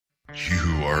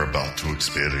You are about to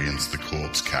experience the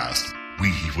Corpse Cast.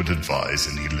 We would advise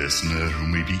any listener who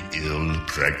may be ill,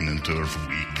 pregnant, or of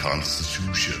weak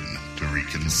constitution to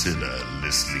reconsider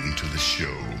listening to the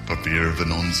show for fear of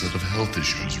an onset of health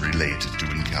issues related to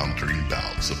encountering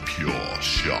bouts of pure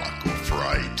shock or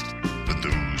fright. For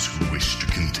those who wish to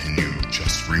continue,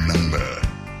 just remember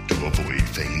to avoid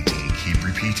fainting. Keep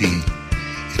repeating,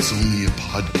 it's only a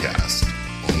podcast.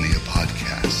 Only a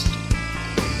podcast.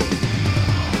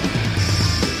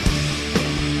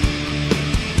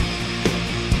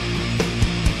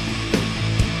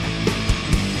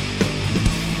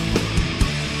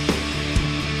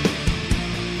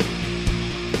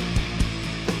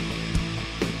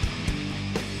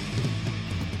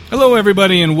 Hello,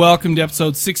 everybody, and welcome to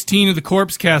episode 16 of the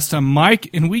Corpse Cast. I'm Mike,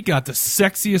 and we got the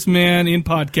sexiest man in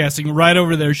podcasting right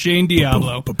over there, Shane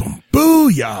Diablo. Ba-boom,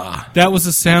 booyah! That was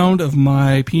the sound of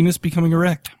my penis becoming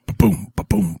erect. Ba-boom,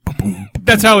 ba-boom, ba-boom.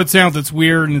 That's how it sounds. It's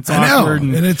weird and it's awkward.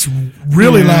 And it's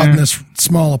really loud in this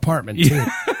small apartment, too.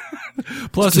 Yeah.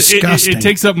 Plus, it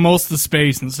takes up most of the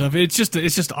space and stuff. It's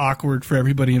just awkward for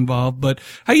everybody involved. But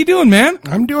how you doing, man?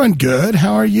 I'm doing good.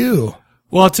 How are you?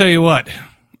 Well, I'll tell you what.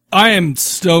 I am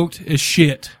stoked as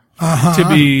shit to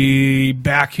be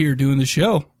back here doing the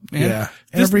show. Man. Yeah,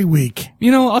 every week.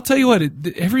 You know, I'll tell you what.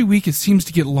 Every week it seems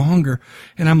to get longer,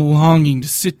 and I'm longing to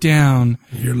sit down.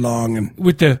 You're longing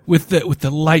with the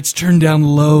lights turned down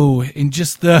low, and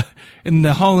just the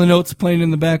Hall & Oates playing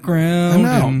in the background.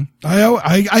 I know.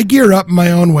 And I gear up in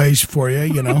my own ways for you.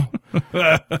 You know,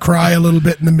 cry a little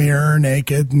bit in the mirror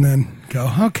naked, and then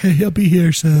go, okay, he'll be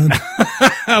here soon.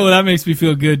 Well, that makes me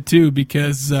feel good too,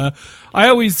 because I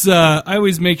always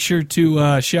make sure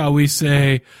to shall we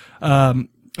say,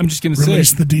 I'm just going to say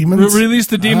release the demons. Release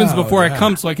the demons before I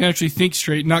come, so I can actually think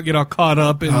straight and not get all caught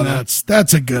up. In,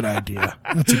 that's a good idea.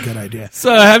 That's a good idea.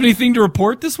 So, have anything to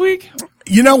report this week?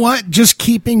 You know what? Just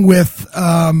keeping with,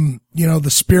 the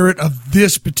spirit of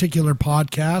this particular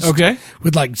podcast. Okay.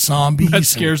 With like zombies. That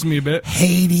scares me a bit.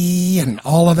 Haiti and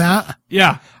all of that.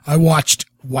 Yeah. I watched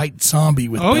White Zombie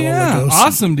with Bela Lugosi.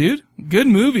 Awesome, dude. Good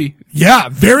movie. Yeah,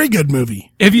 very good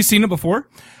movie. Have you seen it before?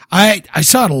 I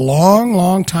saw it a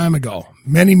long time ago,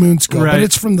 many moons ago, right. But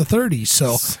it's from the 30s,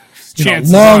 so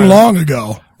long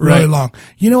ago. Really right. long.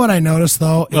 You know what I noticed,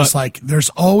 though? It's like there's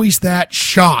always that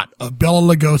shot of Bela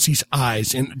Lugosi's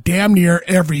eyes in damn near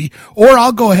every, or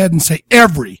I'll go ahead and say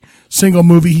every single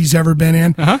movie he's ever been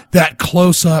in, that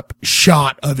close-up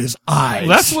shot of his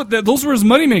eyes. Well, those were his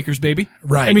moneymakers, baby.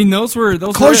 Right. I mean, those were.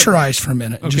 Close your eyes for a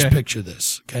minute and just picture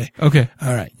this, okay? Okay.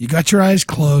 All right. You got your eyes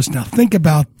closed. Now think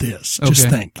about this. Just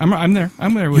think. I'm there.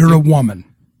 I'm there with you. You're a woman.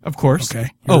 Of course. Okay.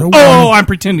 I'm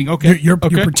pretending. Okay. You're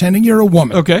pretending you're a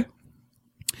woman. Okay.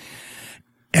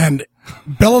 And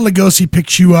Bela Lugosi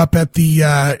picks you up at the,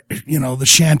 the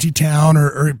shanty town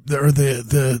or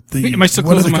the Am I still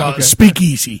what do they closing call my- it?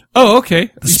 Speakeasy. Oh,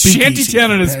 okay. The speakeasy. Shanty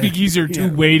town and a speakeasy are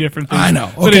two way different things. I know.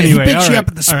 Okay, But anyway, he picks you up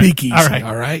at the speakeasy.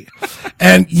 All right.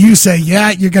 And you say,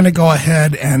 yeah, you're going to go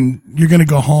ahead and you're going to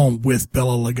go home with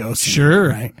Bela Lugosi. Sure.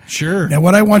 Right? Sure. Now,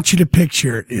 what I want you to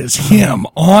picture is him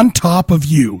on top of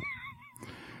you,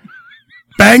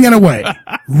 banging away,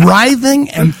 writhing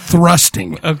and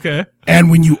thrusting. Okay.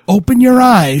 And when you open your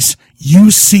eyes,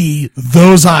 you see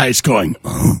those eyes going,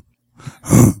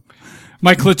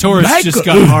 My clitoris just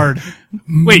got hard.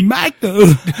 Wait.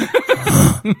 Michael.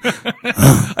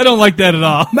 I don't like that at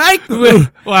all. Michael.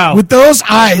 Wow. With those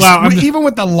eyes, Wow, even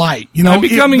with the light, I'm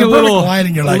becoming a little like,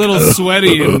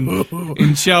 sweaty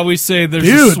and shall we say there's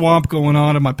a swamp going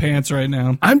on in my pants right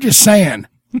now. I'm just saying.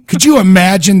 Could you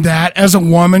imagine that as a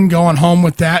woman going home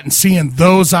with that and seeing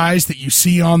those eyes that you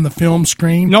see on the film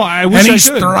screen? No, I wish I could. And he's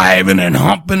thriving and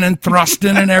humping and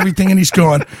thrusting and everything, and he's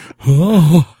going,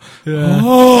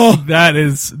 That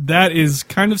is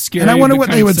kind of scary. And I wonder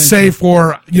what they would say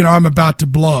for, I'm about to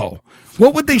blow.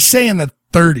 What would they say in the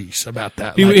 30s about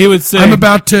that? He would say, I'm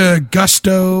about to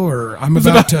gusto, or I'm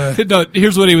about to... No,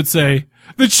 here's what he would say.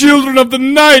 The children of the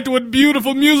night, what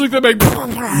beautiful music they make.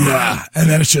 Yeah, and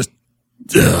then it's just...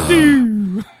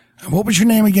 What was your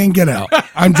name again? Get out.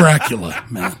 I'm Dracula,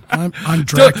 man. I'm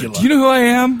Dracula. Do you know who I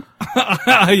am?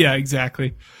 Yeah,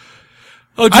 exactly.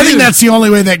 Oh, I think that's the only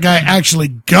way that guy actually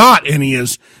got any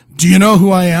is, do you know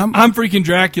who I am? I'm freaking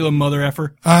Dracula, mother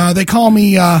effer. They call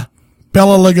me Bela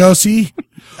Lugosi.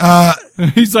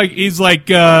 He's like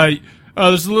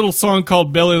There's a little song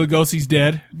called Bela Lugosi's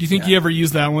Dead. Do you think you ever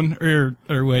used that one? Or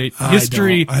wait,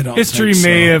 history think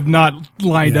may so. have not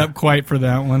lined up quite for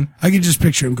that one. I can just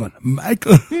picture him going,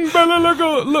 Michael. Bela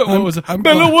Lugosi, what was it?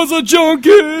 Bela was a junkie.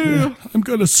 Yeah, I'm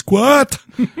going to squat.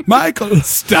 Michael.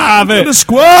 Stop it. I'm going to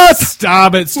squat.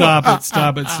 Stop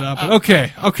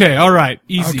it. Okay, all right.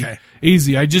 Easy. Okay.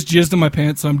 Easy. I just jizzed in my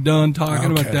pants, so I'm done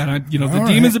talking about that. The All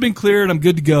demons have been cleared. I'm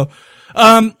good to go.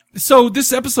 So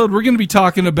this episode, we're going to be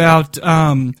talking about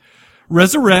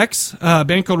Rezurex, a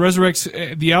band called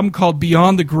Rezurex, the album called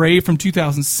Beyond the Grave from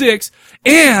 2006.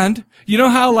 And you know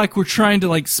how like we're trying to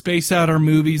like space out our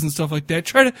movies and stuff like that.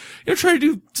 Try to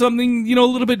do something, a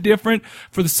little bit different.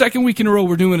 For the second week in a row,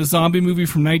 we're doing a zombie movie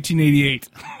from 1988.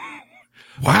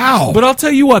 Wow. But I'll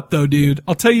tell you what though, dude.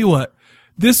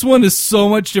 This one is so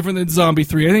much different than Zombie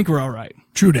 3. I think we're all right.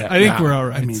 True that. I think we're all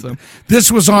right.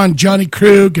 This was on Johnny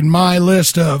Krug and my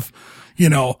list of,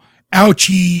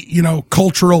 ouchie,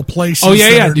 cultural places. Oh, yeah,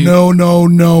 that are dude.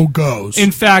 No goes.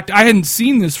 In fact, I hadn't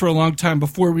seen this for a long time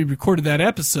before we recorded that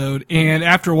episode, and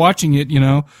after watching it,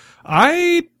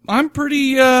 I'm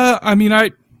pretty.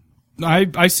 I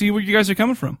see where you guys are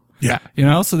coming from. Yeah.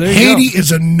 So there you Haiti go.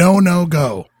 is a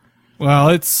no-go. Well,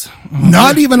 it's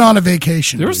not even on a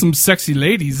vacation. There were some sexy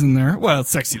ladies in there. Well,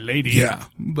 sexy ladies. Yeah.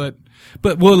 But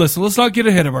well, listen, let's not get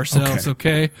ahead of ourselves,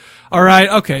 okay? All right,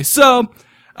 okay. So,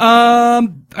 I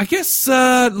guess,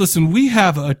 listen, we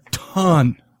have a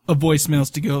ton of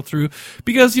voicemails to go through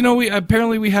because, we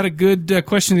had a good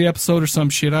question of the episode or some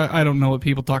shit. I don't know what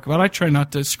people talk about. I try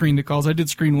not to screen the calls. I did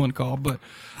screen one call, but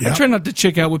I try not to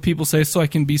check out what people say so I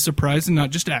can be surprised and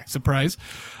not just act surprised.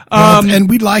 And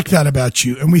we like that about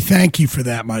you, and we thank you for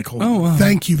that, Michael. Oh, wow.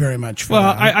 Thank you very much for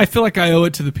that. I feel like I owe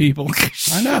it to the people.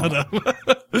 I know.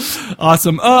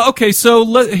 Awesome. Okay, so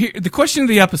the question of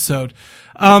the episode.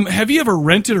 Have you ever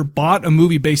rented or bought a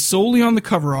movie based solely on the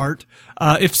cover art?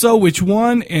 If so, which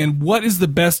one? And what is the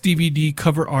best DVD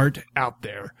cover art out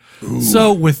there? Ooh.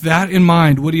 So with that in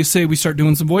mind, what do you say we start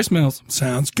doing some voicemails?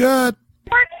 Sounds good.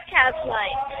 Podcast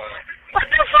light. What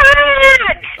the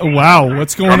fuck? Oh, wow,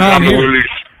 what's going on here?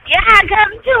 Yeah,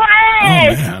 come to us. Oh,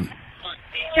 man.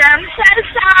 Germ says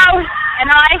so, and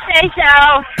I say so,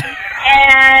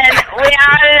 and we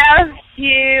all love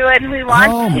you, and we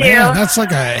want Oh, to. man, that's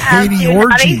like a Haiti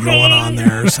orgy going on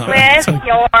there or something. With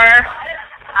your,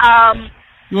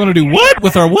 You want to do what?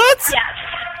 With our what?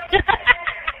 yes.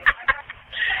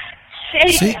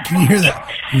 See, can you hear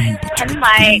that? And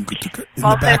Mike, in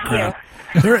both the background.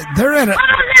 of you. They're at it.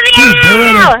 Both of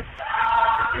you!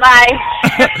 Bye.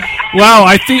 Wow,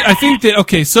 I think that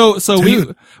okay, so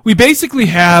we basically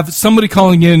have somebody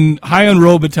calling in high on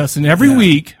Robitussin every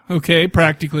week, okay,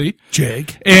 practically.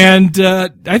 Jake. And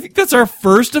I think that's our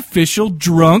first official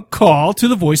drunk call to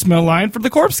the voicemail line for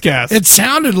the Corpse Cast. It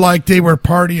sounded like they were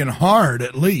partying hard,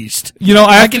 at least.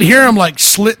 I could hear them like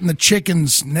slitting the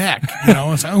chicken's neck.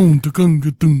 It's like, oh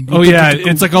yeah,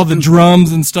 it's like all the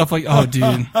drums and stuff like. Oh,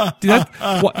 dude,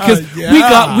 because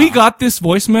we got this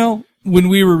voicemail when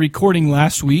we were recording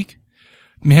last week.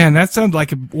 Man, that sounded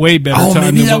like a way better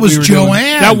time. Maybe than that what was we were Joanne.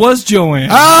 Doing. That was Joanne.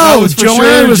 Oh, was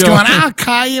Joanne was Joanne. going, I'll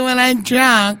call you when I'm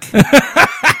drunk.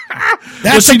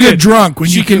 That's she a good did. drunk, when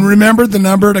She you can remember the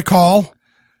number to call.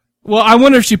 Well, I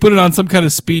wonder if she put it on some kind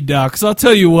of speed dial, because I'll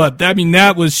tell you what,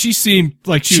 she seemed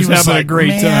like she was having a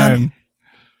great time.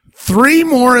 3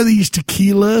 more of these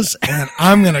tequilas, and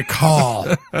I'm going to call.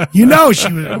 She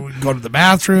would go to the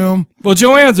bathroom. Well,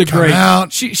 Joanne's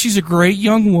out. She's a great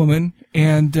young woman,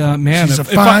 and man, she's a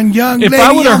fine young lady. If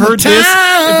I would have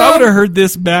heard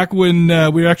this back when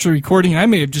we were actually recording, I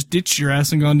may have just ditched your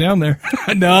ass and gone down there.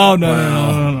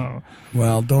 No.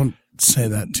 Well, don't say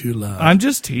that too loud. I'm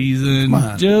just teasing. Come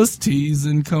on. Just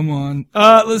teasing. Come on.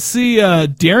 Let's see.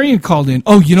 Darian called in.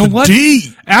 Oh, you know what?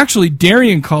 Actually,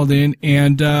 Darian called in,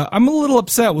 and I'm a little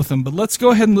upset with him, but let's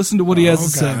go ahead and listen to what he has to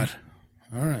say.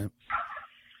 All right.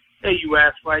 Hey, you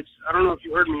ass fights. I don't know if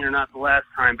you heard me or not the last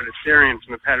time, but it's Darian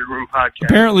from the Padded Room Podcast.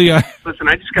 Apparently, Listen,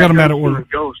 I just got him out of done order.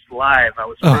 Ghost live. I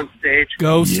was front stage.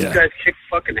 Ghost. You guys kick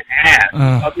fucking ass.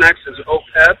 Up next is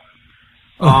OPEP.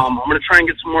 I'm going to try and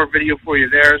get some more video for you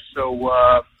there. So,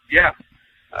 I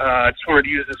just wanted to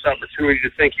use this opportunity to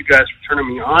thank you guys for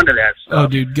turning me on to that stuff. Oh,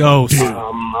 dude, Ghost.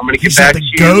 I'm going to get back to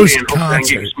you Ghost and hopefully I can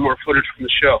get you some more footage from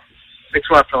the show. Thanks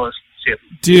a lot, fellas. See you.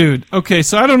 Dude, okay,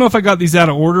 so I don't know if I got these out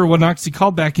of order when Oxy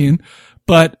called back in,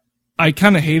 but I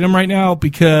kind of hate him right now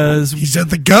because he's at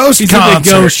the Ghost he's concert. at the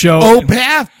Ghost show.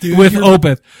 Opeth, dude. With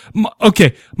Opeth.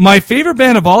 Okay. My favorite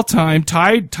band of all time,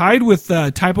 tied with,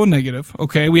 Typo Negative.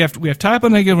 Okay. We have Typo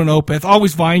Negative and Opeth,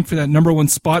 always vying for that number one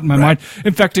spot in my mind.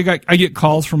 In fact, I get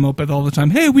calls from Opeth all the time.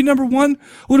 Hey, we number one?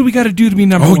 What do we got to do to be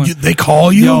number one? They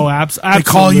call you? No, absolutely. They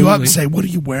call you up and say, what are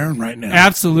you wearing right now?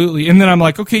 Absolutely. And then I'm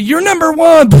like, okay, you're number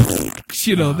one.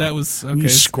 That was, okay. You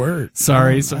squirt.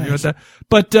 Sorry, something about that.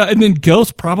 But, and then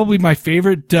Ghost, probably my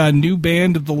favorite, new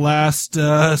band of the last,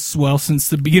 since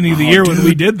the beginning of the year when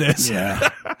we did this. Yeah.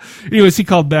 Anyways, he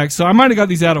called back. So I might have got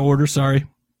these out of order. Sorry.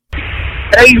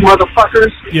 Hey, you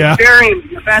motherfuckers. Yeah. Darian,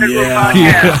 the Battered Girl Podcast.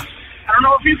 Yeah. I don't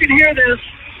know if you can hear this.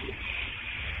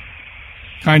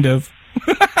 Kind of.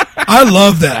 I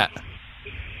love that.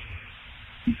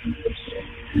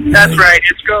 That's right.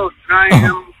 It's Ghost.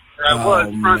 And I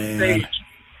was front stage.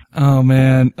 Oh,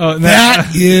 man. Oh, That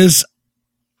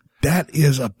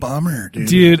is a bummer, dude.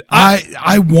 Dude,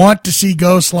 I want to see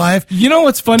Ghost live. You know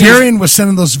what's funny? Darian was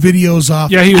sending those videos off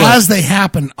he was. as they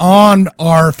happen on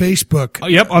our Facebook.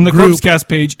 On the group. Corpsecast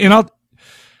page. And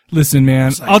listen,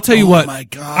 man, like, I'll tell you what. My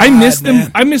God, I missed them.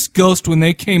 man. I missed Ghost when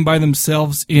they came by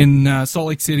themselves in Salt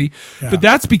Lake City. Yeah. But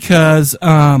that's because,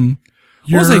 what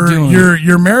was I doing?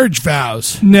 Your marriage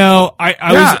vows. No, I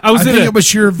was I think it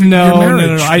was your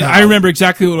marriage. No. I remember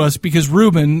exactly what it was because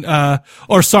Ruben,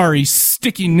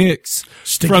 Sticky Nicks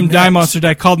from Die Monster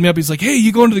Die called me up. He's like, hey,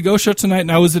 you going to the Ghost show tonight?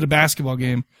 And I was at a basketball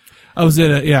game. I was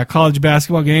at a college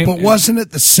basketball game. But wasn't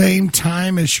it the same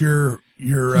time as your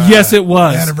yes, it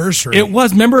was anniversary? It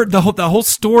was. Remember the whole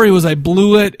story was I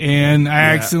blew it and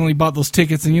I accidentally bought those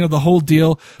tickets and the whole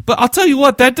deal. But I'll tell you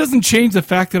what, that doesn't change the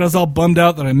fact that I was all bummed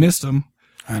out that I missed them.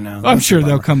 I know. I'm sure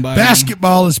they'll come by.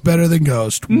 Basketball is better than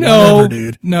Ghost. No, whatever,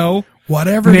 dude. No,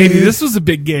 whatever. Maybe dude. this was a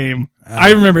big game.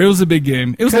 I remember it was a big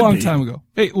game. It was a long time ago.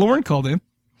 Hey, Lauren called in.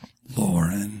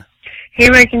 Lauren. Hey,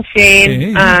 Mike and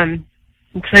Shane. Hey.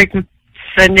 It's like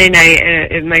Sunday night,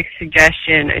 and at Mike's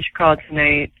suggestion, I should call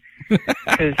tonight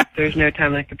because there's no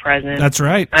time like the present. That's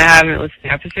right. I haven't listened to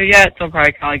the episode yet, so I'll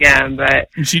probably call again. But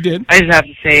And she did. I just have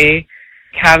to say,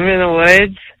 Cabin in the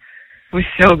Woods was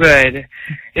so good.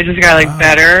 It just got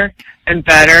better and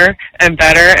better and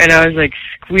better, and I was like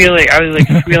squealing. I was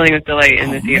like squealing with delight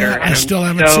in the theater. Man, I and still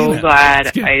I'm haven't seen so it. glad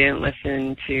I didn't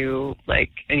listen to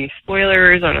any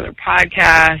spoilers on other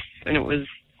podcasts, and it was.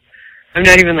 I'm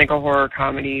not even a horror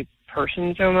comedy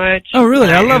person so much. Oh, really?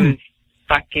 I love them. It was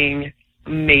fucking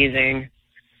amazing.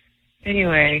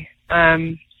 Anyway,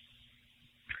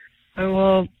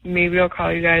 maybe I'll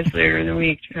call you guys later in the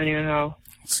week, depending on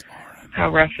how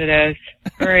rough it is.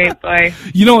 All right, bye.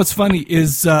 You know what's funny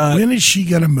is when is she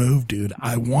gonna move, dude?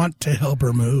 I want to help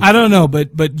her move. I don't know, but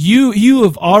you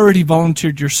have already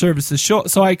volunteered your services,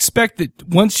 so I expect that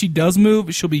once she does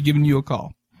move, she'll be giving you a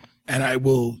call. And I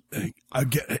will.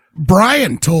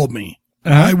 Brian told me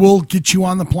I will get you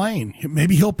on the plane.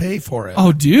 Maybe he'll pay for it.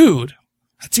 Oh, dude,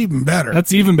 that's even better.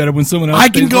 That's even better when someone else. I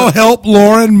can go help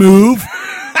Lauren move.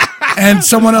 And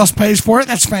someone else pays for it.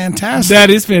 That's fantastic. That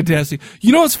is fantastic.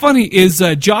 You know what's funny is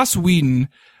Joss Whedon.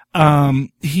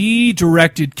 He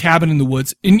directed Cabin in the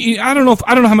Woods, and I don't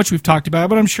know how much we've talked about it,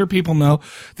 but I'm sure people know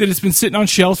that it's been sitting on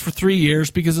shelves for 3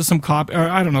 years because of some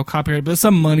copyright, but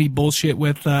some money bullshit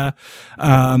with. I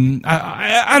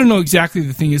don't know exactly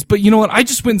the thing is, but you know what? I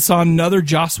just went and saw another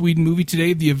Joss Whedon movie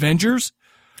today, The Avengers.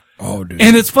 Oh, dude!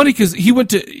 And it's funny because he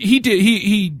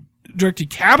directed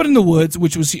Cabin in the Woods,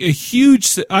 which was a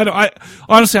huge.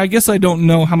 Honestly, I guess I don't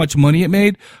know how much money it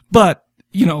made, but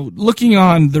looking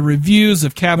on the reviews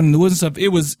of Cabin in the Woods and stuff, it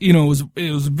was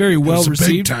very well received.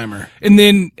 Big timer. And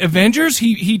then Avengers,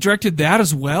 he directed that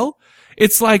as well.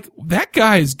 It's like that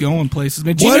guy is going places.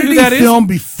 Man, What did he film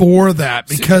before that?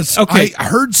 Because I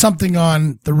heard something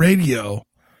on the radio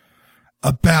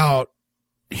about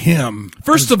him.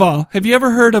 First of all, have you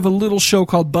ever heard of a little show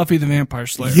called Buffy the Vampire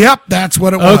Slayer? Yep, that's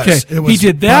what it was. Okay, it was he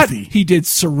did that. Buffy. He did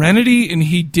Serenity, and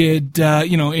he did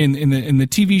in the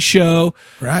TV show.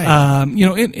 Right.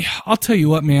 I'll tell you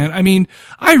what, man. I mean,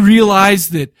 I realize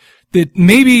that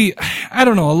maybe I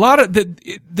don't know a lot of that.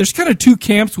 There's kind of two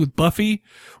camps with Buffy.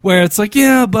 Where it's like,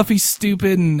 yeah, Buffy's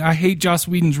stupid and I hate Joss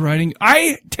Whedon's writing.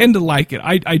 I tend to like it.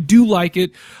 I do like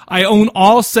it. I own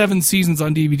all 7 seasons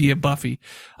on DVD of Buffy.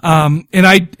 And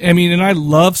I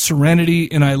love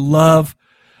Serenity and I love,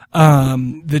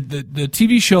 the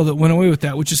TV show that went away with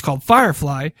that, which is called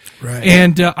Firefly. Right.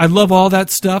 And, I love all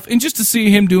that stuff. And just to see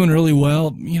him doing really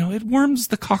well, it warms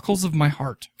the cockles of my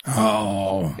heart.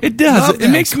 Oh. It does. Love It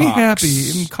makes me cocks.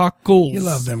 happy. And cockles. You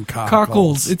love them cockles.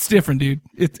 Cockles. It's different, dude.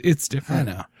 It's different.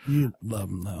 I know. You love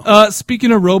them though.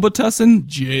 Speaking of Robitussin,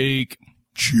 Jake.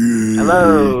 Jake.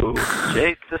 Hello,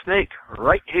 Jake the Snake,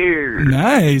 right here.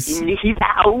 Nice. In his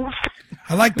house.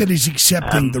 I like that he's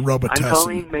accepting the Robitussin. I'm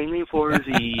calling mainly for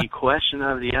the question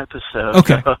of the episode.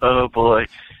 Okay. Oh boy,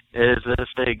 is this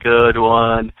a good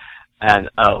one? And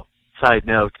side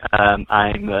note, I'm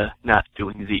not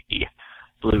doing the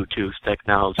Bluetooth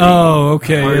technology. Oh,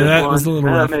 okay. For this That one. was a little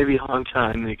rough. Maybe a long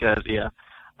time because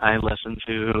I listened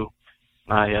to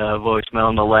my voicemail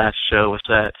on the last show with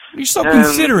that. You're so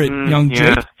considerate, young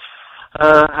Jake.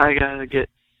 I gotta get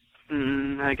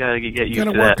used to work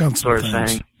on that some sort of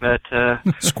things. thing. But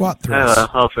Squat thrusts.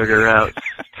 I'll figure it out.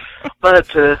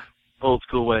 But old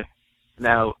school way.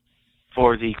 Now,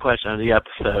 for the question of the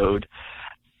episode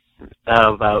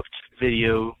about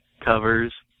video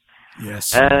covers.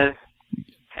 Yes.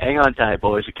 Hang on tight,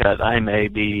 boys, because I may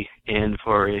be in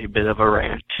for a bit of a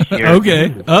rant here.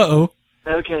 Okay. Uh-oh.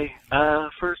 Okay,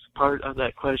 first part of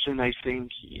that question, I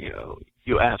think,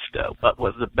 you asked what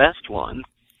was the best one,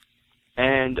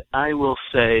 and I will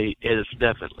say it is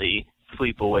definitely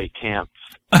Sleepaway Camp's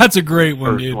That's a great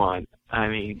one, first dude. one. I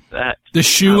mean, that The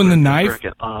shoe and the cover is knife?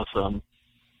 Freaking awesome.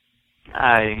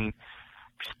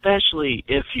 Especially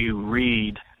if you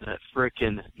read that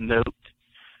frickin' note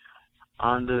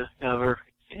on the cover,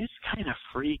 it's kind of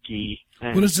freaky.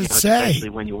 And, What does it say? Especially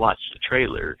when you watch the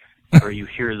trailer, or you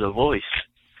hear the voice.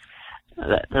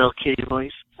 That little kitty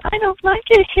voice. I don't like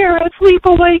it here at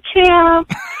Sleepaway Camp.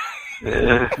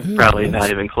 Probably not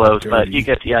even close, but you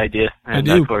get the idea. And I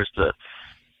do. of course, the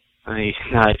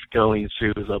knife going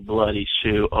through the bloody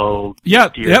shoe. Oh,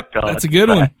 Yep, dear yep, God, that's a good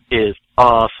one. That is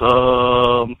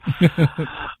awesome.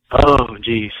 Oh,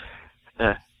 jeez.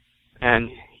 Yeah,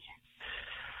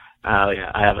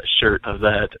 I have a shirt of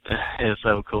that. It's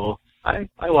so cool. I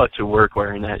walk to work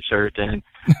wearing that shirt, and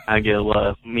I get a lot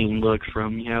of mean looks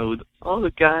from, all the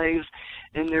guys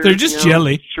in their They're just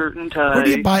jelly. shirt and tie. Where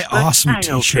do you buy But awesome I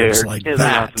don't t-shirts care. like It's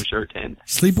that? an awesome shirt, and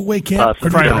Sleepaway Camp.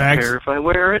 plus, Fried I don't rags. care if I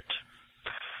wear it.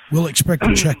 We'll expect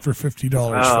a check for $50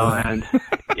 for that. And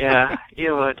yeah, you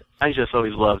know what? I just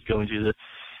always loved going to the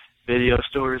video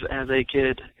stores as a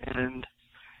kid, and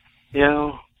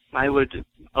I would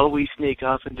always sneak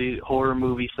off into horror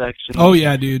movie sections. Oh,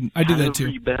 yeah, dude. I did that too.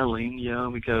 Rebelling,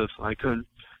 because I couldn't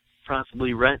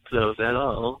possibly rent those at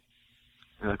all.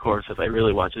 And of course, if I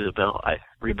really wanted to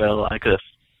rebel, I could have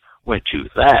went to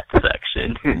that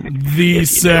section. The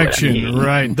section,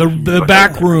 right. The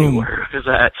back room. Because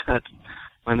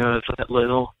I know it's that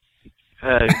little.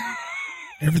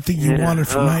 Everything you wanted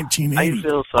from I 1980.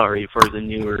 feel sorry for the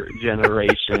newer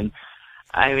generation.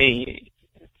 I mean,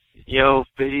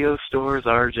 video stores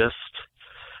are just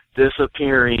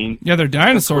disappearing. Yeah, they're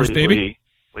dinosaurs, completely, baby.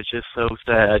 which is so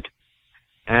sad.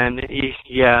 And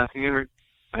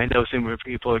I know some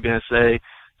people are going to say,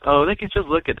 oh, they can just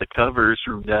look at the covers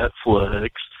through Netflix.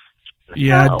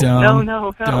 Yeah, dumb.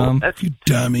 No. Dumb. That's You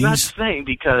dummies. not the thing,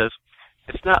 because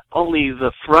it's not only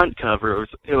the front cover,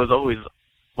 it was always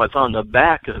what's on the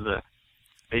back of the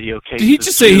video case. Did he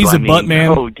just say he's a butt man?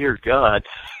 Oh, dear God.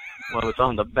 What was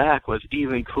on the back was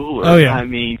even cooler. Oh, yeah. I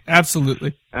mean,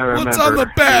 Absolutely. I remember What's on the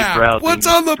back? browsing What's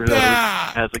on the through those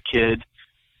back? as a kid.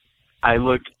 I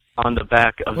looked on the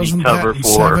back of Wasn't the cover that in for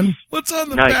 7? What's on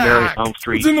the Nightmare back? on Elm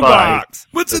Street What's in the 5, box?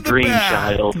 What's The in the Dream back?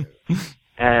 Child.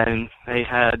 And they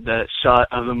had that shot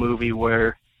of the movie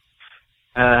where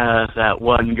that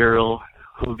one girl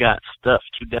who got stuffed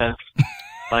to death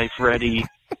by Freddy,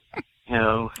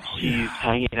 she's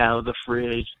hanging out of the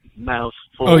fridge, mouth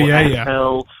full Oh, yeah, as yeah.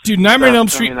 hell. Dude, Nightmare on Elm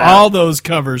Stuff Street, coming out. all those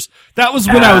covers. That was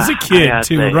when I was a I kid, gotta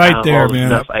too. say, Right out of there, all the man.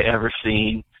 stuff I ever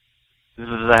seen,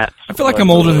 that I feel like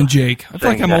I'm older than Jake. I feel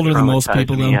like I'm older than most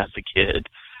people, me though. as a kid.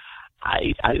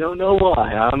 I don't know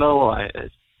why. I don't know why.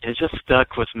 It just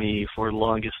stuck with me for the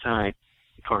longest time.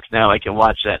 Of course, now I can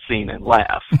watch that scene and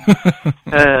laugh.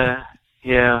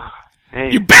 Yeah.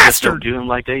 Hey, You just bastard! don't do them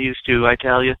like they used to, I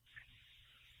tell you.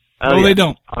 No, they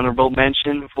don't. Honorable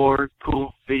mention for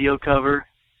cool video cover.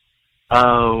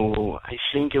 Oh, I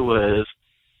think it was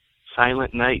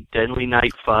Silent Night, Deadly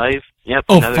Night 5. Yep,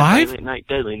 Oh, another 5? Silent Night,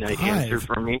 Deadly Night 5. answer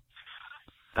for me.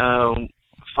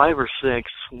 5 or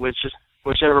 6,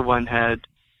 whichever one had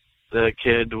the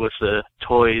kid with the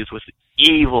toys with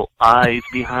evil eyes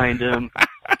behind him.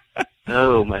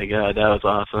 Oh my God, that was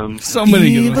awesome. So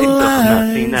many good Evil ones. I've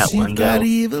not seen that eyes, one, you've got though.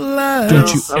 evil eyes.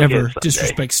 Don't you Okay, ever someday.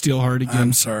 disrespect Steelheart again.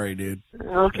 I'm sorry, dude.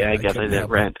 Okay, I guess I couldn't didn't help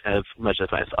it. rant as much as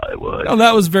I thought I would. Oh,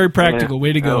 that was very practical. Yeah.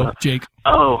 Way to go, Oh. Jake.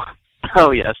 Oh,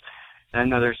 yes.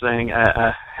 Another thing,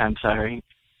 I'm sorry.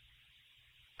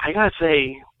 I gotta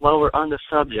say, while we're on the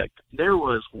subject, there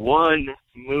was one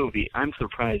movie I'm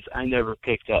surprised I never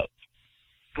picked up.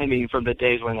 I mean, from the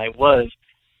days when I was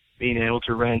being able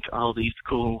to rent all these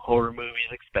cool horror movies,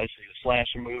 especially the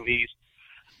slasher movies.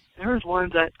 There was one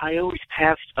that I always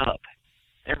passed up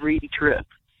every trip,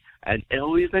 and it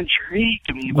always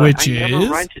intrigued me, but Which I never is?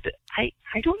 rented it. I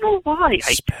don't know why.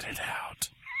 Spit it out.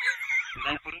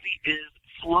 That movie is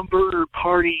Slumber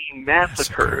Party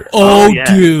Massacre. Oh, yeah.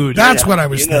 dude. That's what I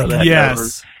was You know thinking. that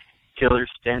Yes. killer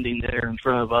standing there in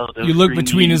front of all those You look screaming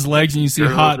between his legs and you see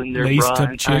girls hot in their laced bra up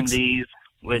chicks. undies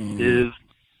with his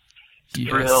Yes.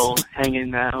 drill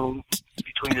hanging out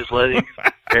between his legs.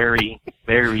 Very,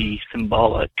 very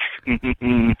symbolic.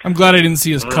 I'm glad I didn't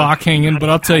see his cock hanging, but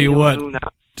I'll tell you what.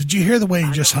 Did you hear the way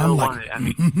he just hummed know like? why. I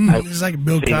mean, He's like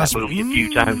Bill I've seen that Cosby. movie a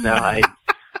few times now. I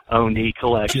own the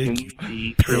collection,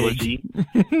 the trilogy.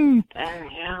 And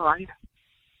and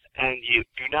you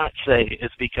do not say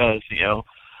it's because,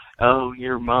 oh,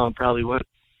 your mom probably wouldn't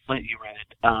let you rent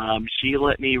it. She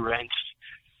let me rent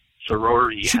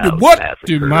Sorority She House did what? Massacre.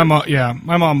 Dude, my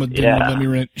mom didn't let me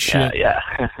rent shit. Yeah.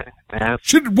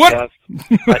 She did what? Much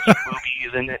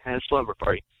movies and it has Slumber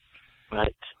Party.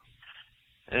 But,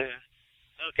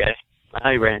 okay.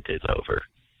 My rant is over.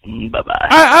 Bye-bye.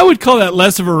 I would call that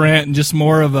less of a rant and just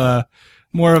more of a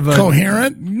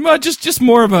Coherent? Well, just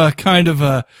more of a kind of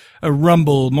a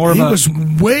rumble. He was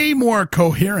way more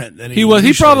coherent than he was. He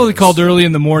usually probably is. called early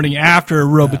in the morning after a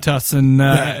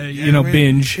Robitussin,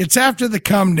 binge. It's after the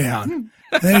come down.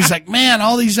 Then he's like, man,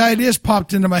 all these ideas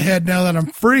popped into my head now that I'm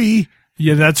free.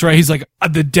 Yeah, that's right. He's like,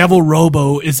 the devil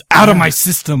Robo is out of my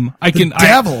system. I can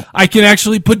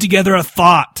actually put together a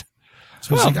thought.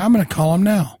 So he's like, I'm going to call him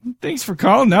now. Thanks for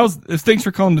calling. Thanks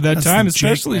for calling to that That's time, the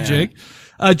Jake, especially man. Jake.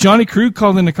 Johnny Krug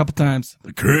called in a couple times.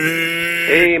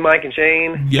 Hey, Mike and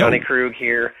Shane. Yo. Johnny Krug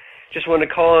here. Just wanted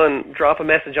to call and drop a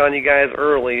message on you guys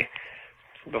early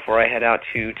before I head out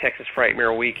to Texas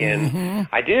Frightmare Weekend. Mm-hmm.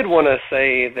 I did want to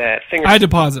say that I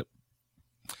deposit.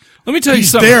 Let me tell you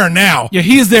He's something. there now. Yeah,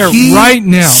 he is there He right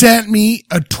now. Sent me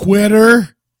a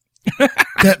Twitter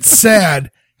that said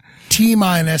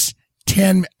T-minus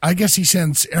 10. I guess he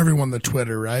sends everyone the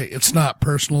Twitter, right? It's not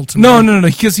personal to me. No,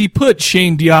 because he put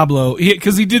Shane Diablo,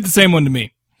 because he did the same one to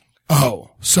me. Oh,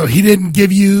 so he didn't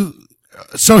give you,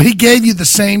 so he gave you the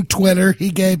same Twitter he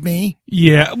gave me?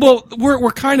 Yeah, well,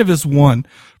 we're kind of as one.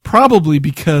 Probably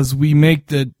because we make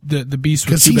the beast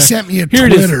with Because two he backs. sent me a Here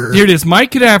Twitter. Here it is.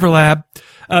 Mike Cadaver Lab,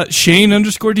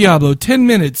 Shane_Diablo, 10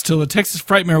 minutes till the Texas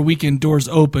Frightmare Weekend doors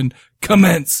open.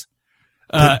 Commence.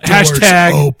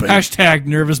 Hashtag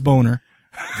nervous boner.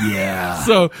 Yeah.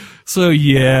 So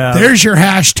yeah. There's your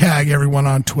hashtag, everyone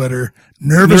on Twitter.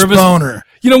 Nervous boner.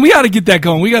 We ought to get that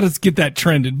going. We got to get that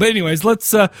trending. But anyways,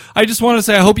 let's, I just want to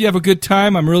say I hope you have a good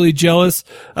time. I'm really jealous,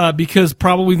 because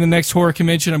probably the next horror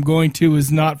convention I'm going to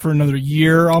is not for another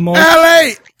year almost.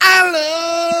 LA! I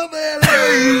love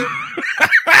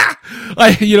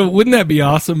LA! Wouldn't that be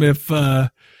awesome if I'm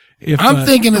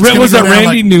thinking it's was that gonna go down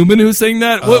Randy like- Newman who sang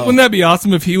that? Wouldn't that be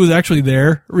awesome if he was actually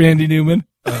there, Randy Newman?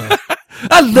 You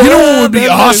know what would be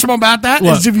LA. awesome about that?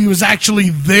 What? Is if he was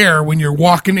actually there when you're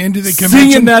walking into the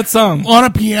convention. Singing that song. On a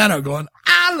piano going,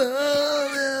 I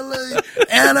love LA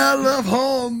and I love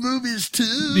home movies too.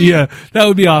 Yeah, that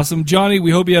would be awesome. Johnny,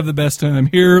 we hope you have the best time.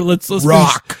 Here, let's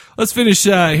rock. Let's finish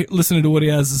listening to what he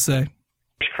has to say.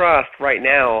 crossed right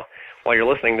now, while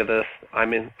you're listening to this,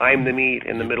 I'm the meat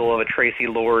in the middle of a Tracy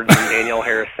Lords and Danielle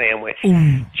Harris sandwich.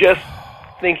 Just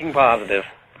thinking positive.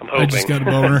 I'm hoping. I just got a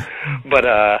boner.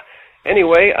 But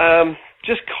anyway,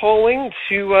 just calling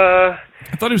to I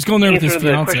thought he was going there with his answer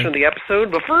the fiance. question of the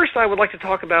episode. But first, I would like to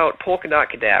talk about Polka Dot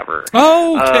Cadaver.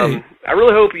 Oh, okay. I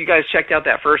really hope you guys checked out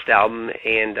that first album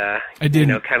and I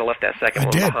didn't. kind of left that second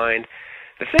one behind.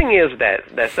 The thing is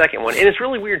that second one, and it's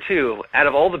really weird too. Out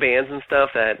of all the bands and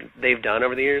stuff that they've done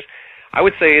over the years, I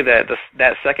would say that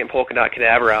that second Polka Dot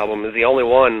Cadaver album is the only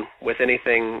one with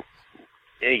anything,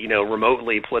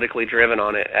 remotely politically driven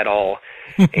on it at all.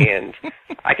 And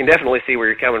I can definitely see where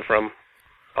you're coming from.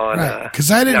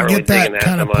 Because I didn't get that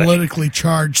kind of politically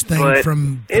charged thing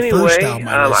from the first album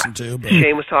I listened to. But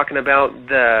Shane was talking about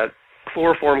the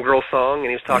Chloroform Girl song, and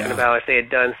he was talking about if they had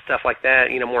done stuff like that,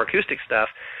 more acoustic stuff.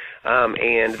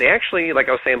 And they actually, like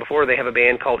I was saying before, they have a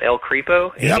band called El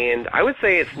Creepo, and I would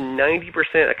say it's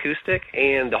 90% acoustic,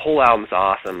 and the whole album's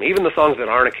awesome. Even the songs that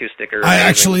aren't acoustic are I amazing,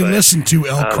 actually listened to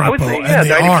El Creepo, I would say, and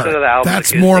they 90% are. of the album's That's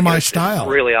acoustic. more my It's style.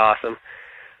 really awesome.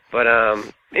 But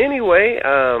anyway,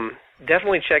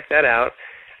 definitely check that out.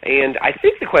 And I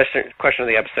think the question of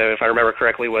the episode, if I remember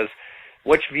correctly, was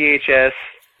which VHS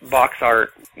box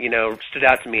art, stood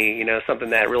out to me, something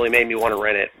that really made me want to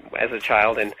rent it as a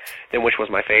child, and then which was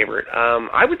my favorite.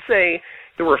 I would say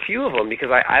there were a few of them because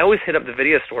I always hit up the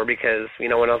video store because,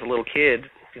 when I was a little kid,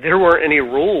 there weren't any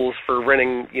rules for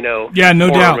renting, yeah, no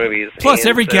horror doubt. movies. Plus, and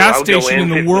every so gas I would go station in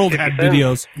the 50 world cents had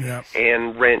videos. Yeah.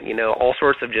 and rent, all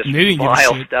sorts of just They didn't give a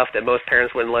vile shit. stuff that most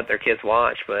parents wouldn't let their kids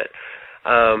watch. But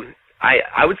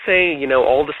I would say,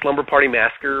 all the Slumber Party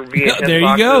Massacre VHS there you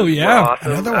boxes go, were yeah.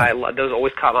 awesome. Those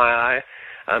always caught my eye.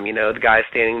 The guy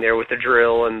standing there with the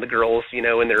drill and the girls, in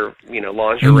their,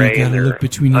 lingerie and their look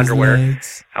between underwear. his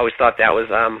legs. I always thought that was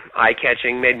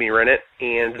eye-catching, made me rent it.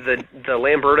 And the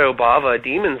Lamberto Bava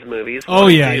Demons movies. Oh,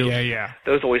 yeah, too, yeah.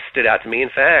 Those always stood out to me. In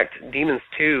fact, Demons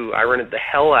 2, I rented the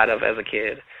hell out of as a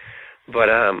kid. But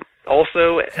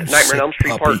also, Nightmare on Elm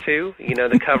Street Part 2,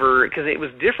 the cover, because it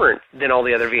was different than all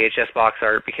the other VHS box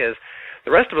art, because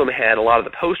the rest of them had a lot of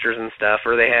the posters and stuff,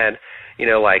 or they had,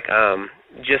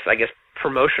 just, I guess,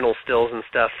 promotional stills and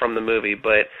stuff from the movie.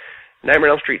 But Nightmare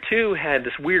on Elm Street 2 had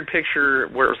this weird picture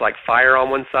where it was like fire on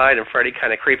one side and Freddy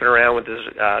kind of creeping around with his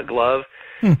glove.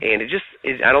 And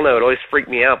I don't know, it always freaked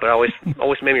me out, but always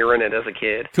made me rent it as a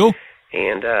kid. Cool.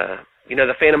 And,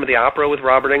 the Phantom of the Opera with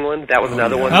Robert Englund, that was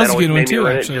another one that was that a always good one made me too,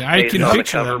 rent actually. it just I based can on the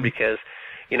picture cover them. because,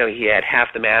 he had half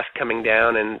the mask coming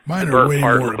down and Mine the are burnt way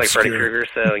part more looked like Freddy obscure.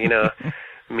 Krueger.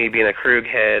 So, me being a Krug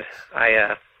head,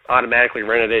 I automatically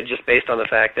rented it just based on the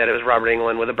fact that it was Robert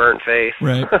Englund with a burnt face.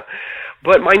 Right.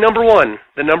 But my number one,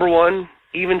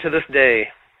 even to this day,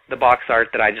 the box art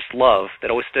that I just love,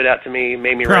 that always stood out to me,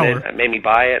 made me rent it, made me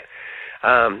buy it,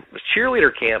 was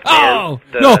Cheerleader Camp. Oh,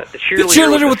 the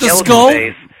cheerleader with the skeleton skull?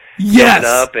 face Yes.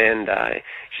 up, and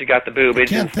she got the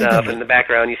boobage and stuff. In the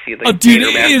background, you see the dude,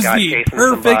 gator it is mascot the chasing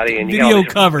perfect somebody, and you got video all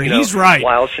these, cover. He's right.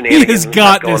 Wild He shenanigans has and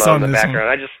got stuff going this on on in the this background.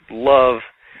 I just love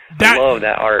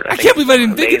that art. I can't believe I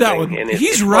didn't think of that amazing, one. and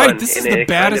He's it's right. fun, This is and the it kind of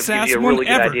baddest ass gives you a one really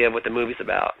good ever. idea of what the movie's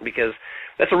about, because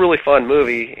that's a really fun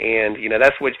movie, and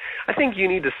that's what I think you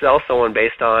need to sell someone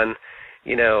based on,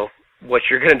 what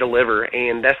you're going to deliver.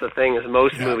 And that's the thing, is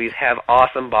most movies have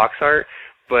awesome box art,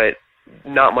 but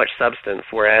not much substance.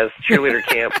 Whereas Cheerleader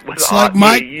Camp was It's awesome. like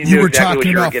Mike, you you knew were exactly what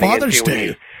talking you were about getting Father's into when Day.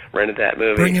 you rented that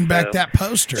movie. Bringing back so. that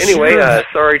poster. Anyway, Sure.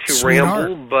 sorry to Sweet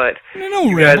ramble, art. but No,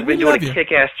 you guys ramble. have been We doing love a you.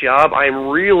 kick-ass job. I'm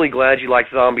really glad you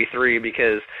liked Zombie 3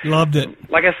 because, Loved it.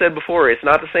 like I said before, it's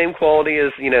not the same quality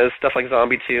as, stuff like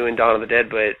Zombie 2 and Dawn of the Dead,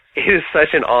 but it is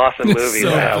such an awesome It's movie. so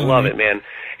that I funny. love it, man.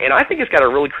 And I think it's got a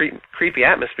really creepy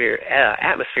atmosphere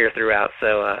throughout,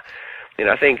 so...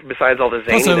 I think besides all the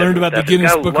zaniness, Plus, I learned about the and stuff, it's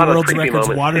Guinness got a Book lot of World creepy Records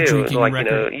moments, water too. drinking like,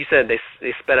 record. you said they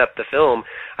sped up the film.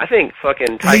 I think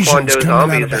fucking Asians Taekwondo coming out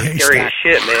zombies of the are scary as haystack.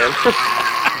 shit, man.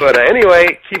 But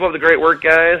anyway, keep up the great work,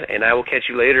 guys, and I will catch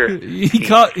you later. He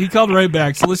called right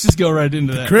back, so let's just go right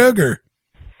into that. Kruger.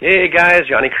 Hey guys,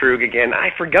 Johnny Krug again. I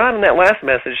forgot in that last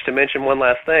message to mention one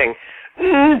last thing.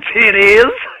 Titties.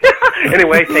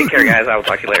 Anyway, take care, guys. I will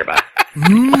talk to you later. Bye.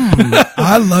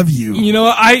 I love you.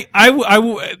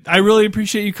 I really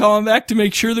appreciate you calling back to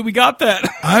make sure that we got that.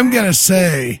 I'm going to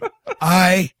say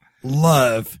I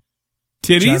love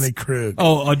Titties? Johnny Krug.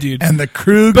 Oh, dude. And the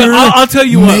Kruger But I'll tell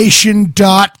you what.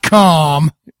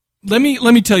 Nation.com. Let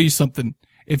me tell you something.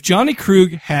 If Johnny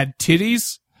Krug had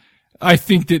titties, I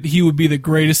think that he would be the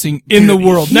greatest thing in the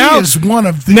world. He is one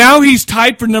of the... Now he's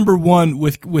tied for number one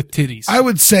with titties. I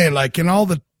would say, like, in all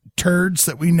the turds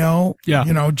that we know, Yeah.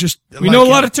 just... We know a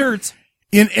lot of turds.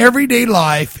 In everyday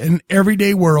life, and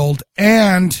everyday world,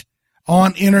 and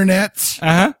on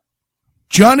internets,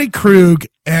 Johnny Krug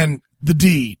and the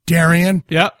D, Darian,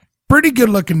 pretty good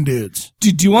looking dudes.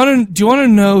 Do you want to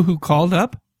know who called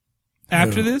up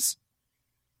after this?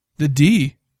 The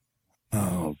D.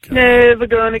 Oh, God. Never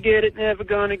gonna get it, never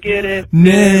gonna get it.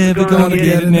 Never gonna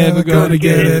get it, never gonna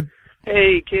get it.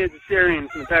 Hey, kids, it's Darian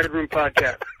from the Packard Room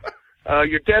Podcast.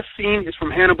 Your death scene is from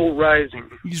Hannibal Rising.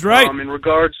 He's right. In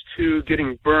regards to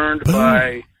getting burned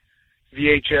by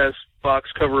VHS box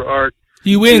cover art.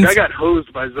 He wins. Dude, I got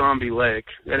hosed by Zombie Lake.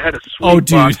 It had a sweet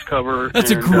box cover.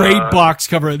 That's a and, great box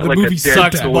cover. The like movie a dead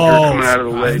sucks soldier balls. coming out of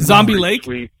the lake. Zombie Pretty Lake?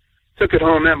 Sweet. Took it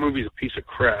home. That movie's a piece of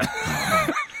crap.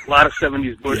 A lot of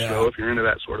 70s Bush, though, if you're into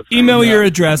that sort of thing. Email your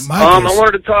address. I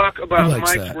wanted to talk about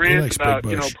likes Mike's that. He rant likes about,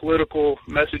 Big Bush. political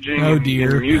messaging Oh, and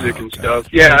dear. music and stuff.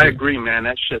 Yeah, I agree, man.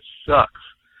 That shit sucks.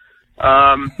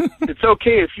 It's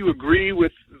okay if you agree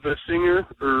with the singer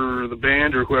or the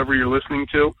band or whoever you're listening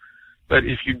to, but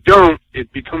if you don't,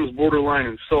 it becomes borderline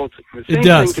insulting. The same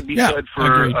does. thing could be Yeah, said I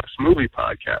for agree. us movie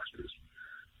podcasters.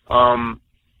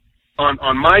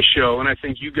 On my show, and I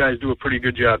think you guys do a pretty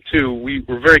good job too,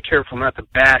 we're very careful not to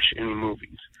bash any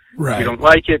movies. Right. If we don't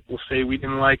like it, we'll say we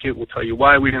didn't like it, we'll tell you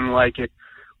why we didn't like it.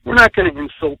 We're not going to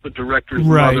insult the director's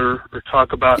Right. mother or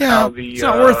talk about Yeah, how it's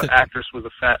not worth the it. actress was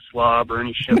a fat slob or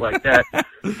any shit like that.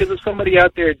 Because if somebody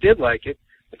out there did like it,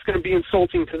 it's going to be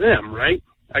insulting to them, right?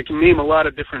 I can name a lot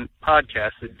of different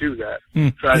podcasts that do that.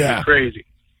 Drives me crazy.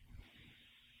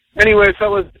 Anyway,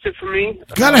 fellas, that's it for me.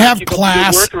 Gotta have keep up the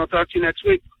class. good work, and I'll talk to you next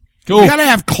week. Cool. You gotta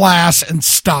have class and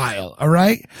style, all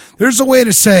right? There's a way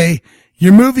to say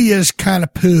your movie is kind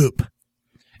of poop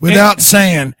without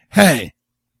saying, hey,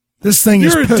 this thing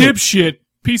is poop. You're a dipshit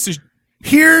piece of...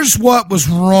 Here's what was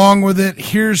wrong with it.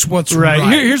 Here's what's right.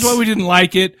 Here's why we didn't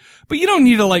like it. But you don't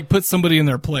need to, like, put somebody in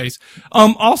their place.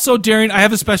 Also, Darian, I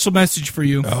have a special message for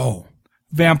you. Oh.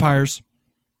 Vampires.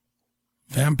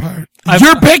 Vampire.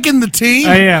 You're picking the team?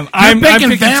 I am. I'm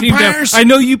picking vampires? I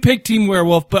know you picked Team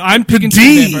Werewolf, but I'm picking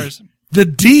Team Vampires. The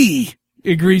D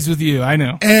agrees with you. I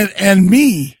know. And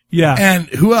me. Yeah. And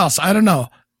who else? I don't know.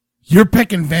 You're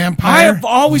picking vampire. I have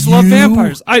always loved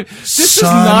vampires. This is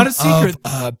not a secret.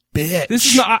 A bitch. This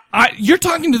is not. You're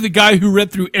talking to the guy who read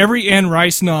through every Anne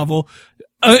Rice novel.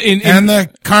 And the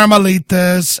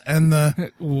Carmelitas and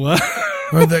the what?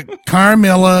 Or the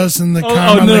Carmillas and the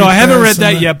Carmelitas. Oh no, I haven't read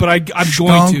that yet, but I'm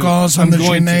going to. And the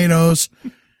Genados.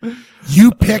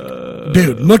 You pick,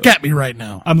 dude. Look at me right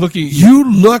now. I'm looking. You're.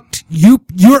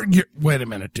 Wait a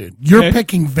minute, dude. You're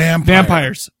picking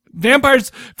vampires.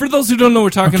 Vampires. For those who don't know, what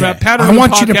we're talking about. Pat, I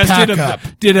want you to pack up.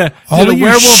 Did a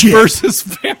werewolf versus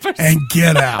vampires and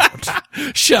get out.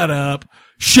 Shut up.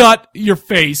 Shut your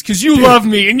face, because you love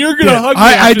me and you're gonna hug me.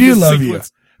 I do love you,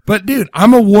 but dude,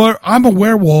 I'm a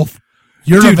werewolf.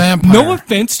 You're a vampire. No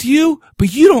offense to you,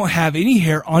 but you don't have any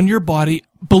hair on your body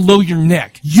below your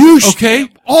neck. Okay?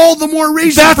 All the more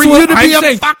reason for you to be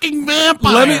a fucking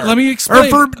vampire. Let me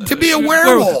explain. Or to be a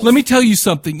werewolf. Let me tell you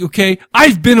something, okay?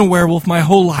 I've been a werewolf my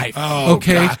whole life. Oh,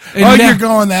 okay? And you're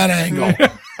going that angle.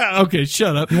 Okay,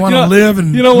 shut up. You want to live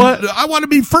and you know what? I want to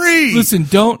be free. Listen,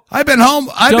 I've been home.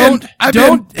 I've been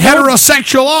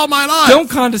heterosexual all my life. Don't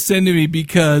condescend to me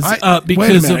because wait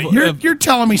a minute. You're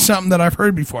telling me something that I've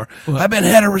heard before. What? I've been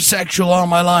heterosexual all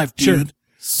my life, dude.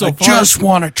 Sure. I just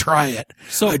want to try it.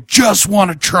 I just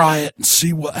want to try it and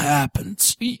see what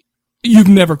happens. You've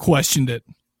never questioned it.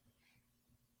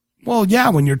 Well, yeah,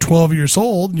 when you're 12 years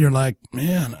old, you're like,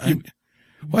 man,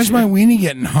 why's my weenie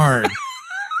getting hard?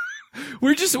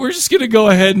 We're just gonna go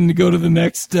ahead and go to the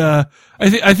next. I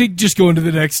think just going to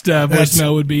the next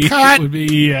voicemail would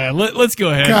be. Let's go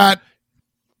ahead. Cut.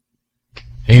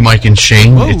 Hey, Mike and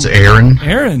Shane, it's Aaron.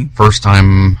 Aaron, first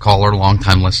time caller, long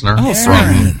time listener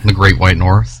from the Great White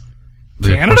North.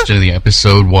 The question of the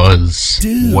episode was,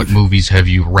 what movies have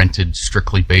you rented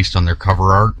strictly based on their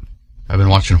cover art? I've been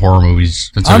watching horror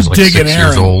movies since I was like 6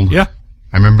 years old. Yeah.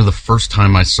 I remember the first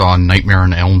time I saw Nightmare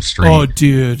on Elm Street. Oh,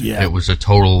 dude. Yeah. It was a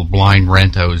total blind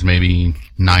rent. I was maybe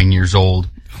 9 years old.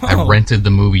 I rented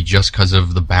the movie just because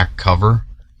of the back cover.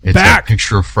 It's that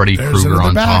picture of Freddy Krueger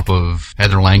on top of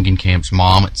Heather Langenkamp's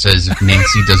mom. It says, if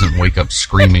Nancy doesn't wake up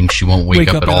screaming, she won't wake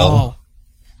up at all.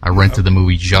 I rented the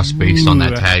movie just based on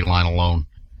that tagline alone.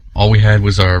 All we had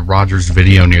was a Rogers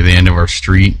Video near the end of our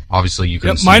street. Obviously, you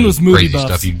can see mine was movie crazy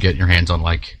stuff. You can get your hands on,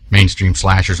 like, mainstream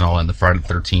slashers and all that, and the Friday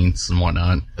the 13th and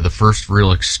whatnot. The first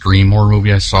real extreme horror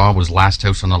movie I saw was Last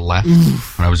House on the Left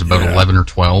when I was about 11 or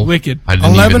 12. Wicked. I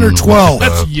didn't 11 even or 12. Look at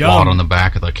That's the young. plot on the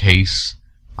back of the case.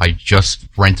 I just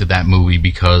rented that movie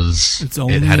because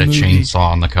it had a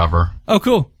chainsaw on the cover. Oh,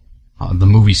 cool. The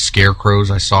movie Scarecrows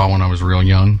I saw when I was real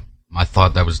young. I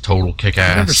thought that was total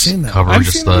kick-ass never seen that. cover,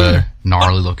 just the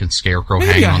gnarly-looking scarecrow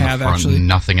hanging on the front, actually.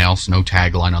 Nothing else, no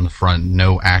tagline on the front,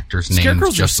 no actors' names,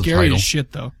 Scarecrows just are the scary title. as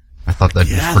shit, though. I thought that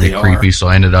was pretty creepy, so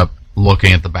I ended up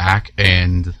looking at the back,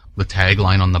 and the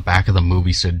tagline on the back of the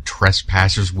movie said,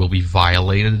 "Trespassers will be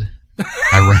violated."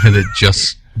 I rented it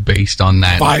just based on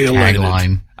that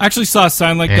tagline. I actually saw a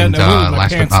sign like that, And and I went with my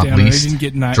last but pants not down, and I least, didn't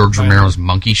get George Romero's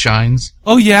Monkey Shines.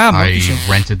 Oh, yeah, Monkey Shines.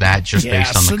 I rented that just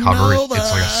based on the cover. It's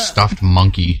like a stuffed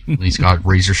monkey. And he's got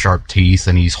razor-sharp teeth,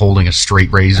 and he's holding a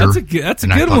straight razor. That's a good one.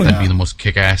 And I thought that'd be the most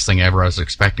kick-ass thing ever. I was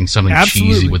expecting something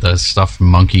Absolutely. cheesy with a stuffed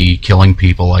monkey killing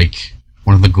people, like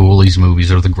one of the Ghoulies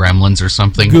movies or the Gremlins or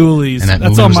something. Ghoulies. And that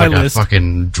That's movie on was my like list. a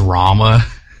fucking drama.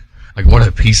 Like, what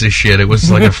a piece of shit. It was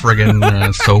like a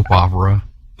friggin' soap opera.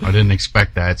 I didn't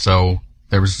expect that, so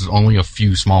there was only a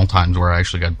few small times where I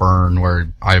actually got burned,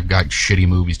 where I've got shitty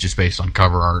movies just based on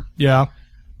cover art. Yeah.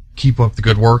 Keep up the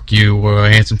good work, you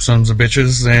handsome sons of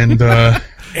bitches, and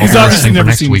He's obviously for never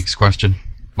next seen week's question.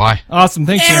 Bye. Awesome,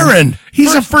 thanks, Aaron.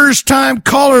 He's a first-time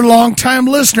caller, long-time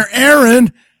listener.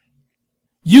 Aaron.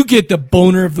 You get the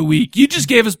boner of the week. You just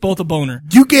gave us both a boner.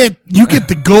 You get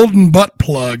the golden butt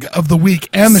plug of the week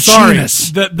and the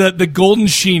sheenus. The golden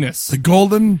sheenus. The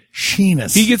golden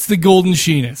sheenus. He gets the golden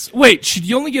sheenus. Wait, should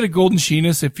you only get a golden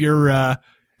sheenus if you're a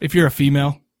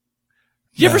female?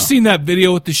 You ever seen that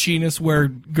video with the sheenus where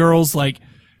girls like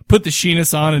put the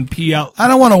sheeness on and pee out. I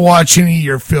don't want to watch any of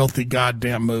your filthy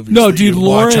goddamn movies. No, dude,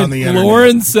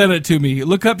 Lauren sent it to me.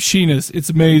 Look up sheeness. It's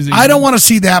amazing. I don't want to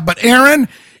see that, but Aaron,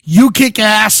 you kick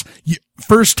ass.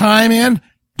 First time in,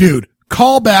 dude,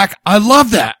 call back. I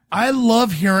love that. I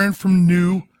love hearing from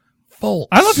new folks.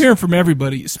 I love hearing from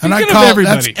everybody. Speaking and I of call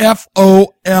everybody. That's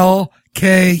FOLKUS,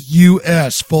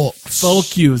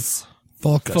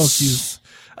 folks. Folkus.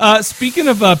 Speaking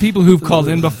of people who've called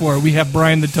in before, we have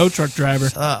Brian, the tow truck driver.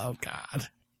 Oh, God.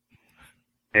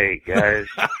 Hey, guys.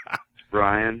 It's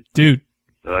Brian. Dude.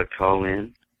 I call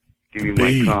in, give you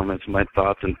my comments, my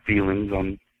thoughts, and feelings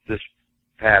on this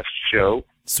past show.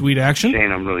 Sweet action.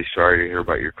 Shane, I'm really sorry to hear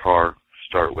about your car to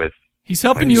start with. He's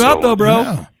helping you out, though, bro.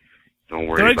 Yeah. Don't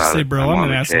worry about it. Bro, I'm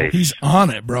an asshole. He's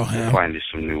on it, bro. We'll find you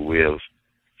some new wheels.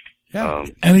 Yeah,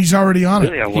 and he's already on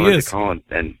really, it. I wanted to call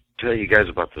and tell you guys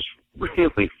about this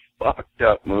really fucked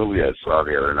up movie I saw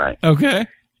the other night. Okay.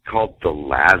 It's called The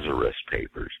Lazarus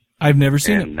Papers. I've never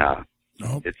seen it.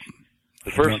 Nope. It's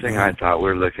the first thing I thought we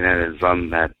were looking at is on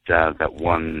that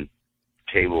one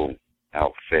cable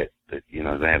outfit that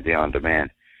they have the on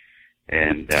demand,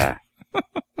 and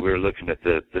we were looking at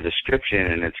the description,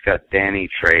 and it's got Danny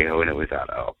Trejo in it. We thought,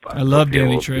 I love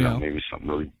Danny Trejo. Maybe something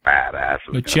really badass.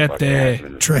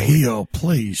 Machete. Trujillo,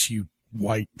 please, you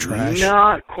white trash.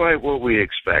 Not quite what we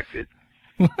expected.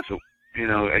 So,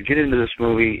 I get into this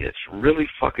movie. It's really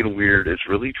fucking weird. It's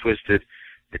really twisted.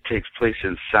 It takes place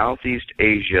in Southeast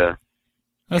Asia.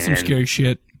 That's some scary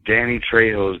shit. Danny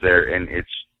Trejo's there, and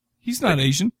he's not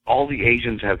Asian. All the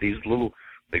Asians have these little,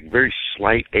 very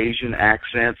slight Asian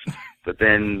accents, but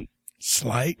then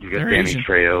you got Danny Asian.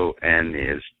 Trejo and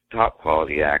his top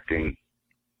quality acting.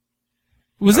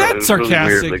 Was that it was sarcastic?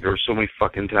 Really weird. There were so many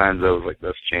fucking times I was like,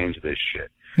 let's change this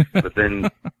shit. But then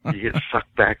you get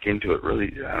sucked back into it.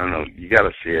 Really, I don't know. You got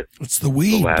to see it. It's the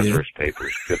weed, The Lazarus dude.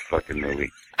 Papers. Good fucking movie.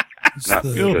 It's Not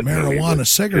the good marijuana movie,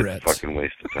 cigarettes. Good fucking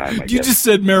waste of time. You just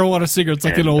said marijuana cigarettes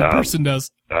like an old person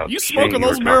does. You smoking Shane,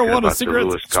 those you were talking marijuana about cigarettes?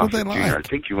 Louis That's what they Gossett Jr. like. I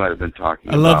think you might have been talking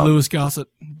I about love Louis Gossett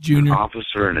Jr. an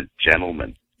officer and a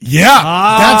gentleman.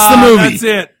 Yeah, that's the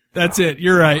movie. That's it.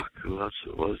 You're right. Who else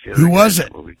it was? Who was it?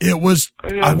 It was,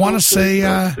 I want to say,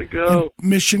 go.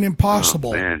 Mission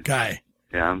Impossible guy.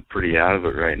 Yeah, I'm pretty out of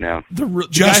it right now.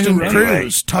 Justin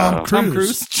Cruz, Tom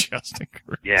Cruise. Justin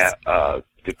Cruz. Yeah,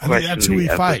 the question that's of who the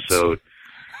he fights. episode,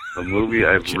 a movie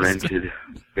I've rented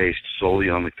based solely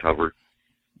on the cover,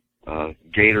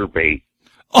 Gator Bait.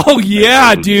 Oh,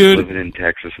 yeah, dude. Living in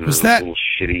Texas, and Was there's that- a little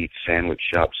shitty sandwich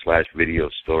shop / video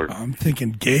store. I'm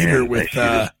thinking Gator And with, I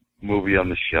see this movie on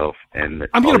the shelf, and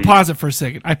I'm going to pause it for a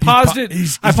second. I paused it.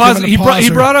 he's I paused it. giving a He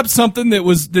pauser. brought up something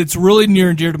that's really near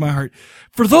and dear to my heart.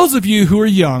 For those of you who are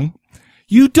young,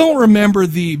 you don't remember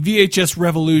the VHS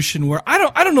revolution where I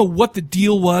don't know what the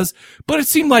deal was, but it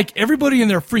seemed like everybody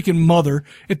and their freaking mother,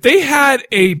 if they had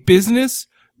a business,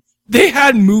 they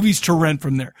had movies to rent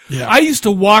from there. Yeah. I used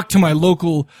to walk to my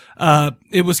local,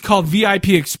 it was called VIP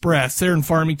Express there in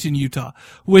Farmington, Utah,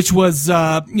 which was,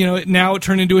 now it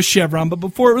turned into a Chevron, but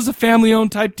before it was a family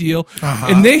owned type deal.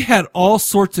 And they had all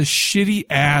sorts of shitty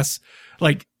ass,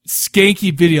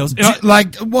 skanky videos. Just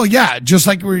like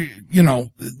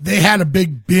they had a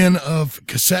big bin of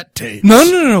cassette tapes.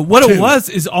 No. What it was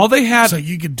is all they had. So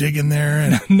you could dig in there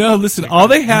and. No, listen, all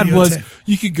they had was videotape.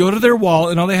 you could go to their wall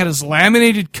and all they had is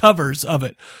laminated covers of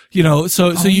it. So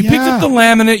you picked yeah. up the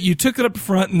laminate, you took it up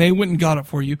front and they went and got it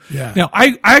for you. Yeah. Now,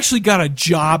 I actually got a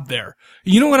job there.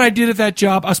 You know what I did at that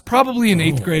job? I was probably in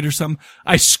 8th grade or something.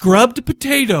 I scrubbed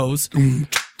potatoes.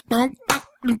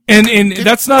 And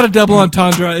that's not a double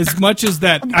entendre as much as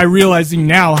that I realizing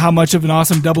now how much of an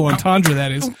awesome double entendre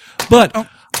that is. But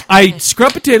I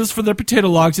scrubbed potatoes for their potato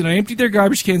logs and I emptied their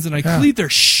garbage cans and I cleaned their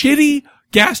shitty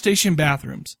gas station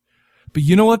bathrooms. But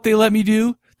you know what they let me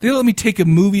do? They let me take a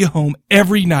movie home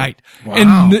every night. Wow.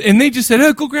 And they just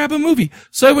said, go grab a movie.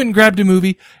 So I went and grabbed a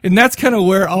movie. And that's kind of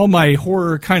where all my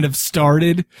horror kind of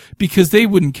started because they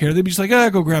wouldn't care. They'd be just like,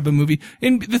 go grab a movie.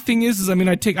 And the thing is I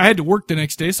had to work the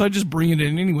next day, so I just bring it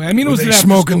in anyway. I mean, it Were was they an after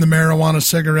smoking school. the marijuana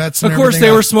cigarettes and Of course everything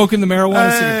they were else? smoking the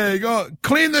marijuana cigarettes. Hey, go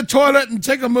clean the toilet and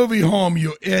take a movie home,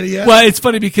 you idiot. Well, it's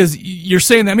funny because you're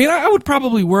saying that. I mean, I would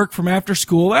probably work from after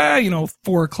school,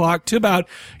 4 o'clock to about,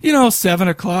 7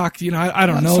 o'clock. I don't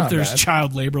That's know if not there's bad.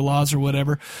 child labor laws or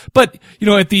whatever. But,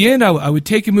 at the end, I would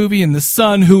take a movie and the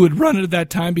son who would run it at that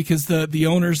time because the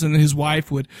owners and his wife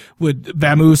would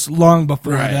vamoose long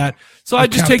before Right. that. So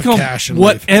I'd just Count take the home cash and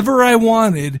leave. whatever I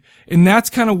wanted. And that's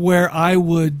kind of where I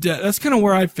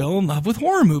fell in love with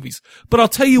horror movies. But I'll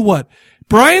tell you what,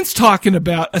 Brian's talking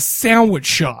about a sandwich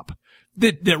shop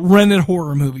that rented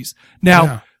horror movies.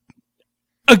 Now,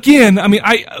 again, I mean,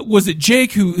 was it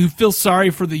Jake who feels sorry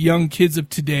for the young kids of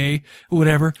today or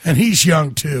whatever? And he's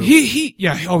young too.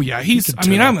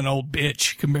 I'm an old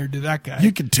bitch compared to that guy.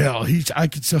 You can tell. I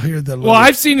could still hear the. Well,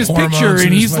 I've seen his picture,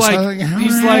 and he's like,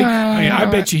 I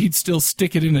bet you he'd still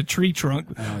stick it in a tree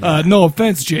trunk. No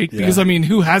offense, Jake, because I mean,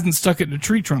 who hasn't stuck it in a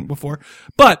tree trunk before?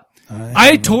 But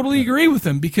I totally agree with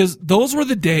him, because those were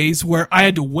the days where I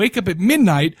had to wake up at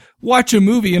midnight, watch a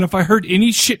movie, and if I heard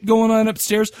any shit going on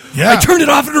upstairs, I turned it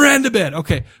off and ran to bed.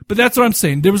 Okay, but that's what I'm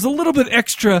saying. There was a little bit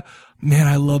extra, man,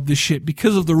 I love this shit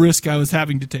because of the risk I was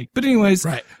having to take. But anyways.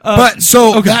 Right.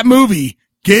 That movie,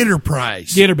 Gator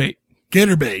Prize. Gator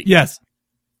Bait. Yes.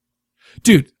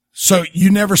 Dude. So you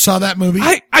never saw that movie?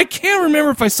 I can't remember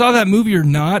if I saw that movie or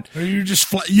not. Or you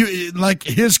just like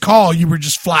his call, you were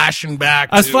just flashing back.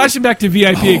 I was flashing back to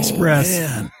VIP Express.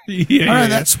 Man. Yeah, all right,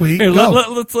 that's sweet. Here,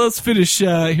 let's finish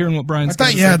hearing what Brian's. I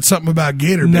thought you had something about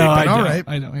Gator Bait. No, but all right.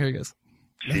 right. I know. Here he goes.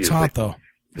 It's hot though.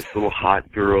 This little hot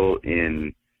girl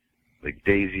in like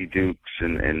Daisy Dukes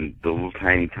and the little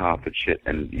tiny top and shit,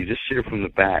 and you just see her from the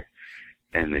back,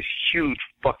 and this huge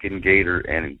fucking gator,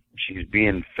 and she's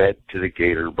being fed to the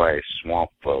gator by swamp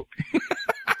folk.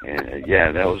 And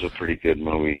that was a pretty good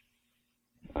movie,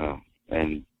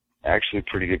 and actually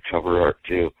pretty good cover art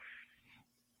too.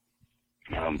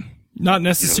 Not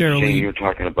necessarily. Shane, you were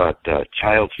talking about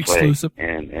Child's exclusive. Play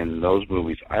and those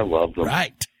movies. I love them.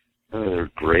 Right.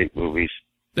 They're great movies.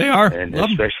 They are. And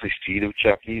especially Seed of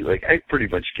Chucky. Like, I pretty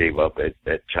much gave up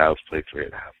at Child's Play 3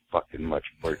 and how fucking much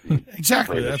work.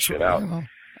 Exactly. That's shit what out.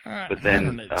 But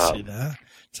then, see that.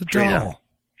 It's a doll.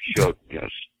 Showed,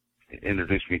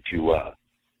 introduced me to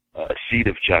Seed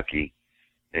of Chucky,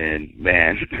 and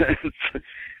man,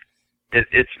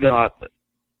 it's not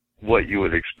what you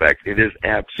would expect. It is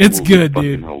absolutely it's good,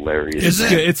 fucking dude. Hilarious. It's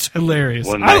good. It's hilarious.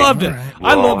 I loved it.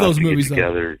 I love those movies.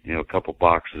 Together, a couple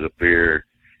boxes of beer,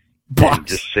 and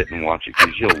just sit and watch it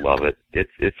because you'll love it.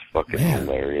 It's fucking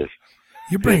hilarious.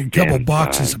 You bring a couple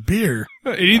boxes of beer.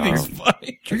 Anything's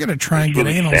funny. You're gonna try and get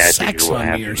anal sex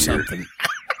on me or something.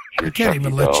 I can't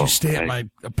even let you stay at my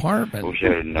apartment. I wish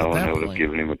I had known. I would have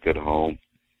given him a good home,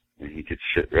 and he could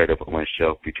sit right up on my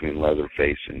shelf between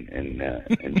Leatherface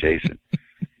and Jason,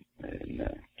 and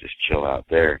just chill out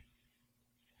there.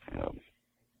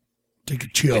 Take a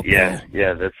chill. Yeah,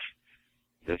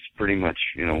 that's pretty much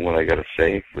what I got to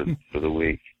say for the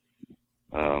week.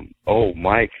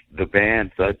 Mike, the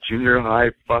band, the junior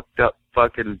high fucked up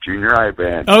fucking junior high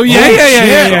band. Oh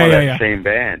yeah. Same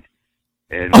band.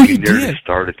 And you nearly did?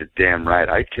 started the damn ride.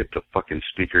 I tipped the fucking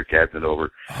speaker cabinet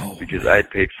over because I had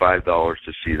paid $5 to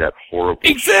see that horrible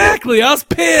Exactly. shit. I was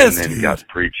pissed. And then got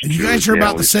preached And you to. guys are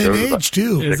about the same age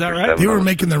too. Is that right? They were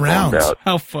making the rounds.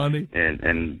 How funny.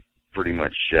 And pretty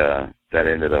much that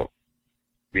ended up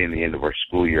being the end of our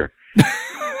school year.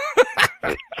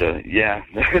 But,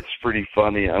 that's pretty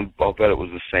funny. I'll bet it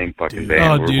was the same fucking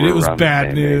band. Oh, dude, it was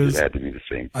bad news. It had to be the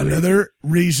same. Another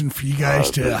reason for you guys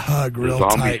to hug real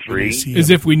tight. As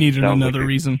if we needed another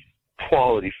reason.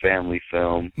 Quality family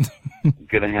film.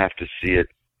 Gonna have to see it.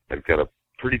 I've got a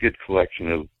pretty good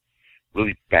collection of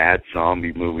really bad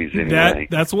zombie movies anyway.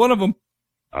 That's one of them.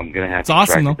 I'm gonna have to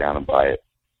track it down and buy it.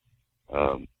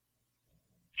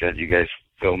 Judge, you guys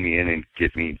fill me in and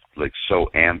get me like so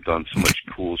amped on so much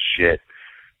cool shit.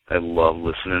 I love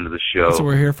listening to the show. That's what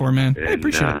we're here for, man. And, I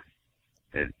appreciate it.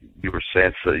 And you were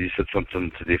saying, so you said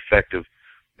something to the effect of,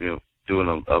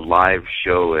 doing a live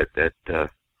show at the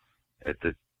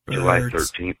July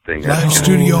 13th thing. Live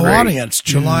studio audience,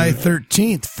 July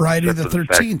 13th, Friday the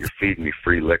 13th. You're feeding me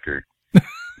free liquor. You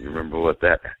remember what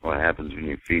happens when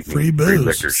you feed me free booze, free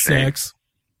liquor, sex,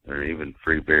 or even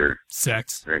free beer,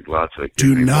 sex. Drink lots of it.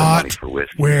 Do not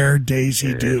wear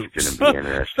Daisy Dukes. It's going to be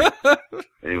interesting.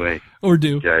 Anyway, or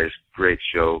do guys, great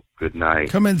show. Good night.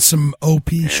 Come in some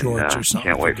OP shorts or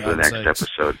something. Can't wait for the next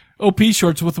episode. OP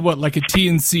shorts with what, like a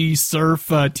TNC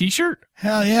Surf T-shirt?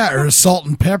 Hell yeah, or a salt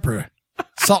and pepper.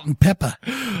 Salt and pepper.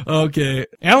 Okay.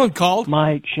 Alan called.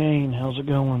 Mike, Shane, how's it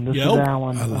going? This is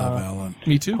Alan. I love Alan.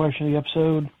 Me too. Question of the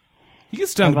episode. He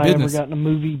gets down to Have business. I ever gotten a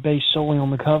movie based solely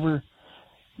on the cover?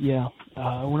 Yeah.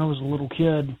 When I was a little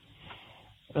kid,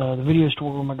 the video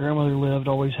store where my grandmother lived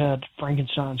always had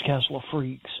Frankenstein's Castle of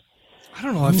Freaks. I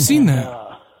don't know. I've seen that.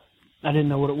 I didn't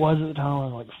know what it was at the time. I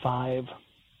was like 5.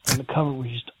 And the cover was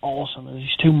just awesome. It was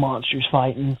these two monsters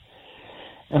fighting.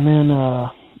 And then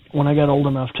when I got old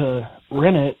enough to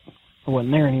rent it, I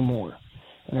wasn't there anymore.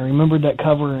 And I remembered that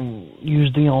cover and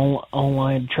used the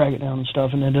online to track it down and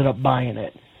stuff and ended up buying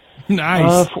it.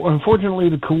 Nice. Unfortunately,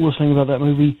 the coolest thing about that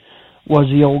movie was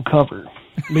the old cover.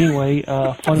 But anyway,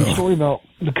 funny story about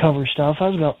the cover stuff. I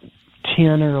was about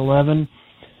 10 or 11,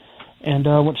 and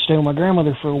went to stay with my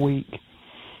grandmother for a week.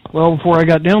 Well, before I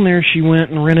got down there, she went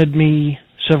and rented me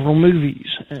several movies,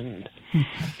 and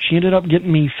she ended up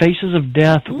getting me Faces of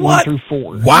Death 1 through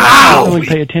 4. Wow! I didn't really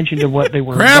pay attention to what they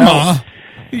were Grandma, about.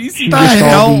 She just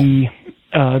saw the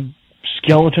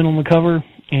skeleton on the cover,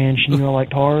 and she knew I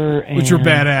liked horror. And which were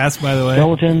badass, by the way.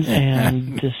 Skeletons,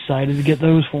 and decided to get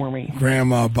those for me.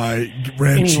 Grandma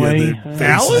Anyway,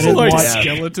 Alice I liked watched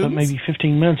skeletons. maybe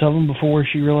 15 minutes of them before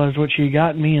she realized what she had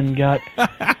gotten me and got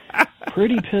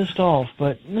pretty pissed off,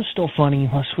 but it was still funny.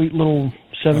 My sweet little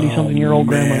 70-something-year-old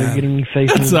grandmother getting me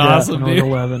Faces of Death when I was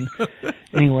 11.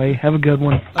 Anyway, have a good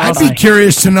one. I'd be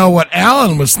curious to know what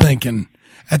Alan was thinking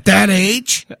at that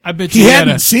age. I bet he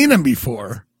hadn't seen him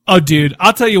before. Oh, dude,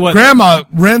 I'll tell you what. Grandma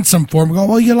rents them for him. Go,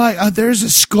 well, you like, there's a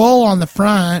skull on the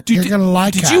front. Dude, you're going to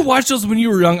like it. Did you watch those when you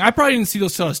were young? I probably didn't see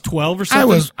those till I was 12 or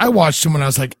something. I watched them when I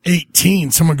was like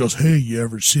 18. Someone goes, hey, you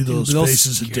ever see those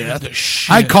Faces of Death?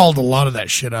 I called a lot of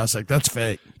that shit. I was like, that's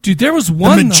fake. Dude, there was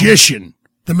one. The magician.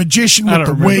 The magician with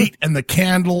the weight and the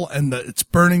candle and it's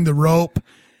burning the rope.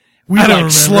 We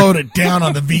slowed it down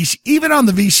on the VCR. Even on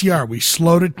the VCR, we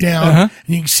slowed it down, and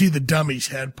you can see the dummy's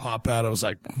head pop out. I was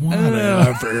like,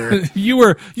 whatever. You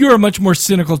were a much more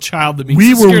cynical child than me.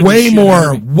 We were way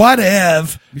more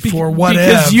whatev before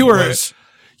whatev. Because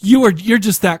you're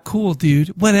just that cool, dude.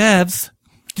 Whatevs.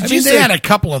 They had a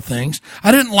couple of things.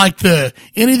 I didn't like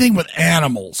anything with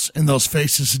animals in those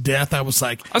Faces of Death. I was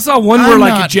like, I saw one where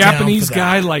like a Japanese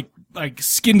guy like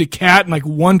skinned a cat in like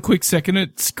 1 quick second.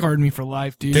 It scarred me for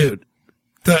life, dude.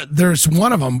 There's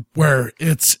one of them where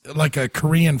it's like a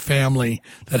Korean family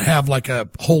that have like a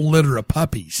whole litter of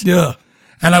puppies. Yeah.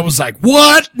 And I was like,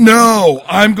 what? No,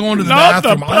 I'm going to the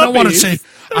bathroom. I don't want to say,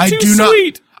 I do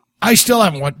not. I still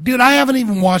haven't watched, dude, I haven't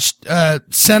even watched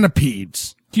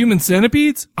Centipedes. Human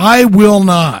Centipedes? I will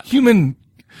not. You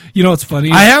know what's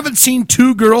funny? I haven't seen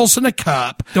Two Girls in a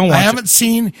Cup. Don't watch I haven't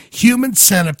seen Human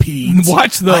Centipedes.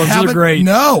 Watch those. They're great.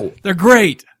 No. They're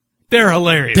great. They're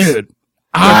hilarious. Dude.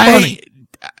 Funny.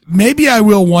 Maybe I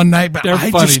will one night, but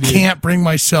I funny, just dude. Can't bring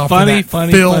myself funny, to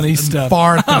that filth funny and stuff.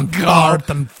 Fart and fart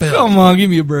and filth. Come on, give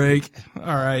me a break.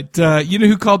 All right. You know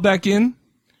who called back in?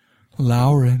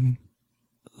 Lauren.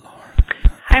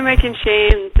 Hi, Mike and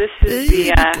Shane. This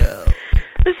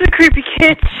is the Creepy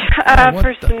Kitsch,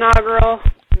 first inaugural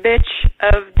bitch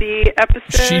of the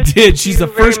episode. She did. She's the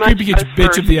first Creepy Kitsch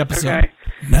bitch of the episode. Okay.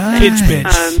 Nice. Kitsch bitch.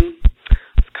 I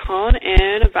was calling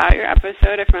in about your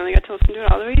episode. I finally got to listen to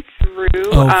it all the way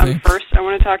through. Thanks. First, I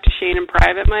want to talk to Shane in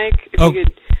private, Mike. If you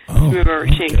could move over.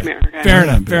 Shane, come here. Okay?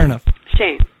 Fair enough.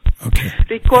 Shane. Okay.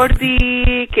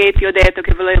 Ricordi che ti ho detto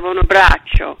che volevo un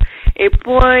braccio e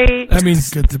poi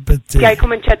che hai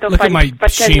cominciato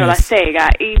facendo la sega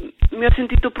e mi ho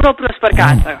sentito proprio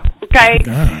sporcata,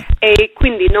 ok? E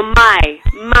quindi non mai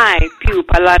più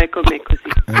parlare con me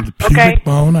così, ok?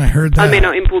 Bone, I heard that.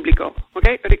 Almeno in pubblico, ok?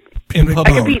 Hai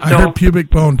capito? I heard pubic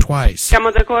bone twice.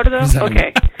 Siamo d'accordo?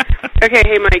 Okay. Okay,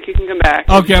 hey Mike, you can come back.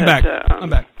 Okay, I'm back. I'm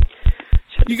back.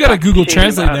 You gotta Google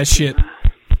Translate that shit.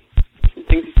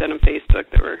 Things he said on Facebook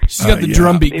that were. She's got the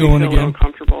drum beat going again.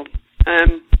 Uncomfortable.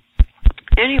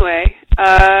 Anyway,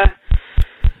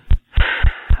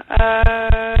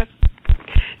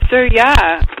 so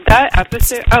yeah, that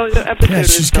episode. Oh, the episode yeah,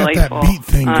 she's got delightful. That beat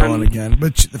thing going again.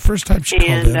 But the first time she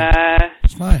called in,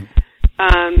 it's fine.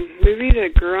 Movie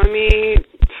that grew on me.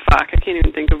 Fuck, I can't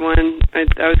even think of one. I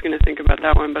was going to think about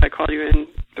that one, but I called you in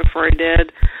before I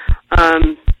did.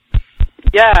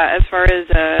 Yeah, as far as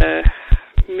a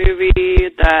movie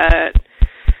that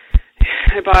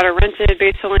I bought or rented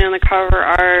based solely on the cover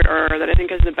art, or that I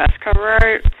think is the best cover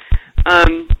art,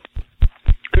 I'm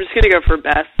just going to go for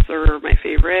best or my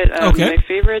favorite. Okay. My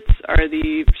favorites are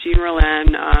the Jean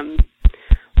Rollin,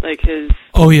 like his...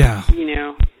 Oh, yeah. You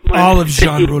know... All of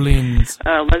Jean Rollin's.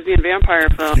 Lesbian vampire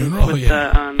film with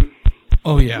the,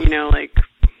 you know, like...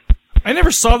 I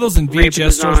never saw those in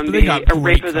VHS stores, but they got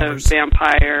great Rape of covers. the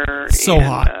Vampire. So and,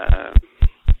 hot.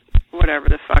 Whatever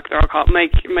the fuck they're all called.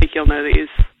 Mike, you'll know these.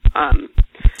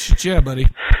 Yeah, buddy.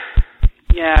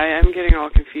 Yeah, I'm getting all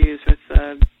confused with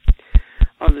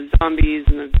all the zombies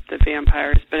and the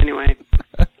vampires. But anyway,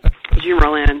 Jean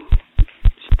Rollin,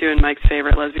 just doing Mike's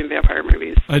favorite lesbian vampire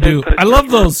movies. I do. I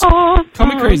love those. Call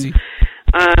me crazy.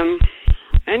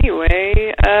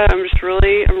 Anyway, I'm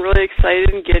really excited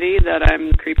and giddy that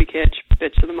I'm the Creepy Kitsch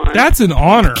bitch of the month. That's an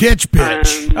honor. Kitsch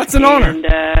bitch. That's an honor. And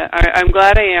I'm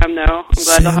glad I am, though. I'm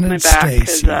glad to hop my back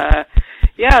because,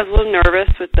 yeah, I was a little nervous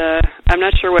with the. I'm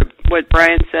not sure what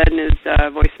Brian said in his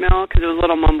voicemail because it was a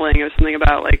little mumbling. It was something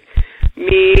about like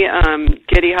me,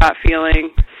 giddy hot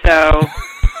feeling. So,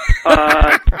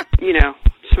 you know,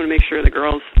 just want to make sure the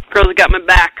girls have got my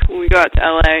back when we go out to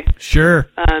LA. Sure.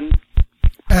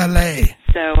 LA.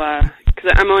 So,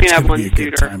 because I'm only going to have one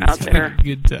scooter out there.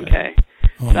 Good time. Okay.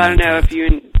 So I don't know if you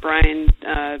and Brian,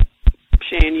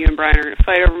 Shane, you and Brian are going to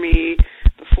fight over me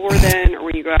before then or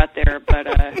when you go out there, but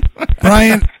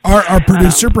Brian, our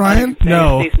producer Brian?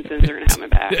 No. Jason Sins are going to have my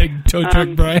back. Tow truck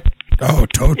Brian? Oh,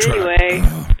 tow truck. Anyway,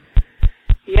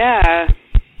 yeah.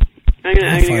 I'm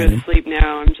gonna go to sleep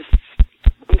now. I'm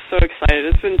so excited.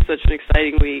 It's been such an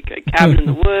exciting week. A cabin in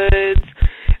the woods.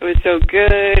 It was so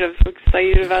good. I'm so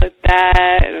excited about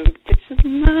that. And I'm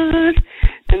pitching mud.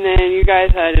 And then you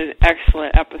guys had an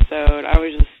excellent episode. I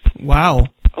was just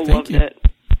I loved it.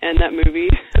 And that movie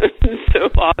is so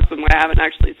awesome. I haven't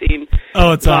actually seen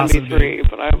it's Zombie awesome, 3,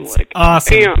 but I'm like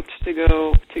awesome. amped to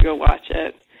go watch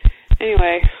it.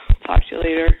 Anyway, talk to you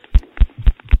later.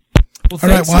 All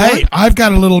right. Well, hey, I've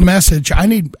got a little message.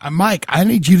 Mike, I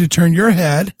need you to turn your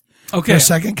head for a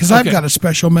second because I've got a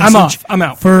special message. I'm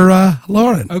out. For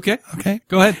Lauren. Okay. Okay.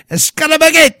 Go ahead.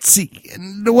 Scalabaghetti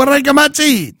and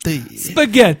Waragamazziti.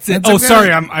 Spaghetti. Oh,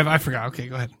 sorry. I forgot. Okay,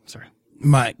 go ahead. Sorry.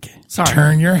 Mike, sorry.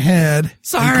 Turn your head.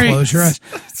 Sorry. And close your eyes.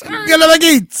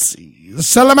 Scalabaghetti,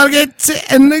 Salamaghetti,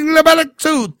 and the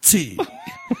Glabalazzuti.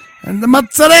 And the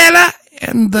mozzarella.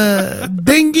 And the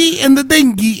dingy and the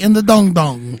dingy and the dong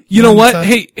dong. You know what?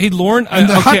 Hey, Lauren. And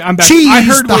the hot I'm back. cheese, I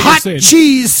heard the what hot you're saying.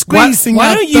 cheese squeezing.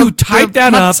 Why don't you type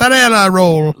that up? Mozzarella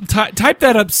roll. Type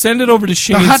that up. Send it over to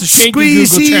Shane. The hot so Shane can Google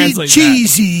squeezy translate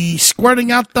cheesy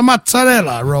squirting out the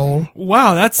mozzarella roll.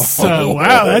 Wow, that's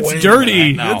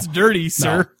dirty. That's dirty,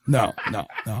 sir. No.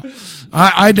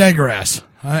 I digress.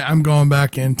 I'm going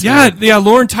back into yeah.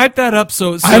 Lauren, type that up.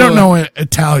 So I don't know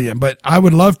Italian, but I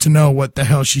would love to know what the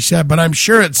hell she said. But I'm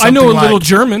sure it's something I know a like, little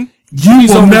German. You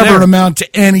will never amount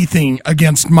to anything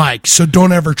against Mike, so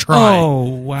don't ever try. Oh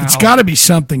wow! It's got to be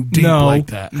something deep like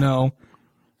that. No,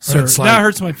 sir, it's like, that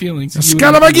hurts my feelings.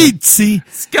 Scalabaghetti,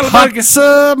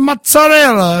 hot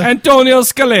mozzarella, Antonio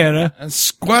Scalera, and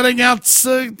squatting out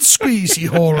squeezy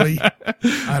holy.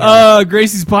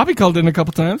 Gracie's Poppy called in a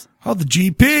couple times. Oh, the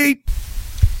GP.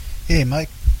 Hey, Mike,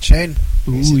 Shane.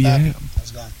 Ooh, yeah.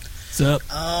 How's it going? What's up?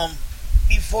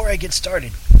 Before I get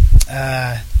started,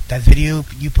 that video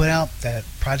you put out, that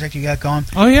project you got going.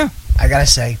 Oh yeah. I gotta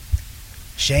say,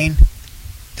 Shane,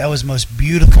 that was the most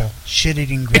beautiful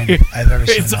shit-eating grin I've ever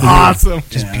seen. It's awesome.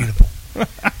 Just beautiful.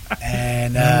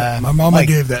 And my mama Mike,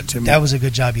 gave that to me. That was a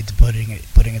good job you putting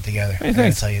it together. Hey, I gotta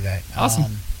thanks. tell you that.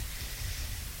 Awesome.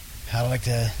 I'd like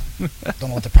to. Don't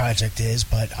know what the project is,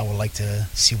 but I would like to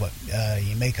see what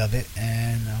you make of it,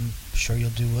 and I'm sure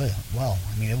you'll do well.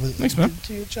 I mean, Thanks, man. You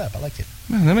did a good job. I liked it.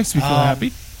 Man, that makes me feel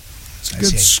happy. It's a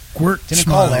good squirt. Didn't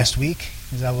smile. call last week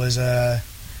because I was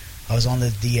on the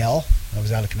DL. I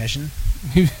was out of commission.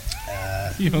 You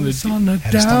on the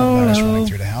had a stomach virus running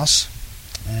through the house,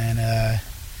 and I'm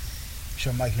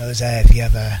sure Mike knows that if you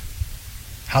have a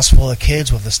house full of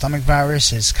kids with the stomach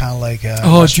virus, it's kind of like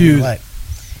Russian roulette.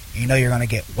 You know you're going to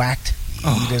get whacked.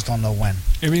 You just don't know when.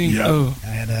 Everything. Yeah. Oh. I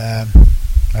had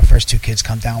my first two kids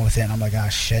come down with it, and I'm like,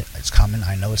 shit, it's coming.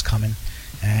 I know it's coming.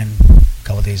 And a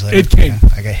couple of days later, it came.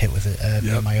 I got hit with it. Me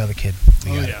and my other kid.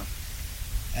 Yeah.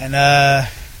 And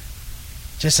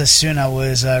just as soon I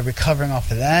was recovering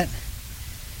off of that,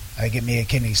 I get me a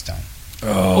kidney stone.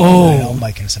 Oh. I know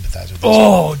Mike can sympathize with this.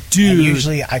 Oh, dude. And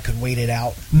usually I could wait it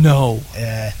out. No.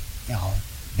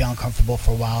 Be uncomfortable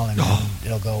for a while, and then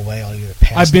it'll go away. I'll either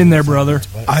pass. I've been there, brother.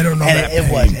 I don't know and that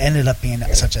it ended up being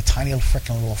such a tiny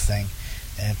freaking little thing,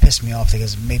 and it pissed me off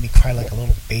because it made me cry like a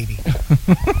little baby.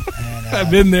 And, I've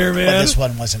been there, man. But this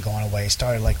one wasn't going away. It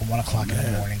started like 1 o'clock in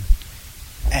the morning,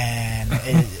 and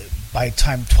by the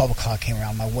time 12 o'clock came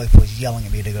around, my wife was yelling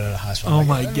at me to go to the hospital. Oh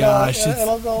my gosh!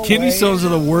 Kidney stones are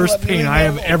the worst pain I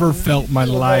have ever felt in my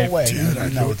life, dude.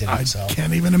 I so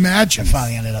can't even imagine. I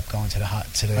finally ended up going to the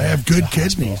I have good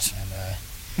kidneys.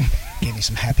 And gave me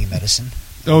some happy medicine.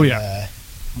 Oh yeah,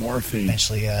 morphine.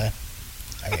 Eventually, it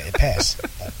passed.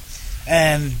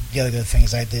 And the other good thing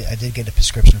is I did get a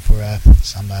prescription for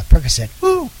some Percocet.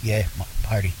 Woo! Yeah,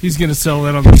 party. He's gonna sell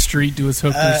that on the street to his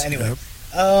hookers. Anyway,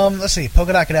 let's see,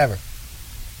 Polka Dot Cadaver.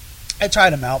 I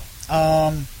tried them out,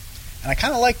 and I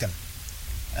kind of liked them.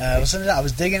 I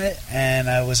was digging it, and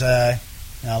I was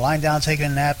lying down taking a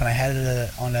nap, and I had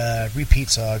it on a repeat,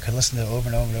 so I could listen to it over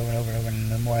and over and over and over and over.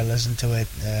 And the more I listened to it,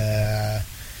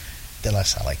 the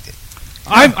less I liked it.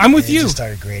 I'm with you. It just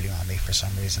started grating on me for some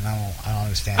reason. I don't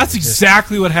understand. That's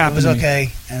exactly what happened. It was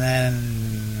okay, and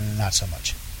then not so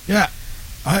much. Yeah.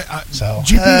 So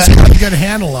GP's got a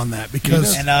handle on that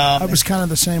because I was kind of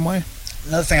the same way.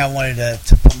 Another thing I wanted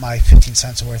to put my 15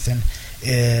 cents worth in,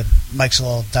 Mike's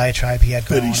little diatribe he had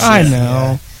going on. I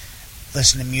know.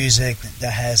 listen to music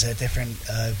that has different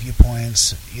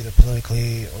viewpoints, either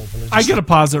politically or religiously. I gotta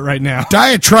pause it right now.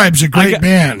 Diatribe's a great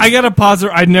band. I gotta pause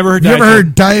it. I'd never heard. You ever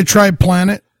heard Diatribe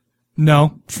Planet?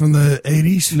 No. From the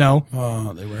 80s? No.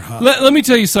 Oh, they were hot. Let me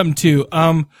tell you something too.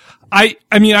 I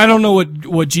mean, I don't know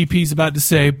what GP's about to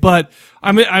say, but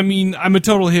I'm a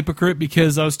total hypocrite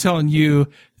because I was telling you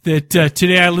that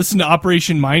today I listened to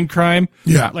Operation Mindcrime.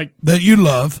 Yeah. Like that you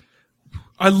love.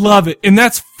 I love it. And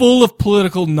that's full of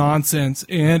political nonsense.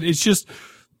 And it's just,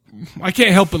 I can't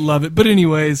help but love it. But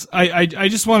anyways, I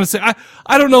just want to say,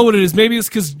 I don't know what it is. Maybe it's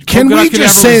because. Can we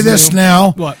just say this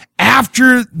now? What?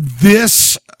 After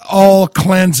this all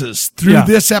cleanses through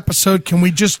this episode, can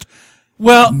we just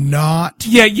not?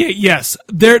 Yes.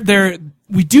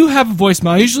 We do have a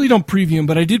voicemail. I usually don't preview them,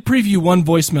 but I did preview one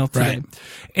voicemail today. Right.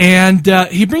 And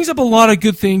he brings up a lot of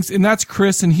good things, and that's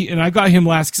Chris, and I got him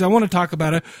last because I want to talk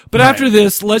about it. But after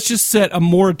this, let's just set a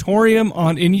moratorium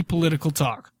on any political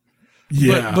talk.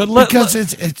 Yeah, but because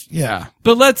it's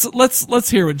But let's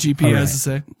hear what GP has to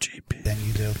say. GP, then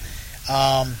you do,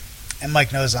 and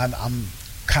Mike knows I'm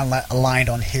kind of aligned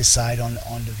on his side on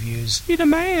the views. Be the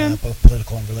man, both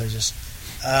political and religious.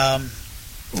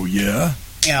 Oh yeah,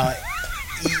 you know.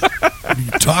 What are you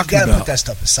talking you gotta about? put that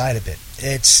stuff aside a bit.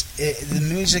 The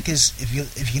music is if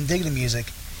you can dig the music,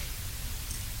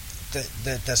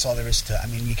 that's all there is to it. I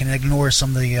mean, you can ignore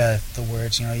some of the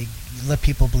words. You know, you let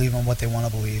people believe in what they want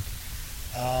to believe.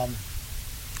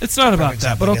 It's not about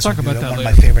that, but I'll talk about that later. One of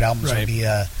my favorite albums would be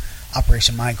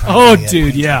Operation Mindcrime. Oh,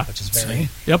 dude, yeah. Which is very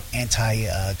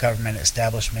anti-government,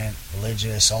 establishment,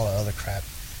 religious, all that other crap.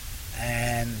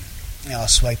 And I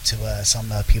swiped to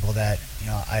some people that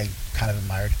I kind of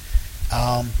admired,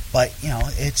 but you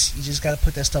just got to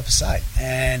put that stuff aside.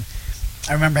 And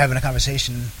I remember having a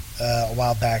conversation a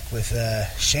while back with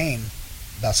Shane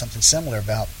about something similar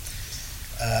about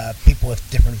people with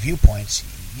different viewpoints.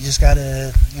 You just got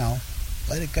to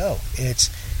let it go.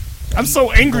 I'm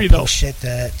so angry though. Shit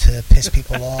to piss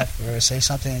people off or say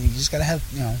something, and you just got to have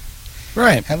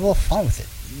have a little fun with it.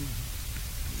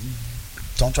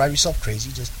 Don't drive yourself crazy.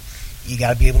 You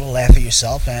got to be able to laugh at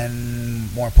yourself,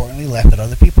 and more importantly, laugh at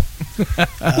other people.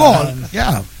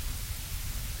 Yeah.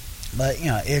 But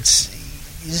you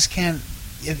just can't.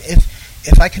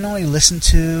 If I can only listen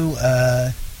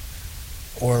to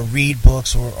or read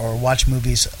books or watch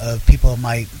movies of people of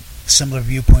my similar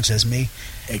viewpoints as me,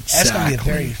 that's going to be a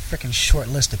very freaking short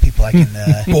list of people I can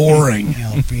boring.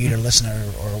 Read or listen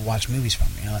or watch movies from.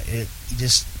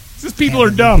 Just people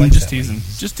are dumb. Just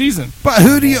teasing. But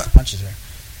who do you? Punches there.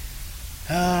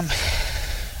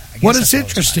 What is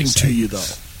interesting to you, though?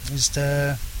 Just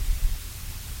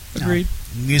agreed.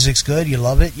 Music's good. You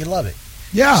love it. You love it.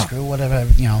 Yeah. Screw whatever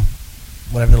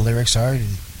whatever the lyrics are.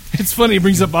 It's funny. He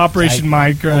brings up Operation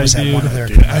Mindcrime,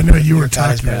 dude. I know you were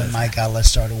talking about it. My God, let's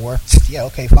start a war. Yeah,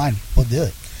 okay, fine. We'll do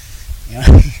it.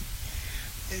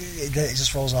 It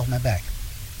just rolls off my back.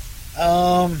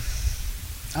 I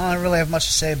don't really have much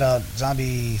to say about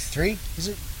Zombie 3, is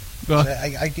it? Well,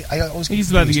 I always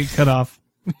he's about to get cut off.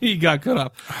 He got cut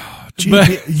off.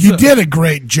 You did a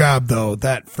great job though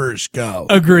that first go.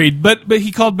 Agreed, but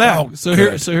he called back. So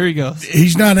here he goes.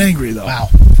 He's not angry though. Wow,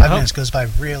 5 minutes goes by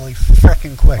really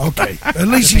freaking quick. Okay, at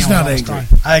least he's not angry.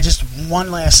 Just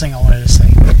one last thing I wanted to say.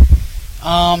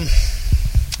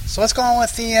 So what's going on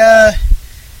with the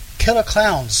Killer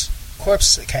Clowns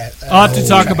corpse cat? I'll have to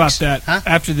talk about that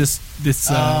after this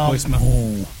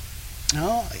voicemail.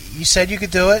 No, you said you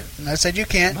could do it, and I said you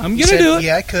can't. I'm going to do it.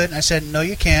 Yeah, I could, and I said, no,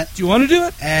 you can't. Do you want to do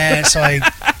it? And so I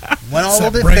went on a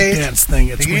little bit break dance thing.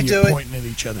 It's when you're pointing at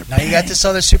each other. Now you got this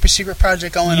other super secret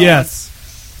project going on. Yes.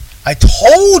 I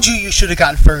told you should have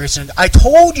gotten Ferguson. I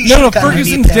told you should have gotten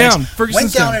Ferguson's down.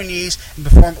 Went down on her knees and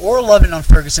performed oral loving on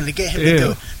Ferguson to get him to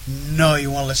do it. No,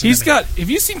 you want to listen to me. Have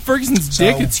you seen Ferguson's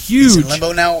dick? It's huge. Is it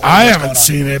limbo now? I haven't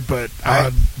seen it, but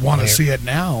I want to see it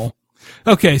now.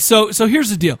 Okay, so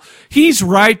here's the deal. He's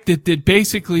right that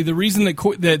basically the reason that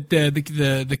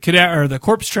the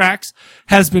corpse tracks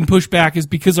has been pushed back is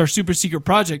because our super secret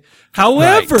project.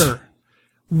 However,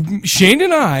 Shane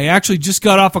and I actually just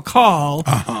got off a call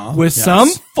with some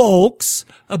folks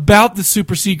about the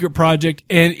super secret project,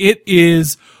 and it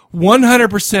is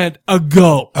 100% a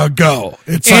go. A go.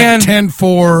 It's like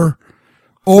 10-4,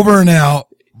 over and out.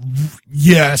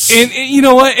 Yes. And you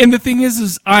know what? And the thing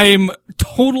is I'm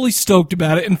totally stoked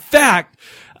about it. In fact,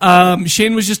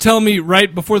 Shane was just telling me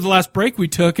right before the last break we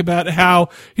took about how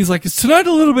he's like, is tonight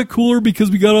a little bit cooler because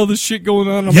we got all this shit going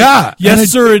on? I'm like,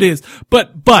 yes, sir, it is.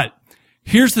 But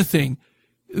here's the thing.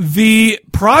 The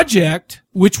project,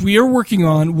 which we are working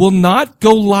on, will not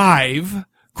go live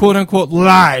quote unquote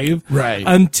live right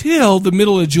until the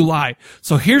middle of July.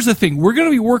 So here's the thing. We're going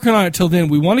to be working on it till then.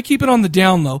 We want to keep it on the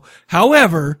down low.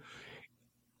 However,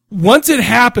 once it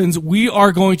happens, we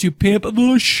are going to pimp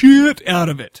the shit out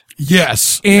of it.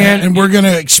 Yes. And we're going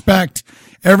to expect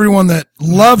everyone that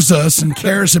loves us and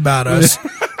cares about us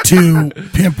to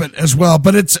pimp it as well.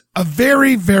 But it's a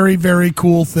very, very, very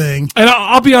cool thing. And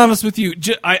I'll be honest with you.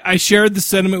 I shared the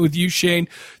sentiment with you, Shane,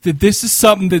 that this is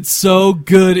something that's so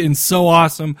good and so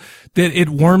awesome that it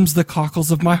warms the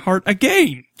cockles of my heart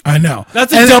again. I know.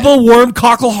 That's a double warm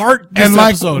cockle heart this and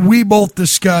like episode. We both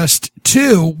discussed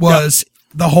too was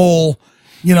the whole,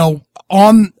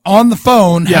 on the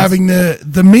phone having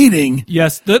the meeting.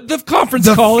 Yes, the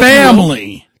conference call.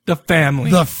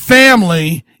 The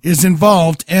family is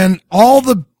involved, and all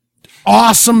the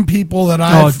awesome people that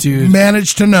I've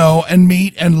managed to know and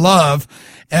meet and love.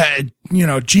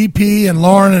 GP and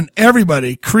Lauren and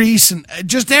everybody, Crease and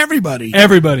just everybody.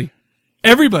 Everybody.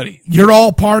 You're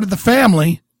all part of the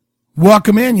family.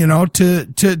 Welcome in,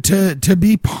 to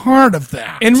be part of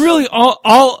that. And really,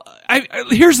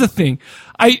 here's the thing.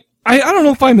 I don't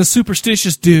know if I'm a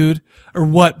superstitious dude or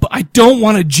what, but I don't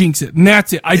want to jinx it. And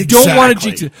that's it. I don't want to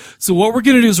jinx it. So what we're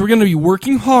going to do is we're going to be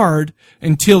working hard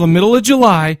until the middle of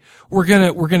July. We're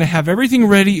going to have everything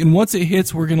ready. And once it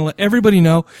hits, we're going to let everybody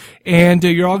know. And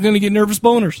you're all going to get nervous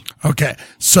boners. Okay.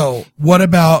 So what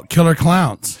about Killer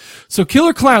Clowns? So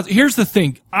Killer Clowns, here's the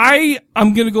thing. I'm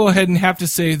going to go ahead and have to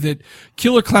say that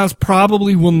Killer Clowns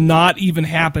probably will not even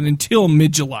happen until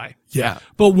mid-July. Yeah.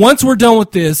 But once we're done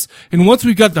with this, and once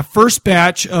we've got the first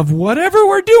batch of whatever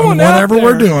we're doing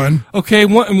okay,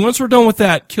 and once we're done with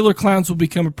that, Killer Clowns will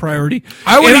become a priority.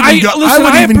 I would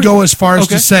even go as far as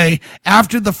to say,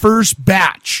 after the first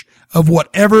batch of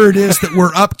whatever it is that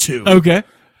we're up to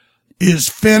is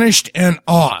finished and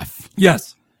off.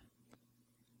 Yes.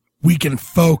 We can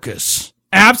focus.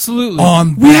 Absolutely.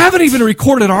 We haven't even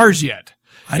recorded ours yet.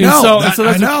 I know.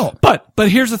 I know. But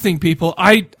here's the thing, people.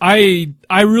 I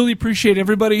really appreciate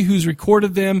everybody who's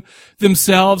recorded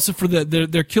themselves for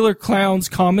their Killer Clowns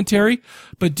commentary.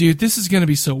 But dude, this is going to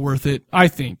be so worth it. I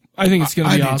think it's going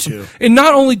to be awesome. Too. And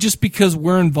not only just because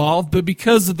we're involved, but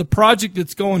because of the project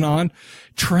that's going on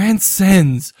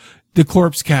transcends the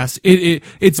Corpse Cast.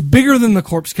 It's bigger than the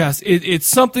Corpse Cast. It's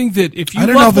something that if you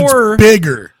love horror, it's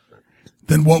bigger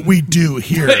than what we do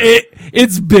here.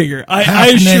 It's bigger. I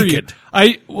assure you.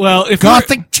 If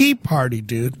Gothic Tea Party,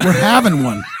 dude, we're having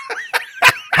one.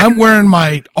 I'm wearing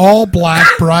my all black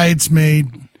bridesmaid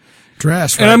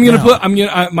dress, and I'm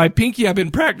gonna my pinky. I've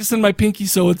been practicing my pinky,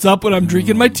 so it's up when I'm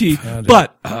drinking my tea.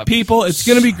 But people, it's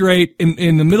gonna be great.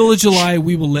 In the middle of July,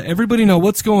 we will let everybody know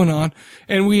what's going on,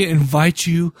 and we invite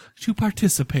you to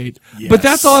participate. Yes. But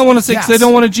that's all I want to say, because I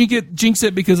don't want to jinx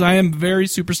it, because I am very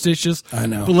superstitious. I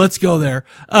know. But let's go there.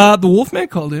 The Wolfman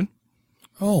called in.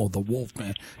 Oh, the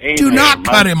Wolfman. Hey, Do not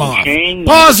cut him off.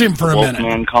 Pause him for a minute.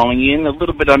 Wolfman calling in a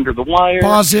little bit under the wire.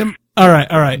 Pause him. All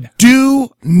right. Do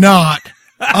not,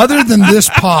 other than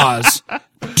this pause,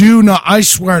 do not, I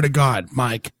swear to God,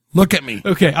 Mike, look at me.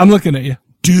 Okay, I'm looking at you.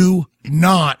 Do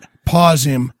not pause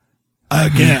him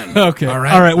again. Okay. All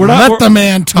right. All right. Let the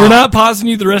man talk. We're not pausing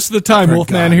you the rest of the time, For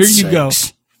Wolfman. Here God's you go.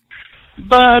 sakes.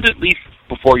 But at least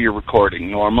before you're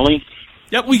recording normally.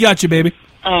 Yep, we got you, baby.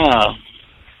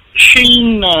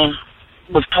 Shane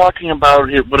was talking about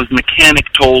what his mechanic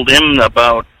told him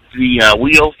about the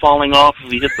wheel falling off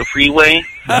if he hit the freeway.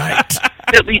 Right.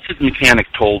 At least his mechanic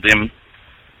told him.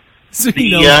 So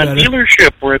the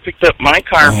dealership where I picked up my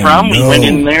car from, we went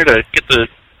in there to get the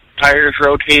tires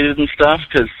rotated and stuff,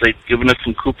 because they'd given us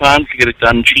some coupons to get it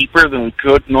done cheaper than we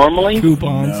could normally.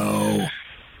 Coupons. No.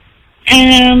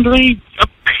 And they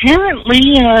apparently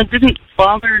didn't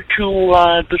bother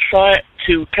to decide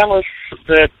to tell us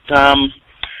that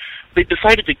they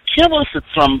decided to kill us at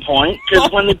some point,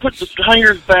 because when they put the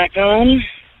tires back on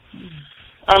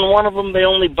one of them, they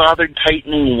only bothered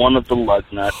tightening one of the lug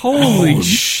nuts. Holy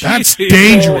shit. That's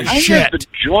dangerous I shit. had the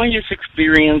joyous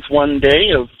experience one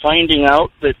day of finding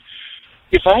out that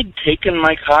if I'd taken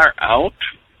my car out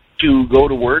to go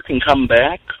to work and come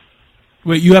back...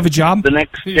 Wait, you have a job? The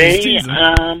next day,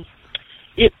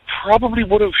 it probably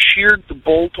would have sheared the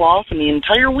bolt off, and the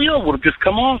entire wheel would have just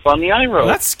come off on the iRoad.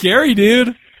 That's scary,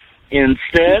 dude.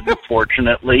 Instead,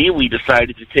 fortunately, we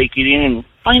decided to take it in and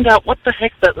find out what the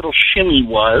heck that little shimmy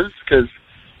was, because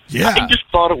I just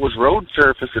thought it was road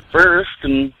surface at first,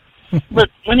 but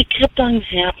when it kept on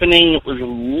happening, it was a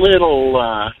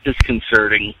little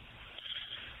disconcerting.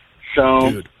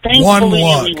 So,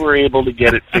 thankfully, we were able to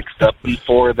get it fixed up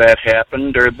before that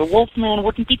happened, or the Wolfman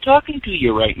wouldn't be talking to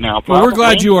you right now, probably. Well, we're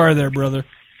glad you are there, brother.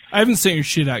 I haven't sent your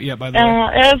shit out yet, by the way.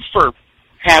 As for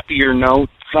happier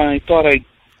notes, I thought I'd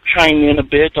chime in a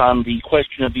bit on the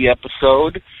question of the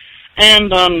episode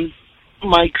and on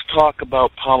Mike's talk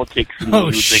about politics and music.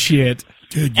 Oh, shit.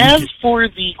 Dude, As for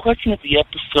the question of the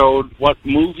episode, what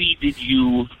movie did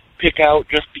you pick out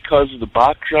just because of the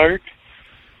box art?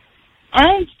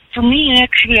 For me,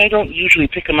 actually, I don't usually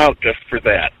pick them out just for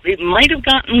that. It might have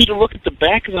gotten me to look at the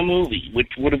back of the movie, which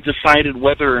would have decided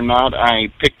whether or not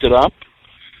I picked it up.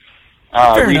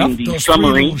 Reading the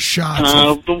summary.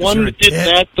 The one that did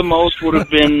that the most would have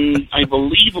been, I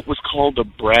believe it was called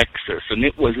Abraxas, and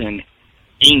it was an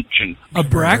ancient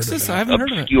Abraxas? I haven't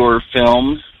heard of it. Obscure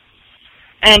film.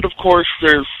 And, of course,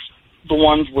 there's the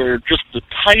ones where just the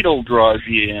title draws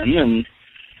you in, and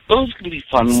those can be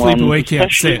fun ones,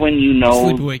 especially when you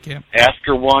know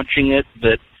after watching it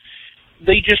that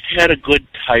they just had a good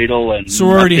title and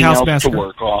Sorority nothing House else Massacre. to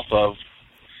work off of.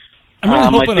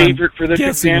 My favorite for this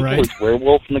example is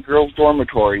Werewolf in the Girls'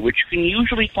 Dormitory, which you can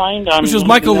usually find on... Which is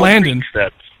Michael Landon.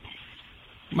 Sets.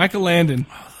 Michael Landon.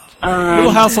 Little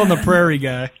House on the Prairie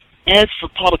guy. As for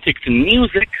politics and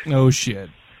music... Oh, shit.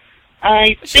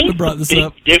 I think the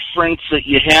big difference that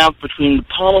you have between the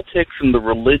politics and the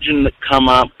religion that come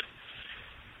up,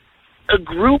 a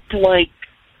group like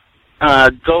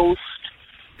Ghost,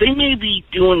 they may be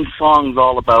doing songs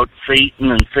all about Satan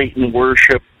and Satan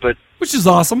worship, but... Which is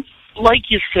awesome. Like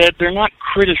you said, they're not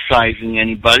criticizing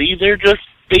anybody. They're just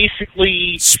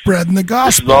basically... spreading the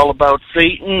gospel. This is all about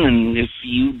Satan, and if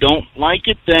you don't like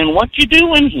it, then what you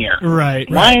doing here? Right.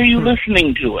 Why are you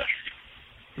listening to us?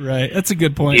 Right. That's a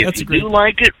good point. If That's a you great do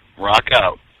like it, rock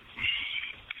out.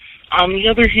 On the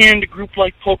other hand, a group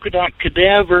like Polka Dot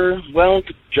Cadaver, well,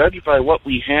 to judge by what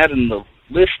we had in the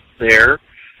list there,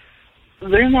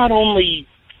 they're not only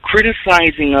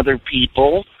criticizing other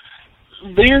people,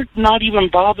 they're not even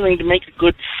bothering to make a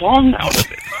good song out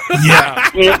of it. Yeah.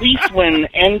 I mean, at least when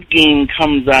Endgame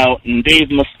comes out and Dave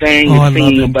Mustaine is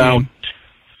singing about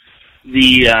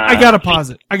the... I gotta pause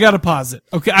it.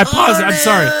 Okay, I pause it.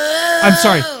 I'm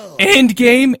sorry.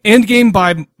 Endgame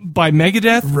by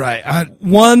Megadeth. Right.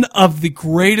 One of the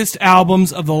greatest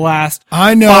albums of the last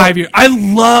 5 years. I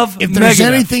love If there's Megadeth.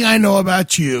 anything I know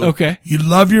about you, okay, you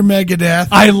love your Megadeth.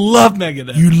 I love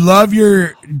Megadeth. You love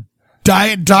your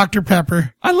Diet Dr.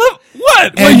 Pepper. I love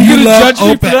what? And you gonna love judge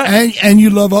me for Opeth. that? And you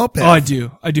love Opeth.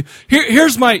 Oh, I do.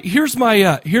 Here's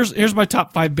my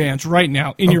top 5 bands right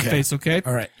now in your face. Okay.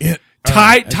 All right.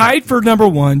 Tied for number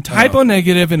 1, Typo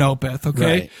Negative and Opeth.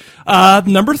 Okay.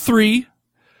 Number 3,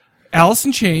 Alice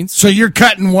in Chains. So you're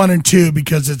cutting 1 and 2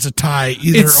 because it's a tie.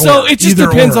 Either So it just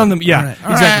depends on them. Yeah.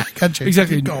 Right. Exactly. Gotcha.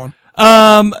 Exactly. Keep going.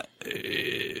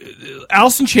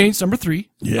 Alice in Chains, number 3.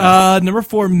 Yeah. Number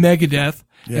 4, Megadeth.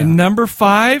 Yeah. And number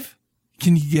 5,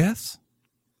 can you guess?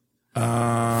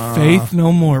 Faith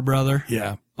No More, brother.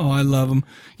 Yeah. Oh, I love them.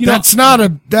 That's not a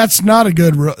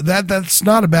good that's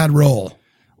not a bad roll.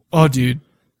 Oh, dude.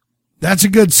 That's a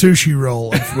good sushi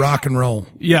roll of rock and roll.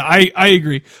 Yeah, I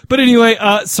agree. But anyway,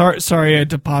 sorry I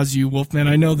had to pause you, Wolfman.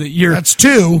 I know that you're... That's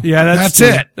 2. Yeah, that's two.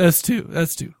 It. That's 2.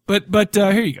 That's 2. But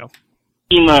here you go.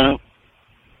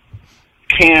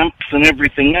 Camps and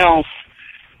everything else,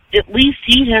 at least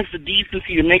he has the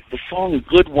decency to make the song a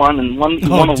good one and one you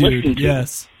want to listen to.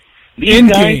 Yes. These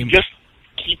guys just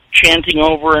keep chanting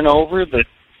over and over that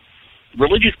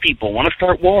religious people want to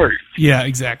start wars. Yeah,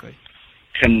 exactly.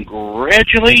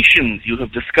 Congratulations, you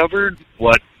have discovered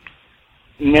what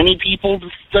many people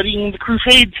studying the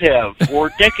Crusades have for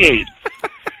decades.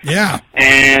 Yeah.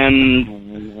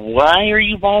 And why are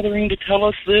you bothering to tell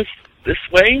us this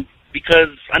way? Because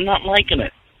I'm not liking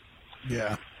it.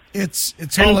 Yeah. It's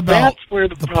all about that's where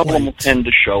the problem will tend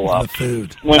to show up. The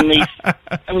food. When they,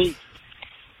 I mean,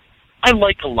 I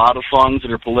like a lot of songs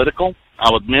that are political,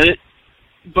 I'll admit it,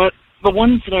 but the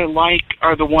ones that I like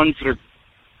are the ones that are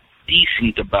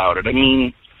decent about it. I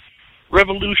mean,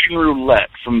 Revolution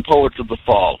Roulette from Poets of the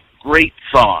Fall, great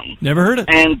song. Never heard it.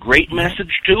 And great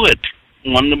message to it,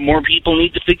 one that more people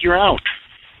need to figure out.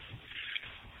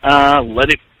 Let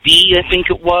It Be, I think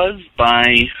it was, by...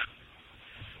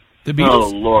 The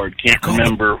Beatles? Oh, Lord, can't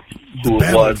remember who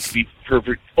it was. To be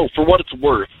perfect. Oh, For What It's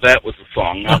Worth, that was the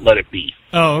song, not Let It Be.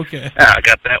 Oh, okay. I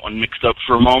got that one mixed up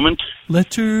for a moment.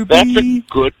 Let Her Be. That's a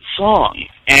good song,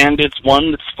 and it's one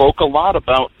that spoke a lot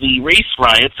about the race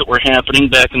riots that were happening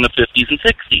back in the 50s and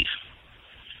 60s.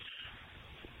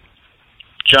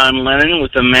 John Lennon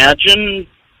with Imagine,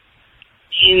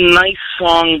 nice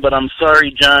song, but I'm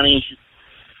sorry, Johnny,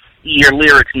 your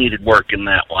lyrics needed work in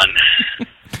that one.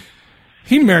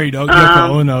 He married Yoko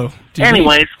Ono.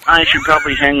 Anyways, I should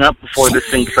probably hang up before this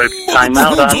thing starts to time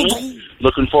out on me.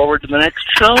 looking forward to the next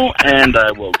show, and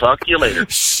I will talk to you later.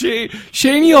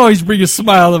 Shane, you always bring a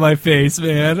smile to my face,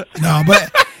 man. No,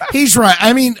 but he's right.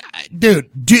 I mean, dude,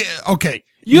 okay.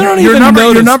 You don't even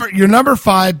know your number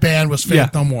 5 band was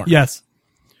Faith No More. Yes.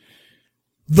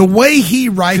 The way he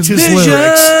writes his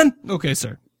lyrics. Okay,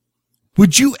 sir.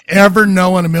 Would you ever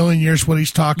know in a million years what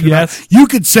he's talking Yes. about? You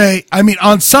could say, I mean,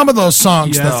 on some of those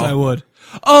songs, Yes, though. I would.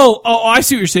 Oh, I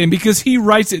see what you're saying, because he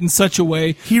writes it in such a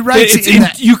way. He writes it in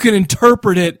that. You can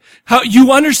interpret it how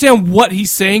you understand what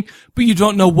he's saying, but you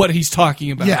don't know what he's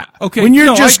talking about. Yeah. Okay. When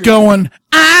you're just going,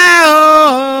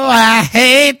 I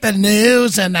hate the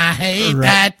news and I hate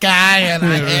that guy and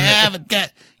I haven't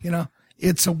got,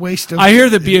 it's a waste of. I hear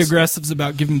that Be Aggressive's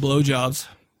about giving blowjobs.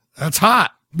 That's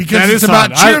hot. Because it's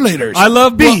about cheerleaders. I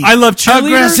love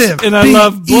cheerleaders and I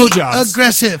love blowjobs.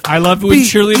 Aggressive. I love when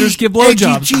cheerleaders give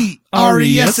blowjobs.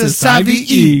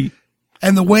 RESSIVE.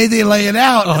 And the way they lay it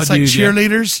out, it's like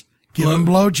cheerleaders giving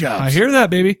blowjobs. I hear that,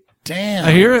 baby. Damn.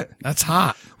 I hear it. That's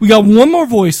hot. We got one more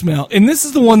voicemail, and this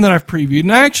is the one that I've previewed,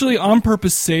 and I actually on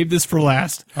purpose saved this for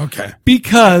last. Okay.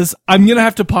 Because I'm going to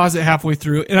have to pause it halfway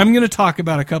through, and I'm going to talk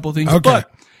about a couple things. Okay. But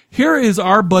here is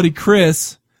our buddy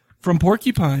Chris from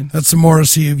Porcupine. That's the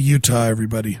Morrissey of Utah,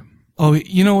 everybody. Oh,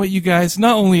 you know what, you guys?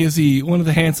 Not only is he one of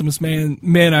the handsomest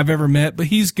men I've ever met, but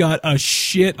he's got a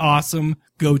shit awesome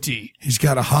goatee. He's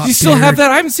got a hot Does he still have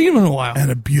that? I haven't seen him in a while. And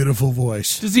a beautiful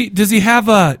voice. Does he still have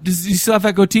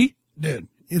that goatee? Dude,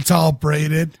 it's all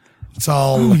braided. It's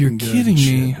all Oh, you're looking good kidding and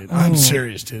shit, me. dude. I'm Oh.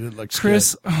 serious, dude. It looks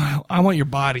Chris, good. I want your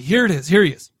body. Here it is. Here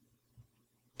he is.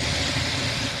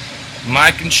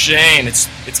 Mike and Shane, it's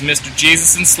Mr.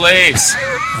 Jesus and Slaves.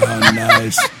 Oh,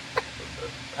 nice.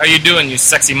 How you doing, you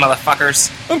sexy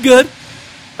motherfuckers? I'm good.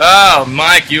 Oh,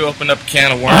 Mike, you opened up a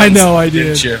can of worms. I know I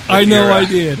did. Didn't you? I With know your, I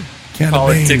did. Can of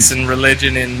Politics beans. and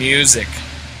religion and music.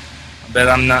 I bet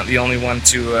I'm not the only one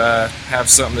to have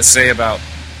something to say about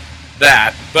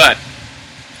that, but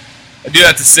I do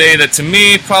have to say that to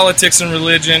me, politics and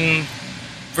religion,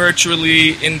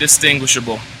 virtually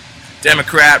indistinguishable.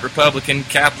 Democrat, Republican,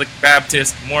 Catholic,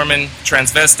 Baptist, Mormon,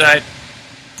 transvestite,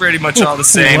 pretty much all the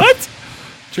same. What?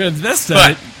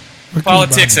 Transvestite? But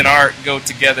politics and art go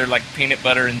together like peanut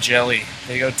butter and jelly.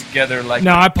 They go together like...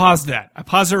 No, I paused that. I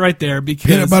paused it right there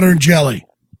because... Peanut butter and jelly.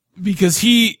 Because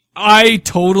I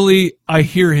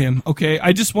hear him, okay?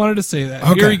 I just wanted to say that.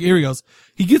 Okay. Here he goes.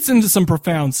 He gets into some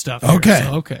profound stuff here, Okay.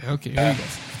 so okay, here he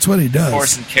goes. That's what he does.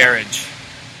 Horse and carriage.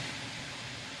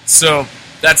 So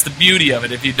that's the beauty of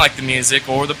it. If you like the music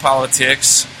or the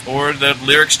politics or the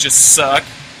lyrics just suck,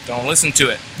 don't listen to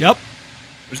it. Yep.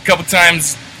 There's a couple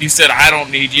times you said, I don't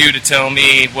need you to tell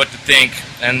me what to think,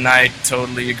 and I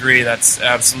totally agree. That's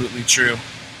absolutely true.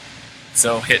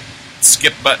 So hit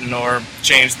skip button or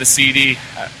change the CD.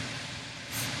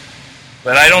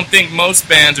 But I don't think most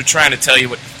bands are trying to tell you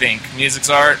what to think. Music's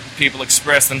art. People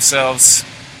express themselves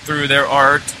through their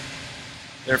art,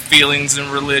 their feelings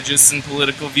and religious and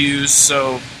political views,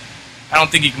 so I don't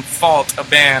think you can fault a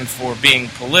band for being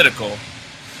political.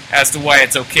 As to why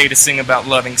it's okay to sing about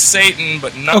loving Satan,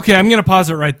 but not... Okay, I'm going to pause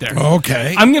it right there.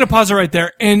 Okay. I'm going to pause it right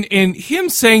there. And him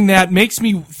saying that makes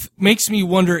me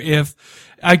wonder if,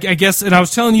 I guess, and I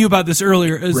was telling you about this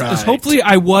earlier, is hopefully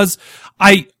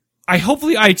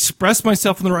hopefully I expressed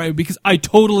myself in the right way, because I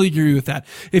totally agree with that.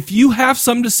 If you have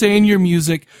something to say in your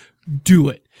music, do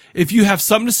it. If you have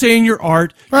something to say in your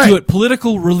art, do it.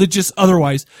 Political, religious,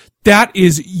 otherwise. That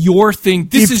is your thing.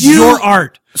 This is your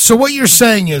art. So what you're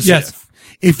saying is, yes.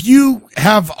 If you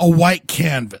have a white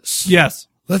canvas. Yes.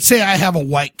 Let's say I have a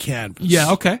white canvas.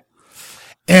 Yeah, okay.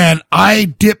 And I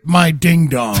dip my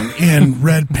ding-dong in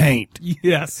red paint.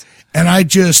 Yes. And I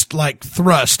just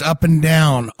thrust up and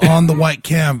down on the white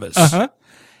canvas. Uh-huh.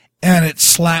 And it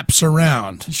slaps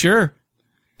around. Sure.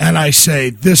 And I say,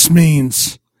 this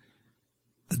means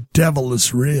the devil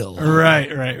is real.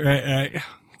 Right.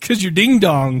 Because your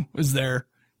ding-dong was there.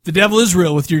 The devil is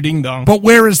real with your ding-dong. But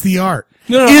where is the art?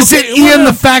 No, is it in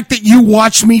the fact that you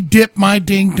watch me dip my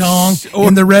ding-dong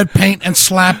in the red paint and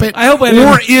slap it? I hope I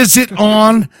Or didn't. is it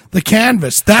on the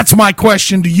canvas? That's my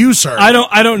question to you, sir. I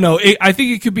don't know. I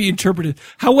think it could be interpreted.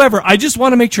 However, I just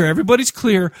want to make sure everybody's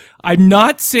clear. I'm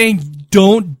not saying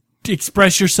don't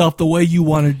express yourself the way you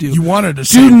want to do. You wanted to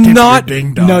say dip your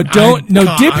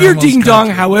ding-dong. Dip your ding-dong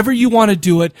however you want to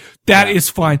do it. That is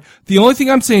fine. The only thing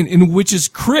I'm saying, in which is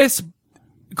Chris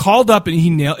called up and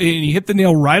he hit the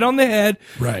nail right on the head.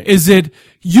 Right. Is that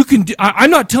you can do,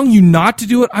 I'm not telling you not to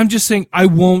do it. I'm just saying I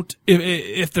won't,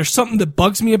 if there's something that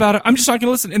bugs me about it, I'm just not going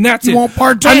to listen. And that's it. You won't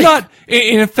partake. I'm not,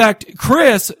 in fact,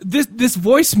 Chris, this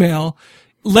voicemail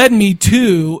led me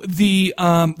to the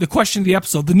question of the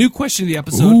episode, the new question of the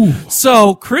episode. Ooh.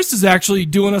 So Chris is actually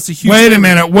doing us a huge. Wait a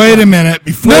minute.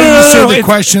 Before you say the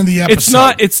question of the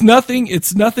episode, it's nothing.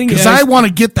 Because I want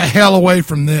to get the hell away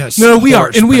from this. No, we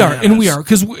are,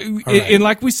 because and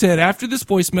like we said, after this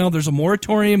voicemail, there's a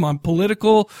moratorium on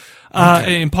political.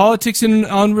 And politics and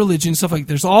on religion, stuff like that.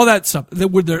 There's all that stuff that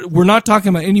we're not talking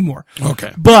about anymore.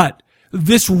 Okay. But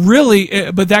this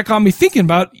really, but that got me thinking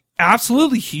about,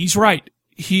 absolutely, he's right.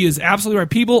 He is absolutely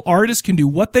right. Artists can do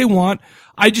what they want.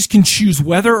 I just can choose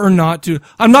whether or not to.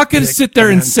 I'm not going to sit there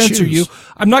and censor you.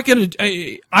 I'm not going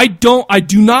to, I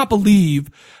do not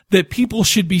believe that people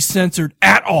should be censored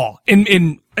at all.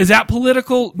 Is that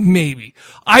political? Maybe.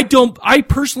 I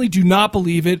personally do not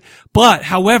believe it, but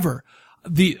however,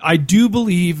 I do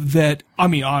believe that,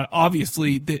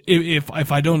 obviously, that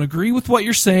if I don't agree with what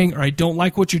you're saying or I don't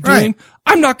like what you're doing,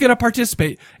 I'm not going to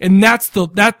participate. And that's the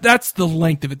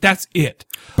length of it. That's it.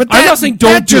 But I'm not saying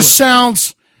don't do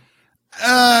it.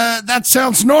 That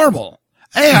sounds normal.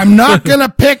 Hey, I'm not going to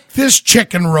pick this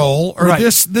chicken roll or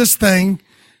this thing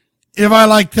if I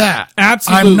like that.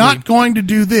 Absolutely. I'm not going to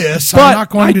do this. I'm not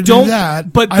going to do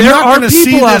that. But I'm there not are going to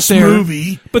people see out this there.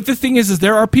 Movie. But the thing is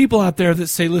there are people out there that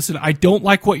say, listen, I don't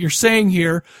like what you're saying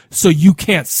here, so you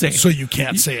can't say it. So you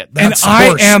can't say it. That's and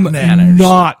I am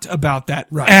not about that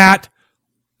at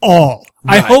all.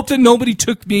 Right. I hope that nobody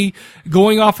took me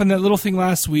going off on that little thing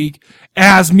last week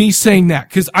as me saying that,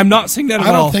 because I'm not saying that at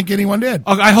all. I don't think anyone did.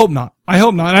 I hope not.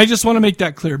 And I just want to make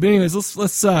that clear. But anyways,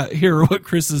 let's hear what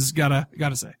Chris has got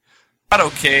to say. Not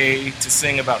okay to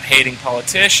sing about hating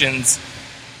politicians.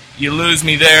 You lose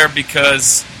me there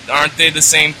because aren't they the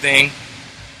same thing?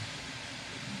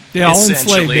 They all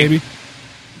enslaved, baby.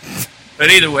 But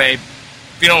either way,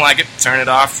 if you don't like it, turn it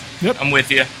off. Yep. I'm with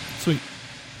you. Sweet.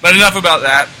 But enough about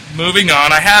that. Moving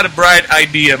on. I had a bright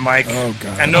idea, Mike. Oh,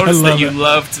 God. I noticed that you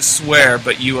love to swear,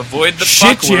 but you avoid the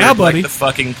fuck word like the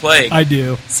fucking plague. I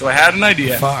do. So I had an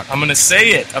idea. Fuck. I'm going to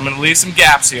say it. I'm going to leave some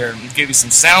gaps here and give you some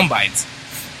sound bites.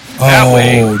 That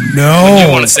way, when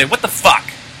you want to say, what the fuck?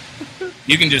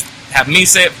 You can just have me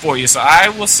say it for you. So I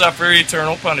will suffer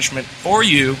eternal punishment for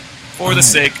you, for the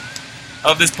sake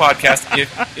of this podcast,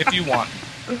 if you want.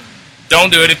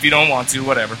 Don't do it if you don't want to,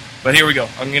 whatever. But here we go.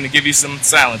 I'm going to give you some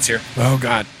silence here. Oh,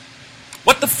 God.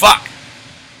 What the fuck?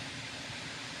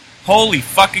 Holy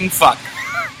fucking fuck.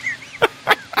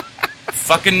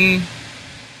 Fucking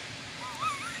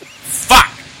fuck.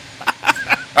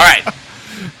 All right.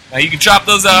 Now you can chop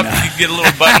those up. You can get a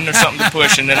little button or something to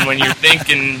push, and then when you're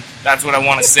thinking that's what I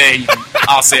want to say,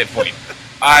 I'll say it for you.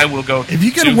 I will go. If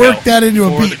you can work that into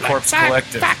a beat, the Corpse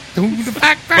Collective.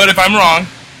 But if I'm wrong,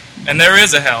 and there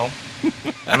is a hell,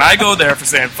 and I go there for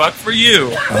saying fuck for you,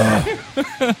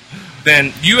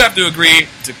 then you have to agree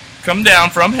to come down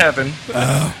from heaven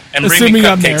and bring me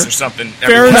cupcakes or something.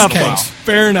 Fair enough,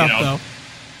 though.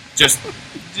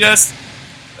 Just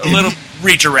a little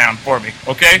reach around for me,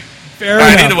 okay? Fair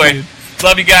enough. Either way,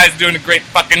 love you guys, doing a great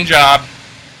fucking job,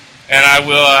 and I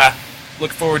will look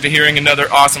forward to hearing another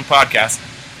awesome podcast.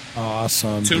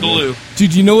 Awesome. Toodaloo.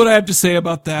 Dude, you know what I have to say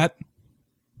about that?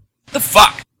 The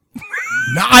fuck?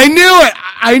 No, I knew it.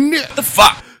 I knew. The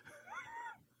fuck?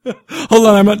 Hold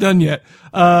on, I'm not done yet.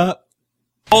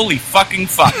 Holy fucking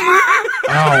fuck.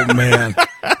 Oh, man.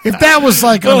 If that was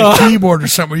like on a keyboard or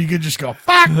something, you could just go,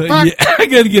 fuck. Yeah, I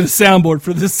got to get a soundboard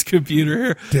for this computer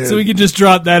here. Dude. So we can just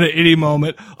drop that at any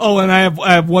moment. Oh, and I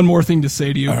have one more thing to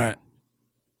say to you. All right.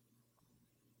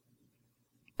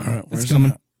 It's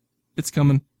coming. It's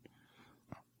coming.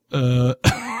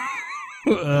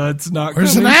 It's not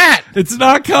Where's coming. it at? It's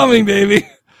not coming, baby.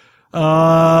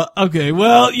 Okay.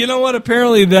 Well, you know what?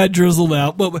 Apparently that drizzled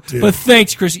out, but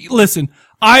thanks, Chris. Listen,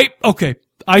 I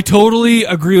totally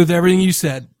agree with everything you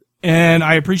said, and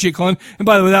I appreciate calling. And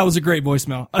by the way, that was a great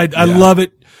voicemail. I love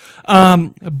it.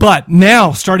 But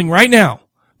now, starting right now,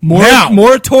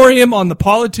 moratorium on the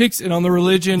politics and on the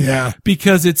religion. Yeah.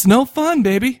 Because it's no fun,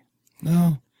 baby.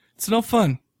 No. It's no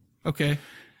fun. Okay.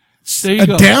 There you a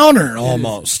go. Downer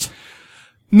almost.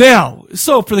 Now,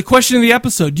 so for the question of the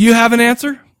episode, do you have an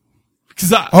answer?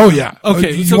 Oh yeah.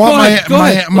 Okay. You So want go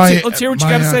ahead. Let's hear what you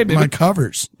got to say, baby. My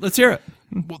covers. Let's hear it.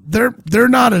 Well, they're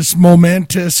not as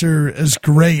momentous or as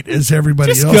great as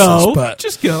everybody else's. But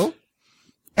just go.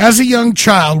 As a young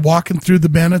child walking through the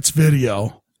Bennett's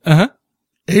video,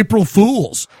 April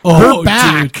Fools, her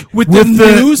back dude. with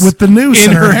the noose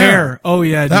in her hair. Oh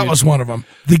yeah, that was one of them.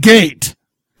 The Gate.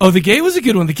 Oh, The Gate was a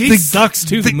good one. The Gate sucks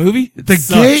too. The movie. The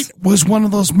Gate was one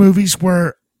of those movies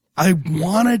where I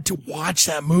wanted to watch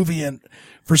that movie, and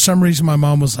for some reason my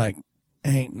mom was like,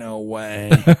 "Ain't no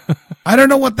way." I don't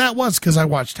know what that was because I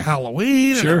watched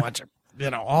Halloween and I watched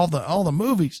all the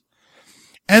movies.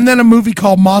 And then a movie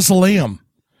called Mausoleum.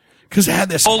 Because it had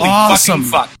this awesome...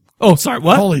 fuck. Oh, sorry,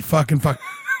 what? Holy fucking fuck.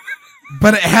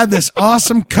 But it had this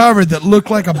awesome cover that looked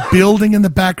like a building in the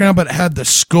background, but it had the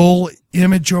skull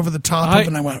image over the top of it.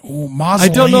 And I went, oh,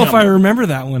 Mausoleum. I don't know if I remember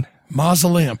that one.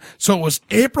 Mausoleum. So it was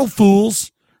April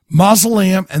Fool's,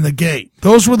 Mausoleum, and The Gate.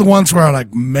 Those were the ones where I'm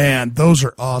like, man, those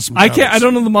are awesome covers. I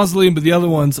don't know the Mausoleum, but the other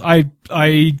ones I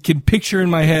can picture in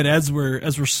my head as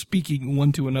we're speaking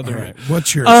one to another. All right.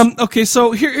 What's yours? Okay,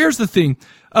 so here's the thing.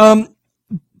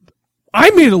 I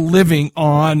made a living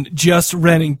on just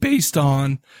renting based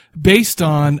on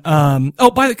can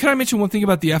I mention one thing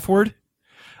about the F word?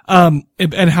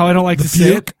 And how I don't like to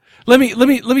say it? Let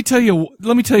me tell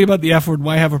you about the F word,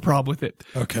 why I have a problem with it.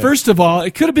 Okay. First of all,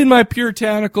 it could have been my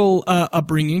puritanical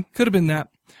upbringing. Could have been that.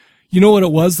 You know what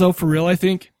it was though, for real, I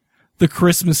think? The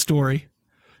Christmas Story.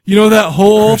 You know that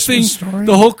whole Christmas thing, Story?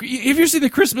 the whole. Have you ever seen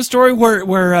the Christmas Story where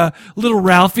little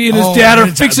Ralphie and his dad are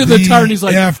fixing the tire and he's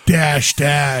like F dash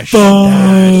dash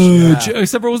fudge.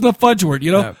 Except for it wasn't a fudge word,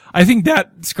 you know. Yeah. I think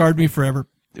that scarred me forever.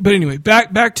 But anyway,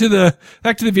 back to the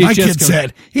VHS. My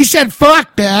kid he said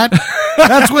fuck, Dad.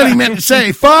 That's what he meant to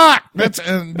say. Fuck. That's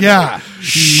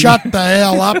shut the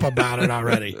hell up about it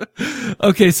already.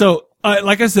 Okay, so.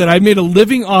 Like I said, I made a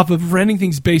living off of renting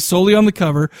things based solely on the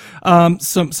cover.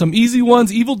 Some easy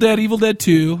ones, Evil Dead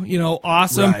 2,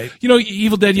 awesome. Right.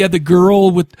 Evil Dead, you had the girl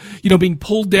with, being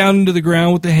pulled down into the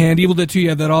ground with the hand. Evil Dead 2, you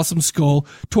had that awesome skull.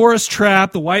 Tourist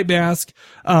Trap, the White Mask.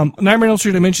 Nightmare on Elm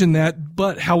Street, I mentioned that.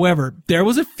 But, however, there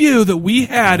was a few that we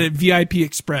had at VIP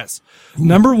Express.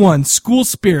 Number 1, School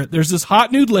Spirit. There's this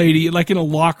hot nude lady, like in a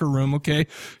locker room, okay?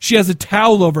 She has a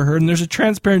towel over her, and there's a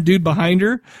transparent dude behind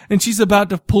her, and she's about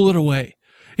to pull it away.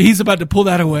 He's about to pull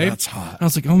that away. That's hot. And I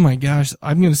was like, oh my gosh,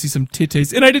 I'm going to see some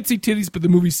titties. And I did see titties, but the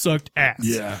movie sucked ass.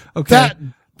 Yeah. Okay.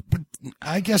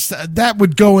 I guess that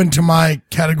would go into my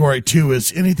category too,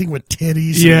 is anything with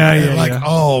titties. Yeah.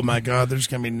 Oh my God, there's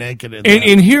going to be naked in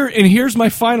and here's my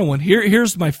final one.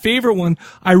 Here's my favorite one.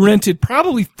 I rented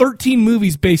probably 13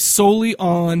 movies based solely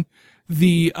on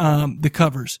the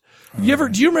covers. Do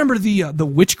you remember the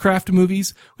witchcraft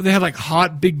movies where they had like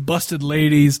hot, big busted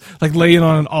ladies like laying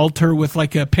on an altar with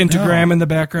like a pentagram in the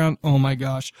background? Oh my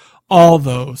gosh. All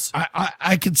those.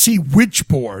 I could see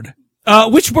Witchboard.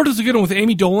 Witchboard is a good one with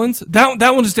Amy Dolan's. That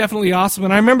one is definitely awesome.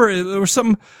 And I remember there was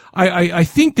something, I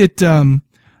think that,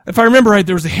 if I remember right,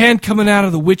 there was a hand coming out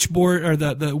of the witchboard or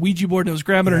the Ouija board and it was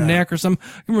grabbing her neck or something.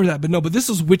 I remember that, but this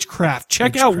was Witchcraft.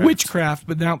 Check out Witchcraft,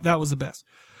 but now that was the best.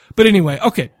 But anyway,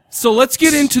 okay. So let's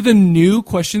get into the new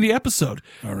question of the episode.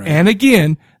 All right. And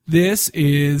again, this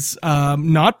is,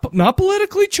 not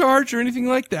politically charged or anything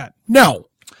like that. No.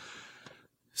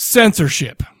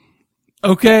 Censorship.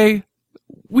 Okay.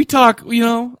 We talk,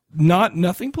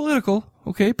 nothing political,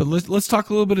 okay, but let's talk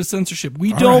a little bit of censorship.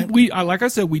 Like I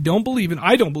said, we don't believe in,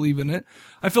 I don't believe in it.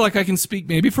 I feel like I can speak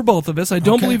maybe for both of us. I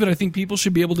don't believe it. I think people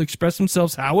should be able to express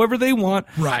themselves however they want.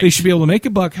 Right. They should be able to make a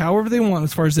buck however they want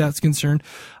as far as that's concerned.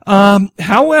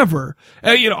 However,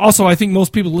 also I think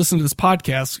most people listen to this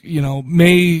podcast,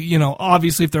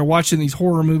 obviously if they're watching these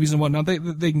horror movies and whatnot,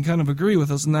 they can kind of agree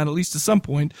with us in that at least to some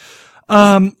point.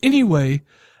 Anyway,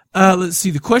 let's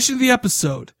see. The question of the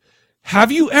episode.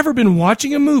 Have you ever been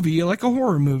watching a movie, like a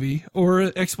horror movie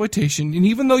or exploitation, and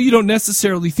even though you don't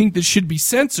necessarily think that should be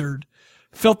censored,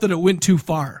 felt that it went too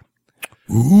far?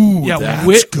 Ooh,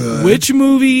 that's good. Which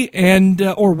movie and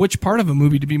or which part of a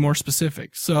movie to be more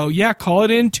specific? So call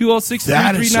it in 206-339-2730.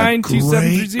 That is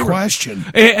a great question.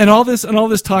 And all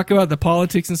this talk about the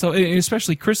politics and stuff, and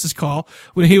especially Chris's call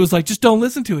when he was like, "Just don't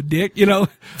listen to it, Dick."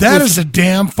 That is a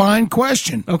damn fine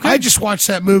question. Okay, I just watched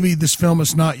that movie. This film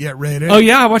is not yet rated. Oh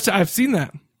yeah, I've seen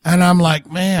that, and I'm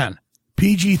like, man.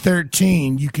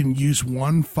 PG-13, you can use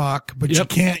one fuck, but you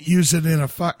can't use it in a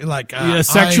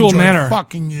sexual manner.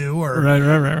 Fucking you, or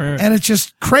right. And it's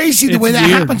just crazy the way that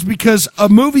happens, because a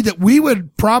movie that we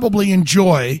would probably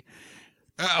enjoy,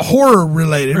 horror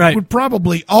related, would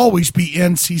probably always be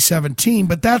NC-17,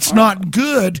 but that's not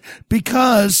good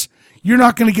because you're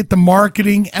not going to get the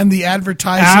marketing and the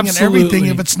advertising and everything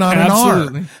if it's not an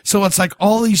R. So it's like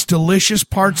all these delicious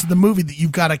parts of the movie that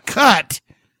you've got to cut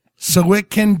so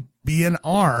it can be an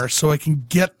R, so I can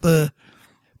get the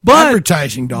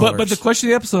advertising dollars. But the question of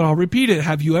the episode, I'll repeat it.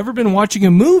 Have you ever been watching a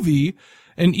movie,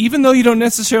 and even though you don't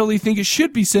necessarily think it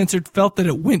should be censored, felt that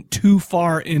it went too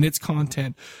far in its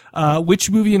content?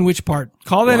 Which movie and which part?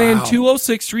 Call that in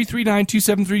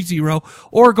 206-339-2730,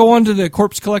 or go on to the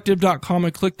corpsecollective.com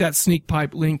and click that sneak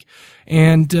pipe link.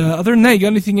 And other than that, you got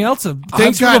anything else?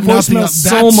 Thanks for the voicemail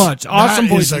so much. Awesome voicemail.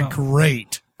 That is a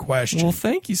great question. Well,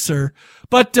 thank you, sir.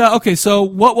 But, okay, so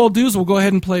what we'll do is we'll go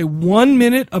ahead and play 1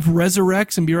 minute of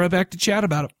Rezurex and be right back to chat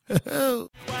about it.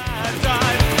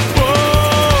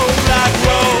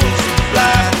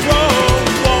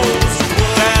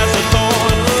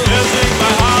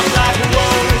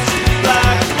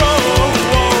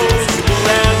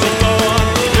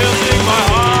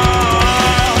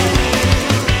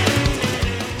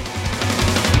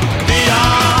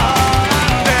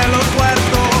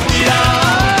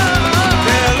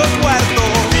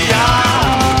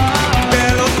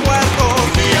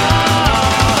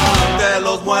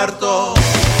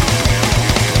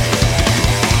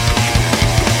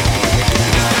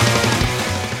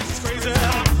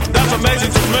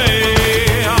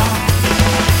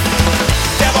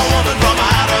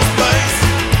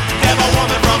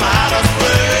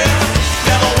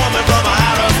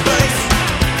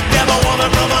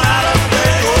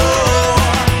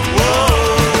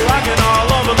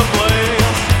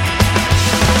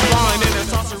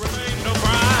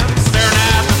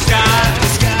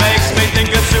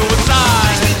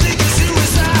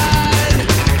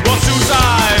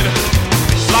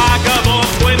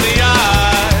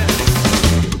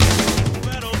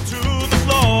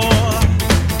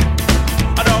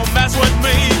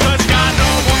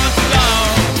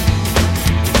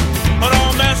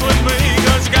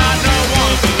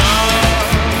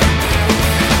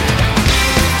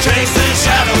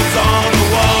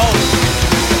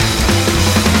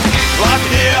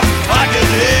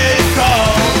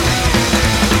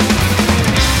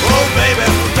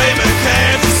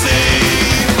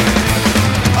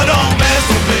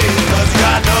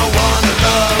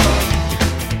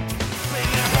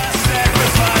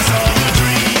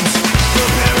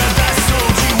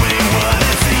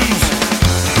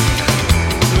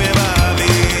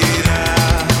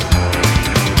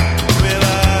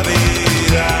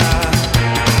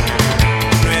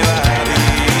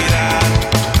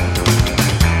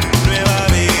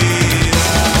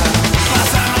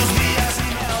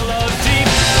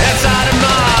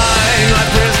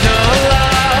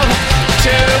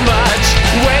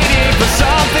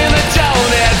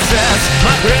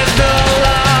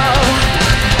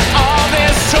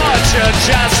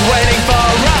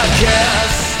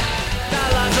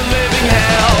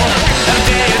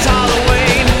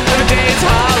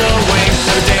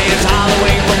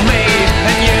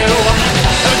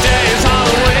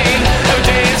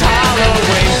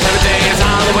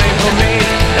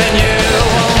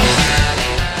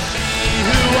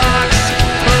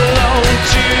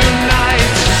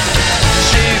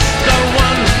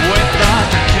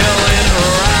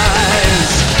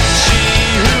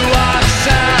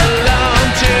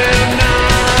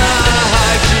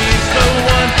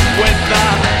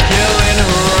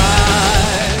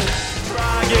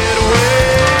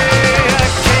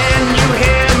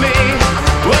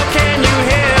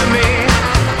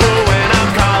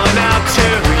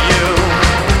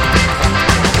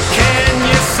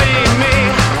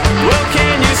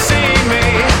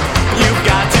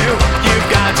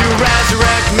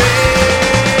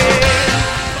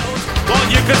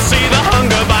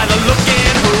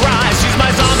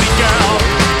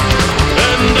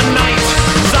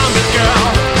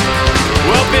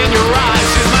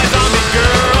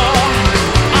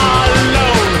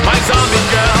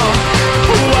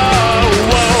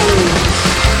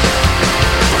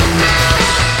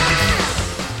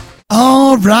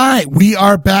 All right, we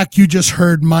are back. You just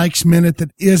heard Mike's minute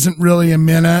that isn't really a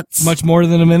minute. Much more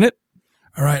than a minute.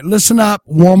 All right, listen up,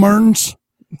 womans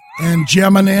and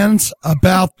Geminins,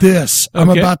 about this. I'm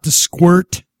about to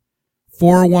squirt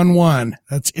 411.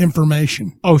 That's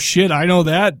information. Oh, shit, I know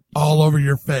that. All over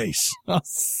your face. Oh,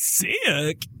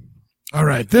 sick. All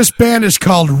right, this band is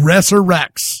called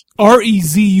Rezurex.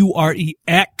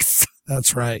 Rezurex.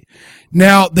 That's right.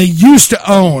 Now, they used to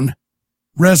own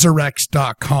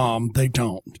Rezurex.com. They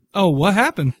don't. Oh, what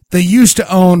happened? They used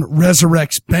to own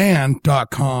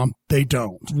ResurrexBand.com. They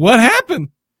don't. What happened?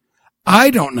 I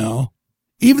don't know.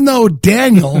 Even though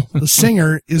Daniel, the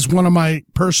singer, is one of my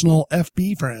personal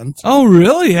FB friends. Oh,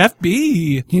 really?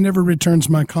 FB? He never returns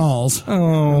my calls.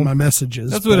 Oh. My messages.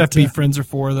 That's what FB friends are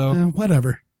for, though.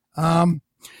 Whatever.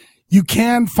 You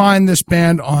can find this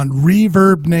band on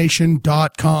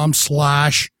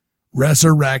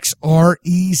ReverbNation.com/Rezurex,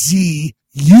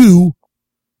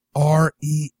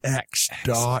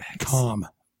 RezuRex.com,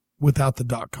 without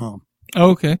the .com.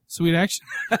 Okay, sweet action.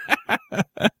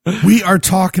 We are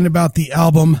talking about the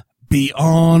album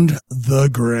Beyond the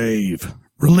Grave,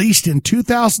 released in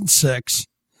 2006,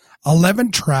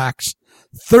 11 tracks,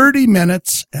 30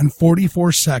 minutes and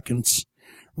 44 seconds,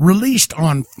 released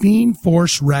on Fiend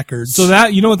Force Records. So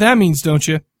that, you know what that means, don't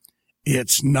you?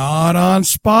 It's not on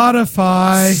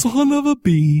Spotify. Son of a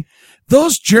bee.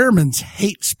 Those Germans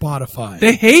hate Spotify.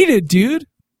 They hate it, dude.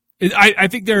 I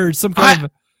think there's some kind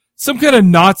of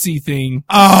Nazi thing.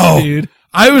 Oh, dude.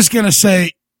 I was gonna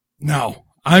say no.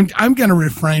 I'm gonna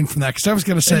refrain from that because I was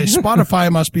gonna say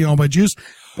Spotify must be owned by Jews,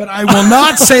 but I will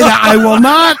not say that. I will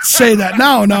not say that.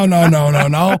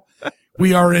 No.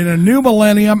 We are in a new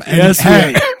millennium, and yes,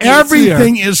 hey,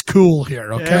 everything is cool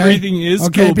here. Okay, everything is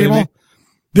okay, cool, people. Baby.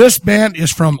 This band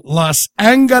is from Los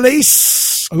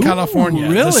Angeles, California,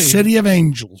 really? The city of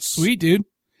angels. Sweet, dude.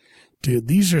 Dude,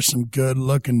 these are some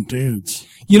good-looking dudes.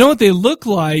 You know what they look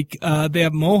like? They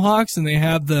have mohawks and they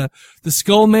have the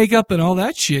skull makeup and all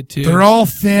that shit too. They're all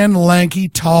thin, lanky,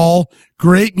 tall,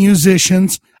 great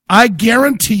musicians. I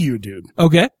guarantee you, dude.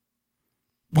 Okay.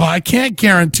 Well, I can't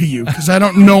guarantee you because I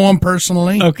don't know them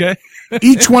personally. Okay.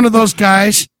 Each one of those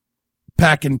guys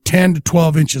packing 10 to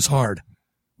 12 inches hard.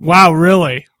 Wow,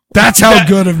 really? That's how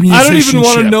good of musicianship. I don't even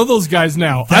want to know those guys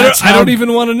now. I don't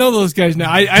even want to know those guys now.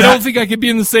 I don't think I could be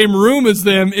in the same room as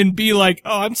them and be like,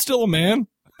 oh, I'm still a man.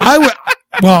 Well,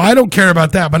 I don't care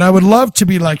about that, but I would love to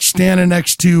be like standing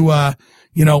next to,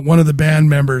 one of the band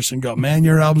members and go, man,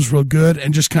 your album's real good,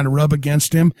 and just kind of rub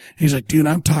against him. And he's like, dude,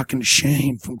 I'm talking to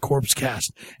Shane from Corpse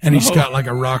Cast. And he's got like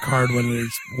a rock hard one in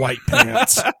his white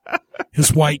pants.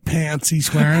 His white pants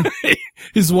he's wearing.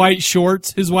 His white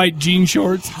shorts, his white jean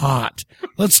shorts. Hot.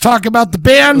 Let's talk about the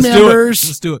band members.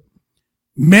 Let's do it.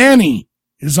 Manny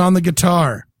is on the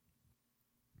guitar.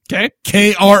 Okay.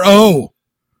 KRO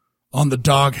on the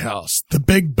Doghouse. The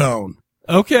Big Bone.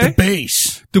 Okay. The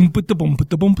bass.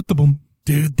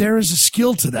 Dude, there is a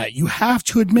skill to that. You have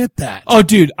to admit that. Oh,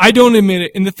 dude, I don't admit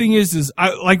it. And the thing is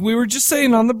like we were just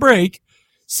saying on the break,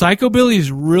 Psychobilly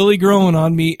is really growing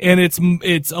on me, and it's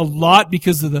a lot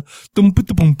because of the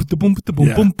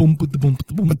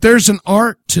But there's an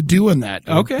art to doing that.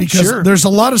 Dude, okay, because sure. There's a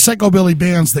lot of Psychobilly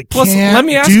bands that Plus, can't let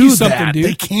me ask do you something, that. dude.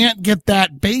 They can't get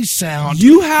that bass sound.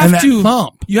 You have to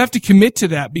thump. You have to commit to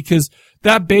that because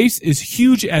that bass is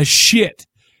huge as shit.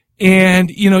 And,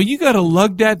 you gotta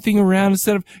lug that thing around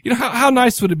instead of, how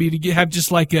nice would it be to have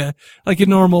just like a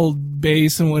normal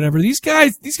bass and whatever. These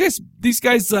guys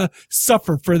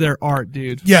suffer for their art,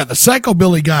 dude. Yeah, the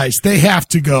Psychobilly guys, they have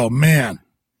to go, man,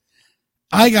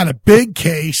 I got a big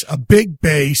case, a big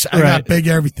bass, I got big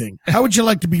everything. How would you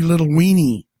like to be little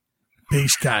weenie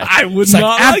bass guy? I would it's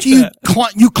not after like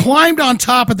that. You climbed on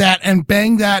top of that and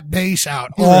banged that bass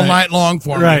out all night long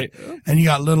for me. And you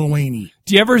got little weenie.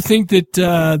 Do you ever think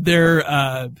that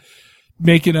they're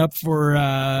making up for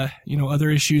other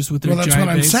issues with their giant bass? Well, that's what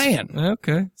I'm saying.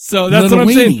 Okay, so that's little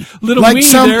what I'm weenie. saying. Little like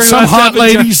weenie some hot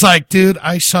ladies, like, dude,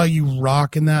 I saw you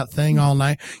rocking that thing all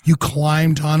night. You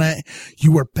climbed on it.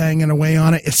 You were banging away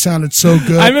on it. It sounded so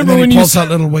good. I remember and then when he you pulls out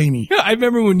little weenie. Yeah, I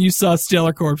remember when you saw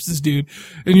Stellar Corpses, dude,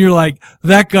 and you're like,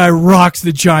 that guy rocks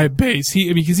the giant bass.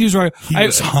 Because he was right. He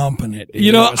was humping it.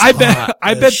 Dude. I bet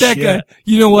that guy.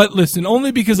 You know what? Listen,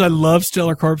 only because I love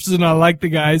Stellar Corpses and I like the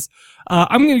guys.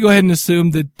 I'm going to go ahead and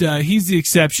assume that he's the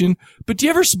exception. But do you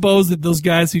ever suppose that those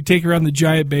guys who take around the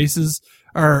giant basses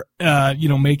are,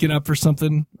 making up for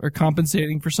something or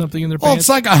compensating for something in their pants? Well, it's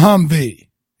like a Humvee.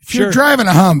 If you're driving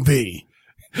a Humvee.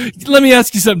 Let me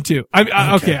ask you something too.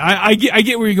 I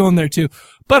get where you're going there too.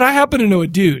 But I happen to know a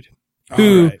dude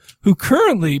who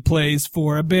currently plays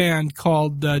for a band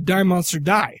called Die Monster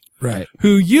Die. Right.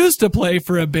 Who used to play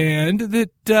for a band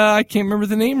that I can't remember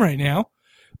the name right now.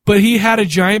 But he had a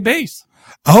giant bass.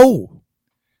 Oh.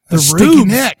 The Sticky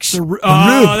Nicks. Rube.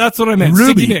 That's what I meant.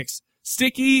 Sticky Nicks.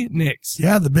 Sticky Nicks.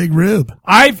 Yeah, the big Rube.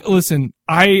 I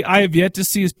have yet to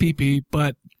see his pee-pee,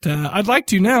 but I'd like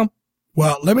to now.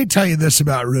 Well, let me tell you this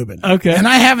about Ruben. Okay. And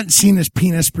I haven't seen his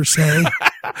penis per se.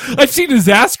 I've seen his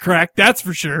ass crack, that's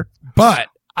for sure. But,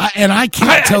 I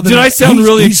can't tell that. Did I sound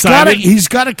really excited? He's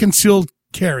got a concealed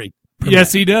carry.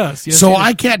 Yes, he does. Yes, so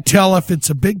I can't tell if it's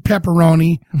a big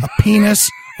pepperoni, a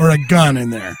penis, or a gun in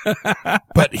there.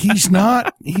 But he's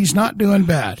not doing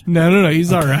bad. No.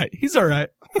 He's all right. He's all right.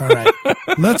 All right.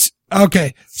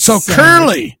 So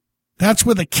Curly, that's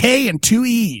with a K and two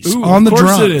E's on the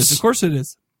drums. Of course it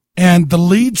is. And the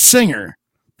lead singer,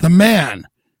 the man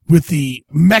with the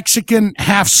Mexican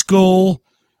half skull,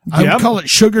 I would call it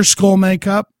sugar skull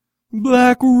makeup.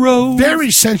 Black Rose.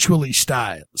 Very sensually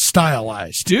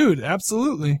stylized. Dude,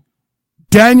 absolutely.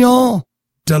 Daniel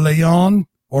De Leon,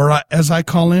 or as I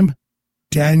call him,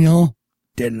 Daniel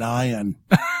De Lion.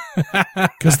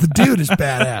 Because the dude is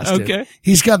badass. Dude. Okay.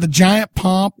 He's got the giant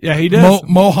pomp. Yeah, he does.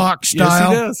 Mohawk style. Yes,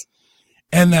 he does.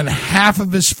 And then half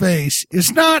of his face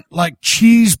is not like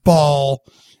cheese ball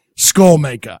skull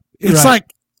makeup. It's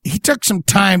like he took some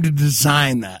time to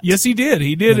design that. Yes, he did.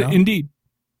 He did indeed.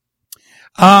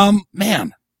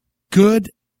 Man,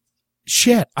 good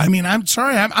shit. I mean, I'm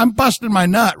sorry. I'm busting my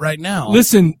nut right now.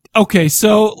 Listen, okay,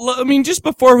 so, I mean, just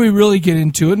before we really get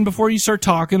into it and before you start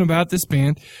talking about this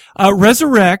band,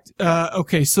 Resurrect,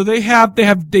 okay, so this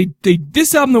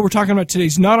album that we're talking about today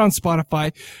is not on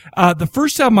Spotify. The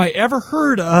first album I ever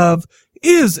heard of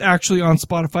is actually on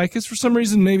Spotify, because for some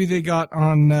reason maybe they got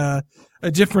on, a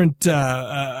different,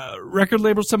 record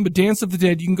label or something, but Dance of the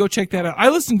Dead, you can go check that out. I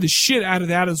listened to the shit out of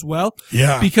that as well.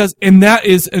 Yeah. And that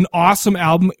is an awesome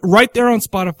album right there on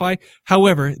Spotify.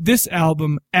 However, this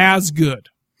album as good.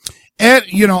 And,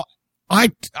 you know,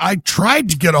 I tried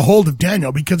to get a hold of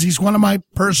Daniel because he's one of my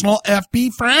personal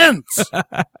FB friends.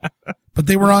 But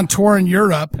they were on tour in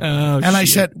Europe. And I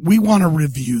said, we want to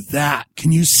review that.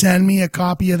 Can you send me a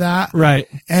copy of that? Right.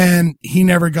 And he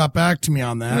never got back to me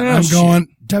on that. I'm going,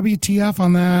 WTF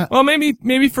on that? Well,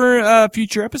 maybe for a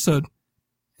future episode.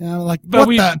 Yeah, like, but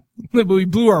we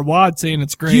blew our wad saying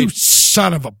it's great. You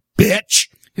son of a bitch.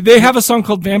 They have a song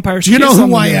called Vampire's Do you know Kiss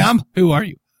who I am? Who are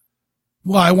you?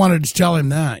 Well, I wanted to tell him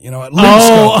that, you know, at least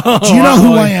do you know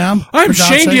who I am? I'm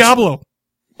Shane Diablo.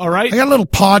 All right. I got a little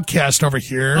podcast over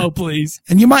here. Oh, please.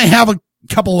 And you might have a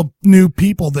couple of new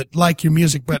people that like your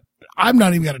music, but I'm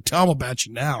not even going to tell them about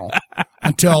you now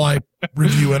until I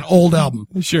review an old album.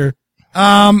 Sure.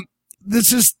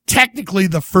 This is technically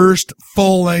the first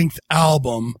full-length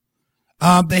album.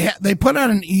 They put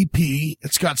out an EP.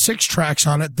 It's got 6 tracks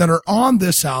on it that are on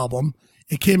this album.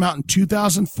 It came out in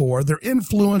 2004. Their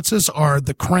influences are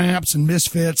the Cramps and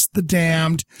Misfits, the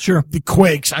Damned, sure, the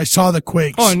Quakes. I saw the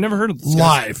Quakes. Oh, I never heard of this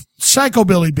live.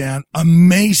 Psychobilly band,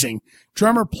 amazing.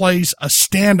 Drummer plays a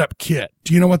stand-up kit.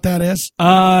 Do you know what that is?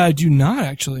 I do not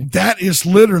actually. That is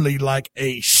literally like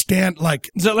a Is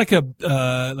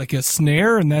that like a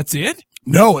snare and that's it?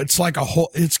 No, it's like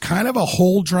it's kind of a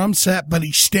whole drum set, but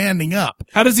he's standing up.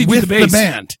 How does he do with the bass? The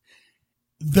band.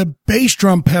 The bass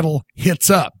drum pedal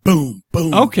hits up. Boom,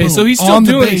 boom. Okay, boom, so he's still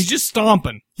doing it. He's just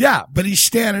stomping. Yeah, but he's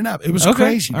standing up. It was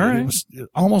crazy. All right. It was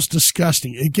almost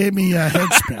disgusting. It gave me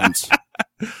head spins.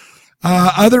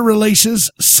 Other releases,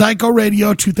 Psycho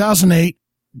Radio 2008,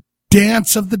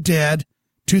 Dance of the Dead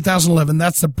 2011.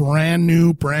 That's the brand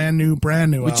new Which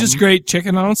album. is great. Check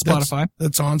it out on Spotify.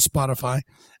 That's on Spotify.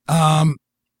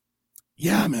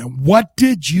 Yeah, man. What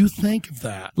did you think of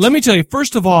that? Let me tell you,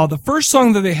 first of all, the first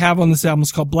song that they have on this album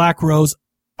is called Black Rose.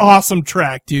 Awesome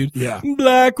track, dude. Yeah.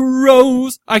 Black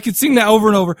Rose. I could sing that over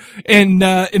and over. And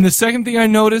the second thing I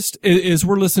noticed is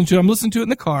I'm listening to it in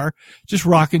the car, just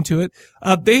rocking to it.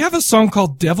 They have a song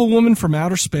called Devil Woman from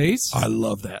Outer Space. I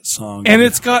love that song. And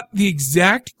it's got the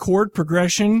exact chord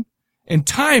progression and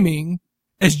timing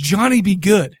as Johnny Be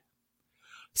Good.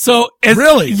 So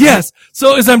really? Yes.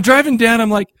 So as I'm driving down,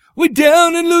 I'm like, we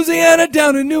down in Louisiana,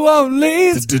 down in New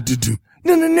Orleans.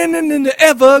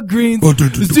 Evergreens.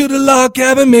 Let's do the log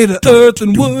cabin made of earth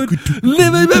and wood.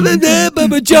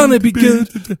 Living, Johnny Be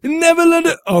Good. Never let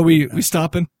it. Oh, we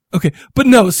stopping? Okay. But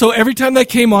no, so every time that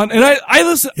came on, and I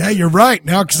listen. Yeah, you're right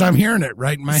now because I'm hearing it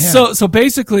right in my head. So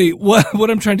basically what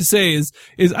I'm trying to say is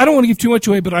I don't want to give too much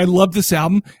away, but I love this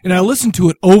album and I listen to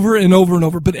it over and over and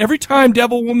over. But every time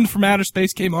Devil Woman from Outer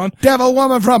Space came on. Devil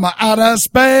Woman from Outer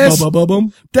Space.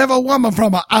 Devil Woman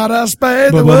from Outer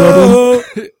Space.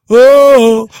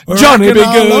 Oh, Johnny Be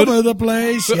Good. All over the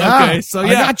place. Yeah. Okay, so yeah.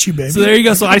 I got you, baby. So there you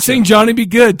go. So I sang Johnny Be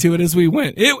Good to it as we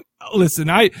went. Listen,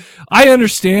 I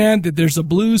understand that there's a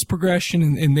blues progression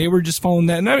and they were just following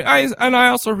that. And I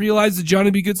also realized that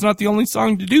Johnny Be Good's not the only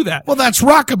song to do that. Well, that's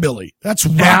rockabilly. That's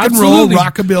rock and roll,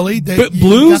 rockabilly. But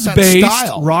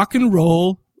blues-based rock and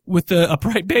roll with the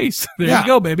upright bass. There you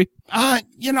go, baby.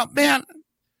 You know, man,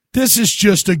 this is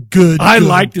just a good. I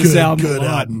like this album a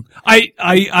lot. Album.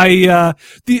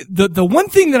 The one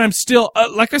thing that I'm still,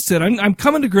 like I said, I'm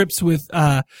coming to grips with,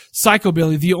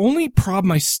 Psychobilly. The only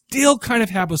problem I still kind of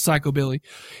have with Psychobilly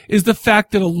is the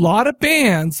fact that a lot of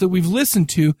bands that we've listened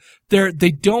to,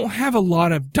 they don't have a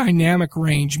lot of dynamic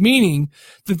range, meaning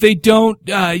that they don't,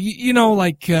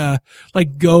 like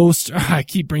Ghost, I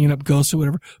keep bringing up Ghost or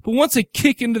whatever, but once they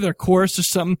kick into their chorus or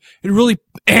something, it really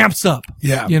amps up.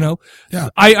 Yeah. You know? Yeah.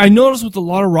 I noticed with a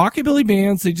lot of rockabilly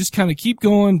bands, they just kind of keep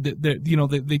going,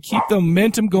 they keep the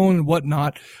momentum going and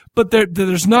whatnot, but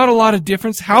there's not a lot of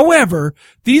difference. However,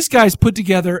 these guys put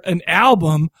together an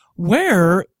album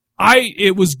where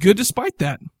it was good despite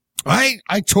that.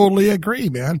 I totally agree,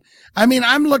 man. I mean,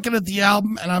 I'm looking at the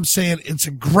album and I'm saying it's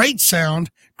a great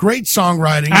sound, great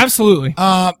songwriting. Absolutely.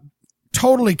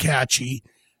 Totally catchy.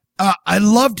 I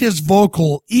loved his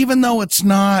vocal, even though it's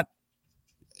not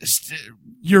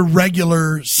your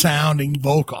regular sounding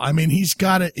vocal. I mean, he's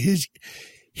got it,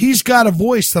 he's got a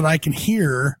voice that I can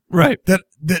hear. Right. That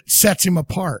sets him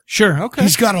apart. Sure. Okay.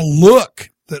 He's got a look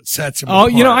that sets him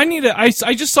apart. You know,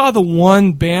 I just saw the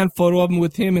one band photo of him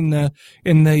with him I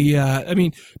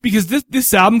mean, because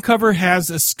this album cover has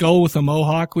a skull with a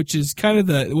mohawk, which is kind of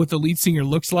what the lead singer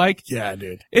looks like. Yeah,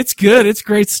 dude. It's good. It's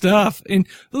great stuff. And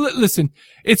listen,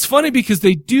 it's funny because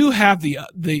they do have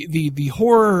the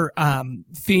horror,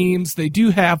 themes. They do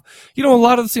have, you know, a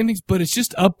lot of the same things, but it's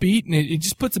just upbeat and it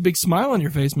just puts a big smile on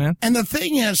your face, man. And the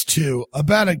thing is too,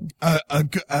 about a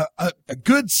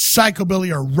good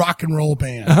psychobilly or rock and roll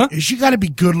band is you gotta be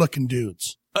good looking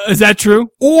dudes. Is that true?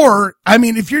 Or, I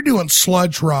mean, if you're doing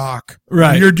sludge rock,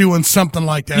 right? You're doing something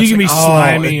like that. You can be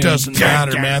slimy. It doesn't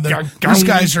matter, man. These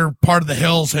guys are part of the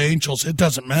Hell's Angels. It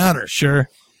doesn't matter. Sure.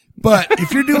 But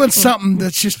if you're doing something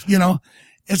that's just, you know,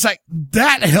 it's like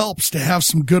that helps to have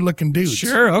some good looking dudes.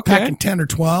 Sure. Okay. Packing 10 or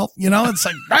 12, you know, it's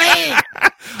like, bang!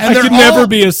 And I could never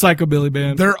be a psychobilly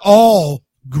band. They're all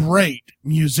great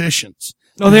musicians.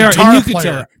 Oh, they are. Guitar And you could player,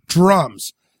 tell.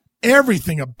 drums.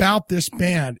 Everything about this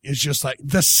band is just like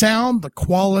the sound, the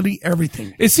quality,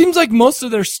 everything. It seems like most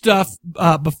of their stuff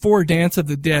before Dance of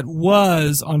the Dead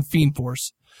was on Fiend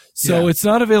Force. So it's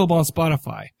not available on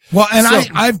Spotify. Well, and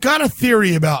I've got a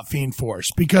theory about Fiend Force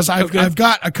because I've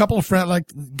got a couple of friends, like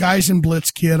guys in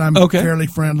Blitzkid I'm fairly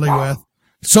friendly with.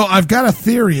 So I've got a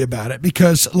theory about it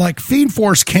because like Fiend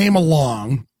Force came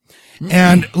along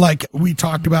and like we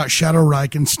talked about Shadow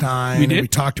Reichenstein. We did. And we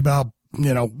talked about,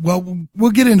 you know, well,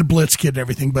 we'll get into Blitzkid and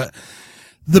everything, but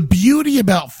the beauty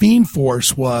about Fiend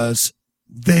Force was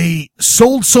they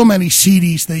sold so many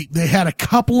CDs. They had a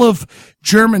couple of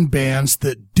German bands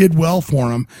that did well for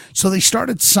them. So they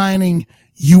started signing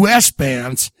US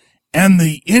bands, and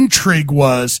the intrigue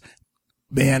was,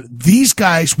 man, these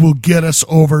guys will get us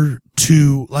over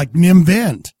to like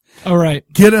Nimvend. All right.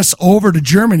 Get us over to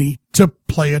Germany to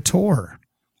play a tour.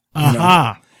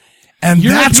 Aha. And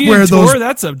that's European where tour,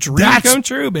 that's a dream come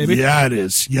true, baby. Yeah, it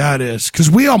is. Yeah, it is.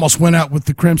 Because we almost went out with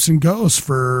the Crimson Ghost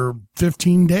for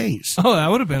 15 days. Oh,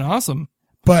 that would have been awesome.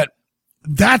 But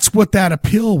that's what that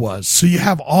appeal was. So you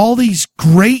have all these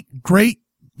great,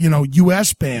 you know,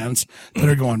 U.S. bands that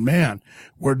are going, man,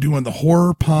 we're doing the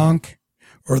horror punk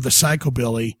or the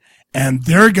psychobilly, and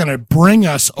they're going to bring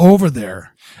us over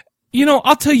there. You know,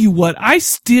 I'll tell you what, I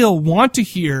still want to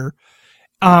hear,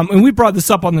 and we brought this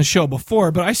up on the show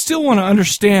before, but I still want to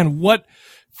understand what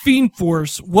Fiend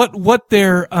Force, what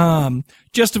their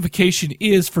justification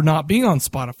is for not being on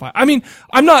Spotify. I mean,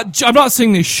 I'm not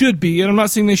saying they should be, and I'm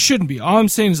not saying they shouldn't be. All I'm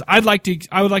saying is I would like to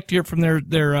hear from their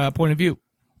point of view.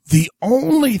 The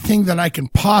only thing that I can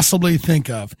possibly think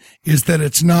of is that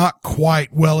it's not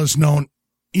quite well as known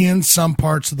in some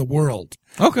parts of the world.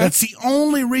 Okay. That's the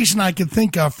only reason I can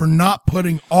think of for not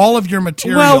putting all of your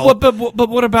material. Well, but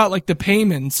what about like the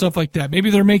payment and stuff like that? Maybe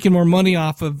they're making more money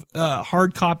off of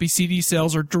hard copy CD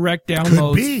sales or direct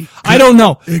downloads. Could be. I don't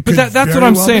know, It but could that's what very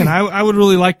I'm well saying. be. I would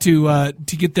really like to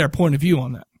get their point of view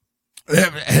on that.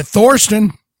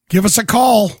 Thorsten, give us a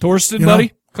call. Thorsten,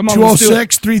 buddy. Come on, let's do it.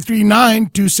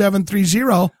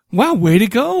 206-339-2730. Wow, way to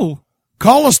go.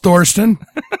 Call us, Thorsten.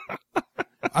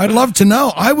 I'd love to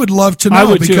know. I would love to know I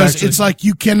would too, because actually. it's like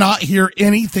you cannot hear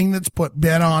anything that's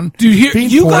been on. Dude,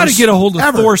 Fiend you Force got to get a hold of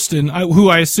ever. Thorsten, who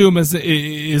I assume is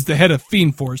the head of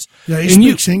Fiend Force. Yeah, he And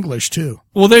speaks English too.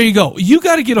 Well, there you go. You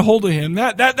got to get a hold of him.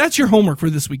 That's your homework for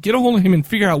this week. Get a hold of him and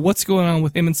figure out what's going on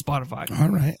with him and Spotify. All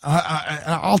right.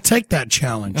 I'll take that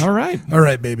challenge. All right. All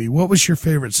right, baby. What was your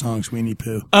favorite song, Weenie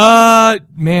Pooh?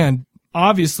 Man,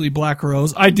 obviously Black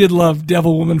Rose. I did love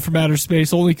Devil Woman from Outer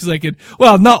Space only because I could,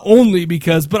 well, not only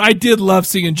because, but I did love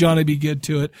singing Johnny Be Good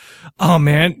to it. Oh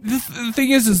man. The thing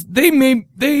is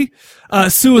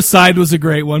Suicide was a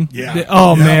great one.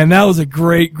 Yeah. Man, that was a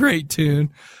great tune.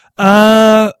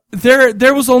 There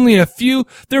was only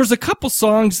there was a couple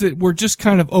songs that were just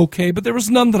kind of okay, but there was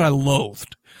none that I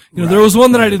loathed. You know, there was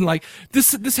one that I didn't like.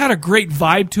 This had a great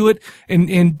vibe to it.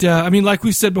 And I mean, like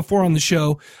we said before on the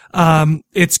show,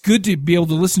 it's good to be able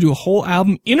to listen to a whole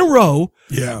album in a row.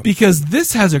 Yeah. Because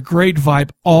this has a great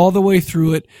vibe all the way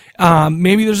through it.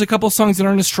 Maybe there's a couple songs that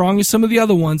aren't as strong as some of the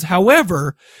other ones.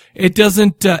 However, it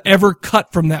doesn't ever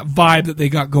cut from that vibe that they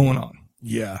got going on.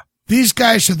 Yeah. These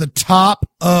guys are the top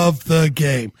of the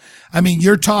game. I mean,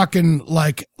 you're talking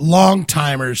like long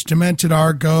timers, Demented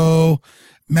Argo,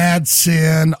 Mad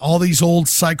Sin, all these old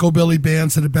psychobilly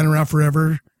bands that have been around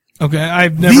forever. Okay,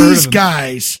 I've never heard of them. These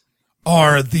guys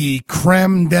are the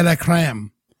creme de la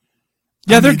creme.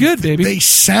 Yeah, they're good, baby. They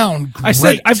sound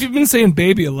great. I've been saying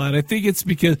baby a lot. I think it's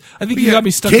because you got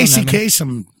me stuck Casey on that.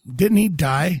 Kasem, didn't he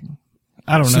die?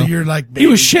 I don't know. So you're like, he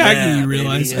was baby, Shaggy, yeah, you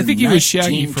realize. baby, I think he was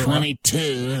Shaggy for a while.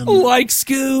 1922. Like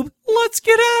Scoob, let's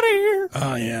get out of here.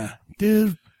 Oh, yeah.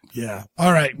 Dude, yeah.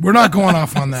 All right, we're not going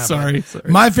off on that. Sorry.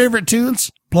 My favorite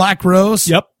tunes, Black Rose.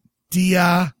 Yep.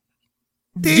 Dia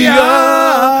de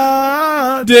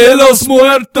los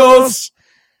Muertos.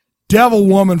 Devil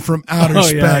Woman from Outer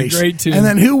Space. Yeah, great tune. And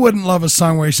then who wouldn't love a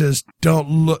song where he says,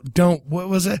 what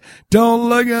was it? Don't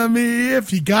look at me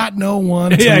if you got no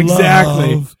one to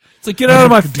exactly. love. It's like, get out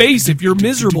of my face if you're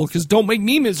miserable, because don't make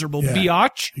me miserable,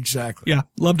 biatch. Exactly. Yeah,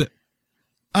 loved it.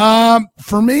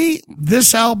 For me,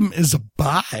 this album is a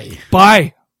buy.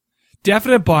 Buy.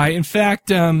 Definite buy. In fact,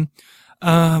 God,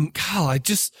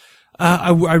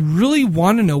 I really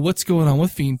want to know what's going on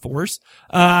with Fiend Force.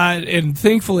 And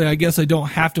thankfully, I guess I don't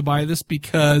have to buy this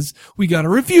because we got a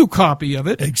review copy of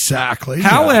it. Exactly.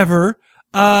 However,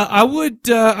 I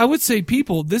would say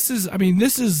people, this is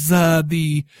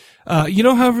the, you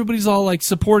know how everybody's all like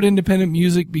support independent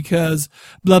music because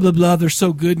blah, blah, blah. They're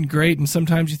so good and great. And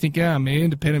sometimes you think, man,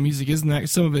 independent music isn't that,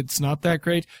 some of it's not that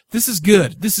great. This is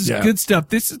good. This is good stuff.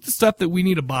 This is the stuff that we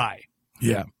need to buy.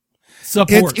 Yeah.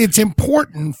 Support. It's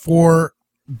important for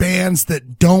bands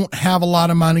that don't have a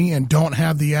lot of money and don't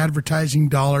have the advertising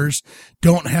dollars,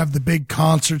 don't have the big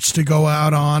concerts to go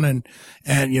out on, and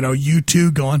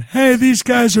U2 going, hey, these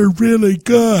guys are really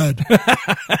good.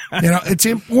 It's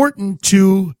important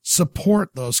to support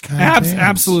those kind of bands.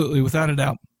 Absolutely, without a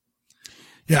doubt.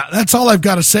 Yeah, that's all I've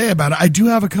got to say about it. I do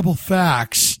have a couple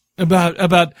facts.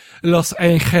 About Los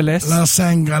Angeles. Los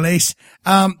Angeles.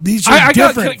 These are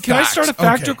different facts. Can I start a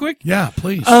fact real quick? Yeah,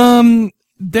 please.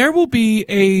 There will be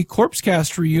a Corpse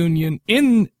Cast reunion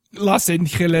in Los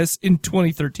Angeles in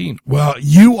 2013. Well,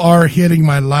 you are hitting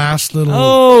my last little...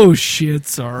 Oh, shit,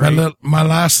 sorry. My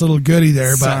last little goodie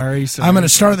there. But sorry. I'm going to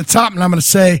start at the top, and I'm going to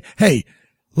say, hey,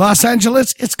 Los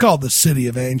Angeles, it's called the City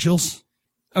of Angels.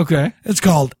 Okay. It's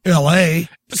called L.A.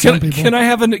 Can I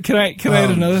add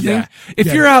another thing?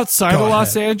 If you're outside of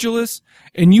Los Angeles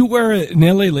and you wear an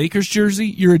L.A. Lakers jersey,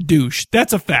 you're a douche.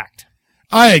 That's a fact.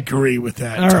 I agree with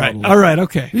that. All right,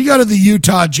 okay. You go to the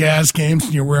Utah Jazz games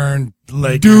and you're wearing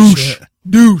Lakers shit.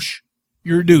 Douche.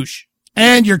 You're a douche.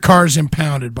 And your car's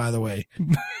impounded, by the way.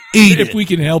 Eat if we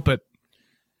can help it.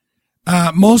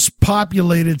 Most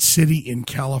populated city in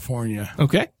California.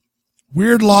 Okay.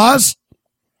 Weird laws.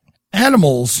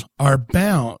 Animals are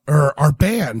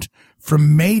banned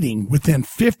from mating within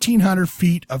 1,500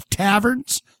 feet of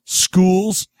taverns,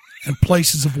 schools, and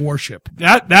places of worship.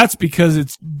 That's because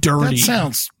it's dirty.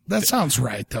 That sounds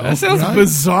right, though. That sounds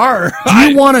bizarre. Do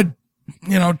you want to,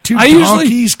 two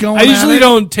donkeys going at it? I usually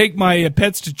don't take my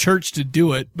pets to church to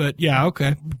do it, but yeah,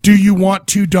 okay. Do you want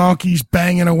two donkeys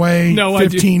banging away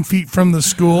 15 feet from the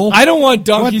school? I don't want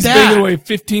donkeys banging away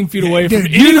 15 feet away from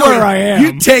anywhere I am.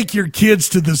 You take your kids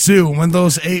to the zoo, and when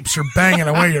those apes are banging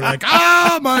away, you're like,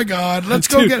 oh my God, let's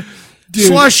go get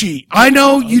slushy. I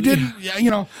know you didn't,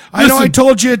 I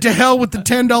told you to hell with the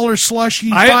 $10 slushy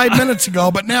 5 minutes ago,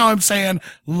 but now I'm saying,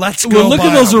 let's go. Well, look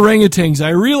at those orangutans. I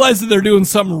realize that they're doing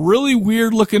something really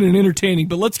weird looking and entertaining,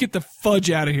 but let's get the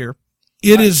fudge out of here.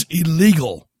 It is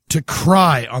illegal to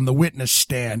cry on the witness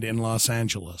stand in Los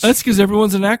Angeles. That's because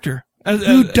everyone's an actor.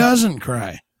 Who doesn't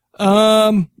cry?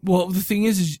 Well, the thing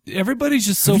is everybody's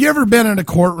just so... Have you ever been in a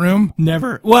courtroom?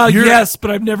 Never. Well, yes,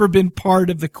 but I've never been part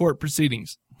of the court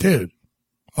proceedings. Dude.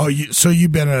 Oh, so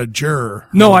you've been a juror?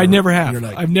 No, I never have.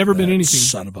 I've never been anything.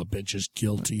 Son of a bitch is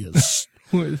guilty as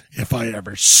if I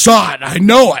ever saw it. I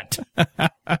know it.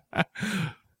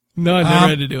 No, I never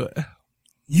had to do it.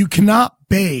 You cannot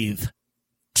bathe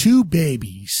two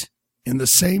babies in the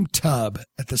same tub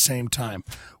at the same time.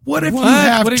 What if you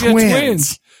have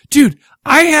twins? Dude,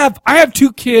 I have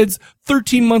two kids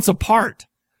 13 months apart.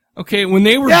 Okay, when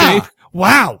they were bathed.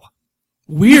 Wow.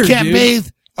 Weird, You can't bathe.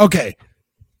 Okay.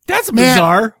 That's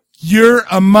bizarre. You're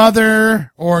a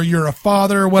mother or you're a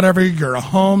father or whatever. You're a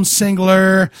home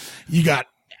singler. You got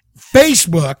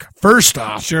Facebook, first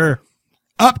off. Sure.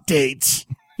 Updates.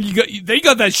 They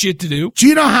got that shit to do. Do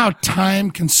you know how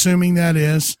time consuming that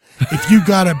is? If you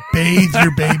got to bathe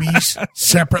your babies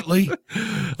separately,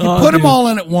 you put them all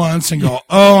in at once and go,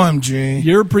 OMG.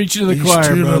 You're preaching to the choir,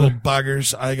 two brother. little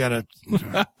buggers. I got to,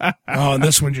 and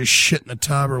this one just shit in the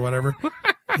tub or whatever.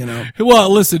 Well,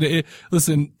 listen.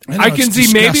 I can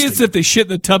see maybe it's if they shit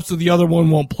in the tub so the other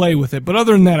one won't play with it. But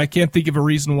other than that, I can't think of a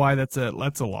reason why that's a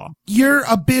law. You're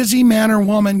a busy man or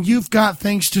woman. You've got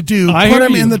things to do. Put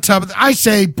them in the tub. I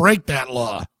say break that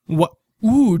law. What?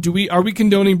 Ooh, are we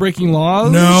condoning breaking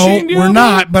laws? No, we're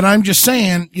not. But I'm just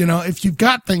saying, if you've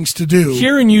got things to do.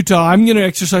 Here in Utah, I'm going to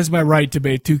exercise my right to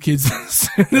bathe two kids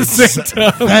in the same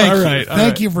tub.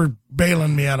 Thank you for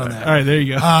bailing me out on that. All right, there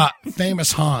you go.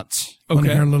 Famous haunts. Want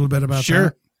to Okay. hear a little bit about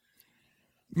Sure.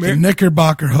 that? The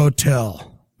Knickerbocker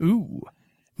Hotel Ooh.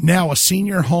 Now a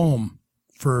senior home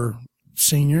for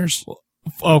seniors.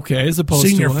 Okay, as opposed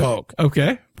senior to folk.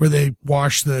 Okay. Where they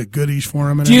wash the goodies for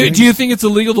them and do everything. you think it's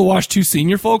illegal to wash two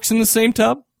senior folks in the same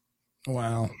tub?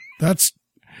 Wow. That's,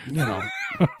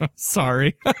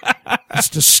 Sorry. It's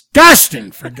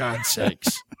disgusting, for God's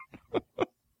sakes.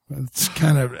 It's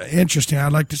kind of interesting.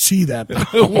 I'd like to see that. I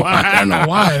don't know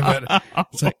why, but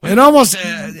it's like, it almost,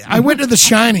 I went to The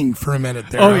Shining for a minute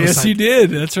there. Oh, yes, you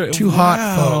did. That's right. Two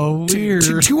hot folk.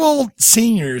 Weird. Two old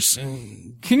seniors.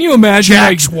 Can you imagine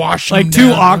washing two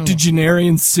down.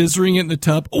 octogenarians scissoring it in the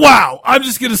tub? Wow. I'm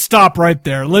just going to stop right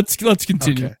there. Let's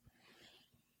continue.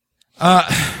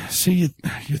 Okay. See,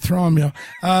 you're throwing me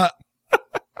off.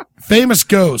 Famous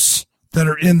ghosts that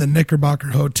are in the Knickerbocker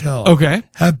Hotel. Okay.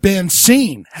 Have been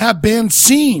seen.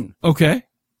 Okay.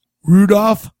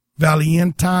 Rudolph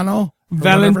Valentino.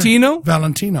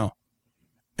 Valentino.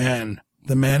 And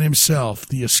the man himself,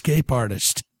 the escape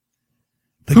artist.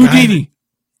 The Houdini.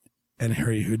 And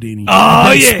Harry Houdini.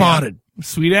 Oh, yeah. Spotted.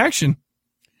 Sweet action.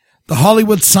 The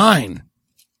Hollywood Sign.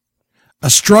 A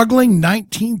struggling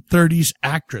 1930s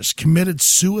actress committed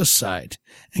suicide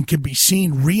and can be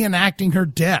seen reenacting her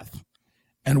death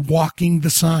and walking the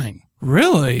sign.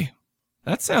 Really?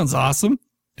 That sounds awesome.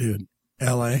 Dude,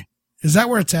 L.A. Is that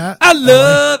where it's at?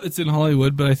 It's in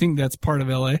Hollywood, but I think that's part of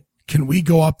L.A. Can we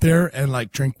go up there and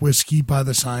drink whiskey by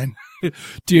the sign?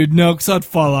 Dude, no, because I'd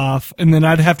fall off, and then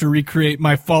I'd have to recreate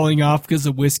my falling off because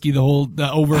of whiskey the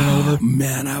over and over.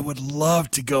 Man, I would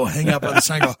love to go hang out by the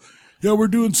sign and go, yeah, we're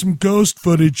doing some ghost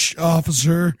footage,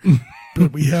 officer,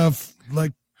 but we have,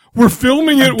 we're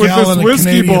filming it with this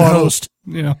whiskey bottle. Host.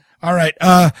 Yeah. All right,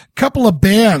 couple of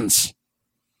bands.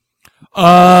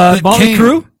 Motley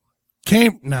Crue?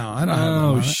 No, I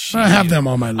don't have them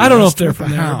on my list. I don't know if they're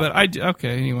from there, but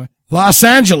okay, anyway. Los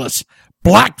Angeles,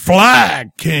 Black Flag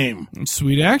came.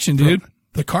 Sweet action, dude.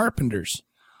 The Carpenters.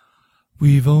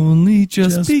 We've only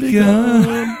just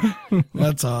begun.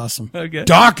 That's awesome. Okay.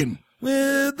 Dawkins.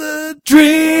 We're the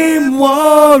Dream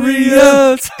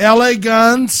Warriors. LA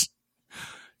Guns.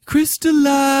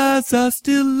 Crystallize, I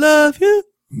still love you.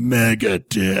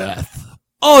 Megadeth.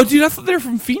 Oh, dude, I thought they were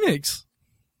from Phoenix.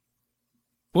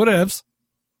 Whatevs.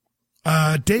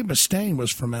 Dave Mustaine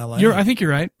was from LA. I think you're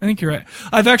right.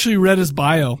 I've actually read his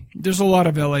bio. There's a lot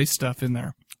of LA stuff in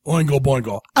there. Oingo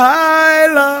boingo. I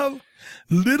love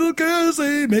little girls.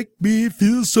 They make me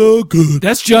feel so good.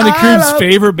 That's Johnny Coon's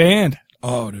favorite band.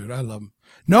 Oh, dude, I love them.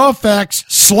 No Effects,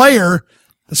 Slayer,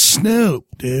 the Snoop,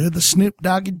 dude, the Snoop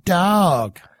Doggy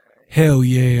Dogg. Hell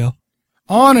yeah.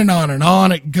 On and on and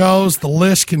on it goes. The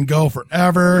list can go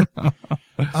forever.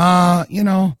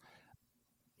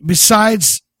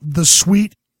 Besides the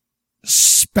sweet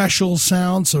special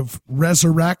sounds of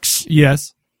Rezurex.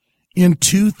 Yes. In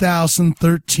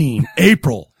 2013,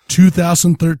 April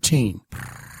 2013,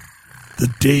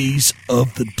 the Days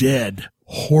of the Dead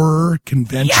horror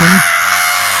convention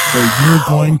where you're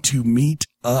going to meet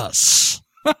us.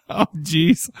 Oh,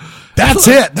 jeez. That's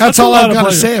it. That's all I've got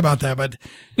to say about that. But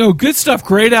no, good stuff.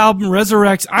 Great album,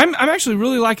 Rezurex. I'm actually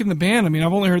really liking the band. I mean,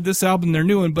 I've only heard this album, their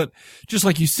new one, but just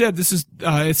like you said, this is,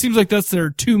 it seems like that's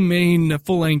their two main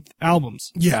full-length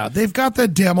albums. Yeah, they've got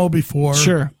that demo before.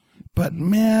 Sure. But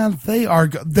man, they've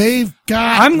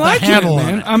got I'm liking the handle it,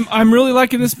 man. on it. I'm really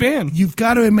liking this band. You've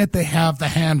got to admit they have the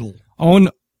handle. Oh,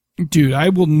 no. Dude, I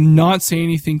will not say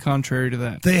anything contrary to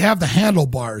that. They have the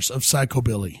handlebars of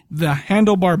Psychobilly. The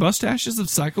handlebar mustaches of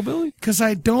Psychobilly? Because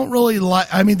I don't really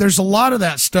there's a lot of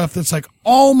that stuff that's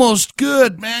almost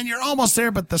good, man. You're almost there,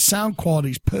 but the sound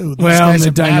quality's poo. These guys the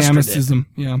have mastered dynamicism.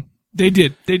 Yeah. They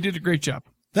did a great job.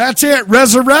 That's it.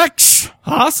 Rezurex.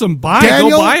 Awesome. Buy Daniel,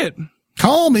 it. Go buy it.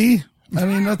 Call me. I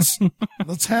mean, let's have,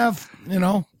 let's have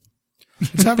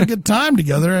a good time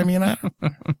together. I mean,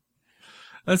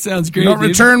 that sounds great. You don't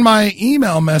return my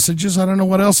email messages. I don't know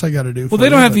what else I got to do. Well, they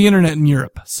don't have the internet in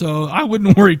Europe, so I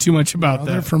wouldn't worry too much about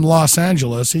that. They're from Los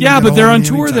Angeles. Yeah, but they're on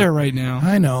tour there right now.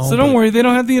 I know. So don't worry. They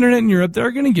don't have the internet in Europe.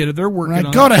 They're going to get it. They're working on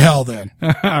it. Go to hell then.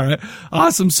 All right.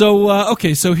 Awesome. So,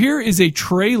 so here is a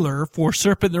trailer for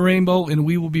Serpent the Rainbow, and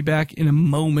we will be back in a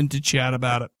moment to chat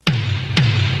about it.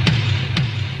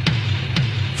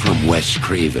 From Wes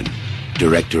Craven,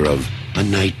 director of A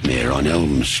Nightmare on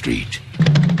Elm Street,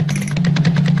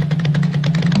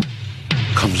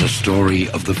 comes a story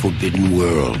of the forbidden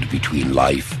world between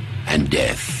life and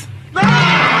death.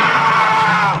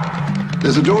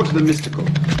 There's a door to the mystical,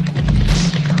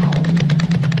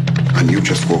 and you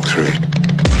just walk through it.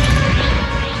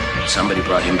 Somebody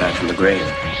brought him back from the grave,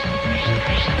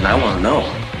 and I want to know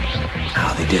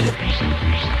how they did it.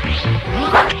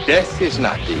 Death is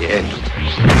not the end.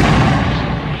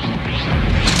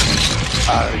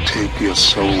 I'll take your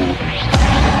soul.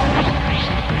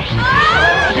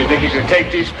 You think you can take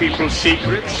these people's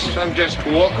secrets and just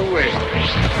walk away?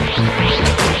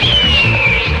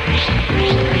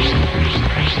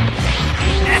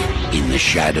 In the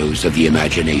shadows of the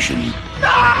imagination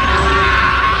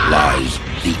lies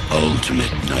the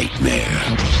ultimate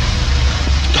nightmare.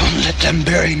 Don't let them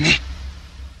bury me.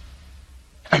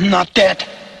 I'm not dead.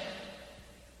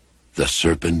 The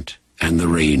Serpent and the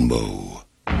Rainbow.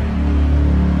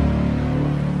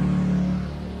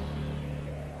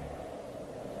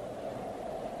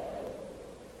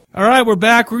 All right, we're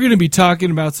back. We're going to be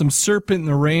talking about some Serpent and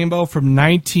the Rainbow from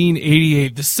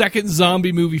 1988, the second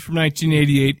zombie movie from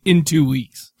 1988 in 2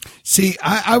 weeks. See,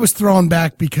 I was thrown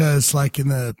back because, like, in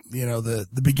the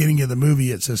beginning of the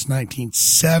movie, it says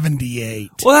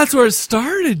 1978. Well, that's where it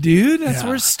started, dude. That's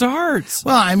where it starts.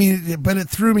 Well, I mean, but it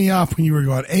threw me off when you were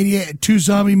going 88, 2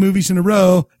 zombie movies in a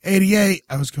row, 88.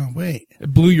 I was going, wait.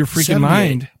 It blew your freaking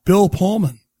mind. Bill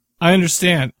Pullman. I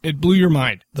understand. It blew your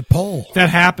mind. The pole. That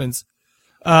happens.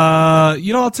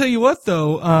 I'll tell you what,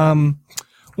 though.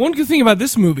 One good thing about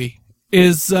this movie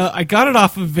is I got it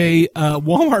off of a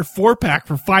Walmart 4-pack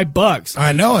for $5.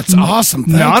 I know, it's awesome.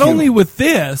 Thank Not you. only with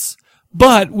this,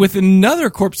 but with another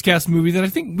Corpse Cast movie that I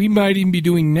think we might even be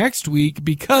doing next week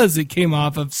because it came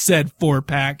off of said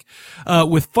 4-pack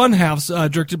with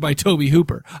Funhouse, directed by Tobe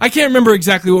Hooper. I can't remember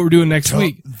exactly what we're doing next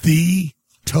week. The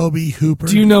Tobe Hooper.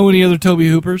 Do you know any other Tobe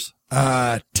Hoopers?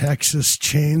 Texas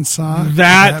Chainsaw.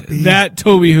 That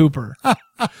Tobe Hooper.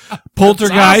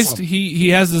 Poltergeist. Awesome. He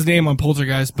has his name on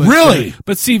Poltergeist, but really,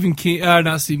 but Stephen King,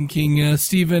 not Stephen King.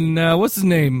 Stephen, what's his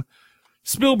name?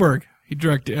 Spielberg. He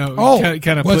directed.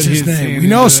 Kind of what's put his name? We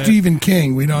know Stephen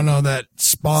King. We don't know that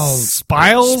Spilesbarg.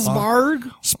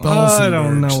 I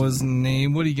don't know his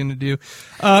name. What are you gonna do?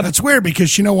 That's weird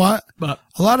because you know what? A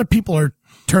lot of people are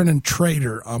turning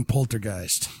traitor on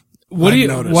Poltergeist. Why do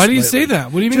you say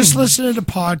that? What do you mean? Just listening to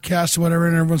podcasts or whatever,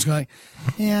 and everyone's going,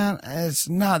 yeah, it's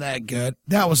not that good.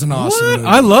 That was an awesome movie.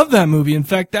 I love that movie. In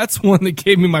fact, that's one that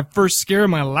gave me my first scare of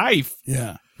my life.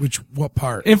 Yeah. What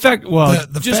part? In fact, well,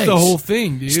 the just face. the whole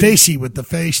thing, dude. Stacy with the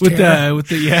face with tear.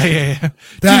 yeah.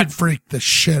 That Dude, freaked the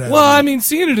shit out of me. Well, I mean,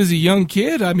 seeing it as a young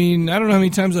kid, I mean, I don't know how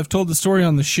many times I've told the story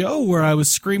on the show where I was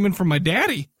screaming for my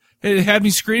daddy. It had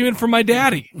me screaming for my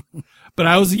daddy. But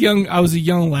I was a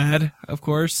young lad, of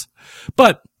course.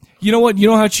 But you know what? You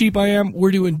know how cheap I am?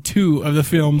 We're doing 2 of the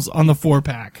films on the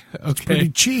 4-pack. Okay. It's pretty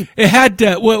cheap. It had,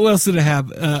 what else did it have?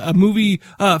 A movie,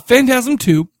 Phantasm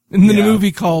 2, and then a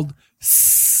movie called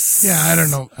Yeah, I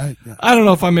don't know. I don't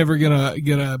know if I'm ever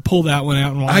gonna pull that one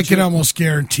out and watch it. I can almost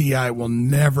guarantee I will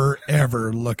never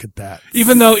ever look at that.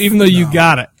 Even though you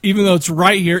got it. Even though it's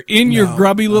right here in your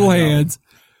grubby little hands.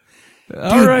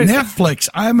 All right. Netflix.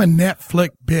 I'm a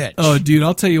Netflix bitch. Oh, dude,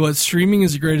 I'll tell you what. Streaming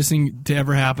is the greatest thing to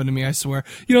ever happen to me, I swear.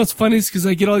 You know what's funny is because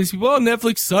I get all these people,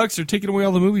 Netflix sucks. They're taking away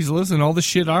all the movies. Listen, all the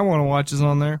shit I want to watch is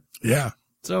on there. Yeah.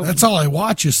 So that's all I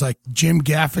watch is like Jim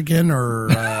Gaffigan or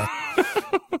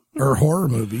horror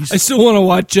movies. I still want to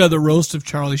watch The Roast of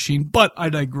Charlie Sheen, but I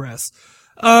digress.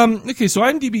 Okay, so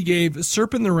IMDb gave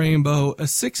Serpent the Rainbow a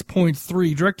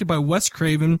 6.3, directed by Wes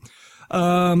Craven.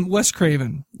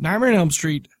 Nightmare on Elm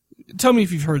Street. Tell me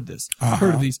if you've heard this.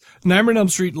 Heard of these. Nightmare on Elm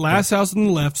Street, Last House on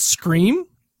the Left, Scream.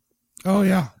 Oh,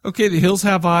 yeah. Okay, The Hills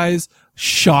Have Eyes,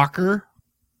 Shocker.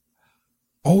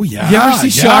 Oh, yeah. You ever see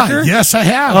Shocker? Yes, I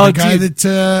have. Oh, the guy dude.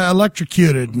 that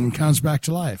electrocuted and comes back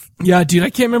to life. Yeah, dude, I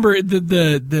can't remember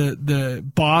the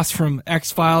boss from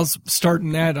X-Files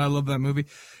starting that. I love that movie.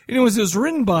 Anyways, it was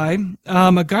written by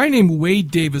a guy named Wade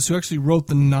Davis, who actually wrote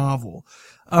the novel.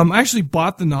 I actually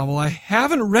bought the novel. I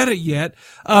haven't read it yet.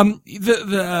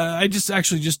 I just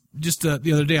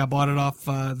the other day I bought it off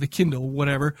the Kindle,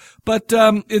 whatever. But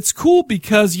it's cool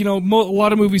because a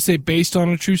lot of movies say based on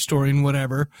a true story and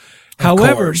whatever.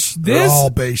 However, they're all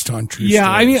based on true stories.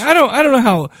 I mean, I don't know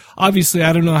how. Obviously,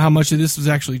 I don't know how much of this was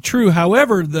actually true.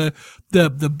 However, the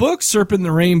book Serpent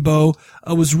the Rainbow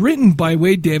was written by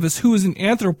Wade Davis, who is an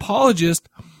anthropologist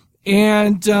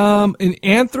and a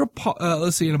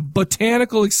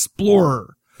botanical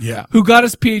explorer. Yeah. Who got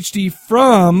his PhD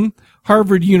from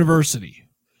Harvard University.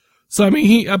 So I mean,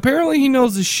 he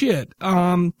knows his shit.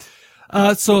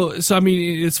 So I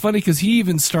mean, it's funny because he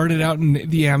even started out in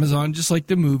the Amazon, just like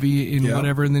the movie and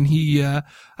whatever, and then he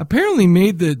apparently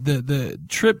made the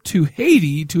trip to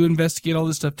Haiti to investigate all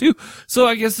this stuff too. So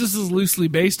I guess this is loosely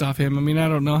based off him. I mean, I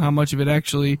don't know how much of it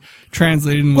actually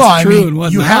translated and was true and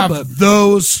whatnot. You have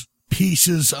those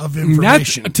pieces of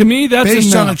information. To me, that's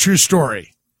based enough. on a true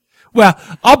story. Well,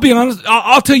 I'll be honest.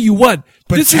 I'll tell you what.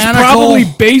 this is probably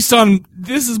based on.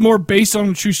 This is more based on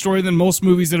a true story than most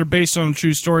movies that are based on a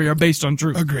true story are based on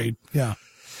truth. Agreed. Yeah.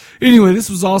 Anyway, this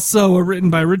was also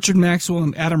written by Richard Maxwell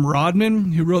and Adam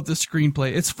Rodman, who wrote the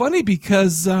screenplay. It's funny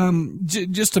because,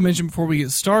 just to mention before we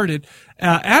get started,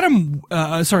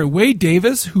 Wade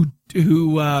Davis, who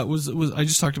was I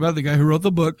just talked about, the guy who wrote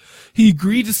the book, he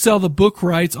agreed to sell the book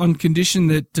rights on condition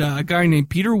that a guy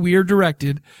named Peter Weir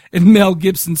directed and Mel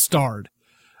Gibson starred.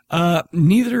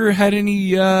 Neither had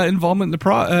any involvement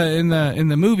in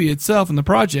the movie itself, in the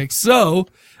project. So,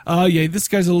 this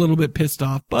guy's a little bit pissed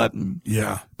off, but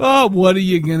what are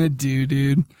you gonna do,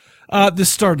 dude? This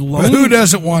started long. But who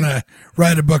doesn't want to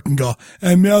write a book and go,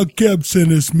 and Mel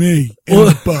Gibson is me in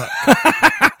the book?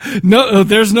 No,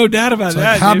 there's no doubt about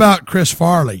that. How about Chris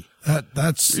Farley?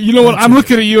 That's you know what? I'm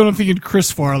looking at you and I'm thinking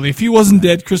Chris Farley. If he wasn't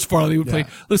dead, Chris Farley would play.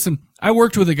 Listen, I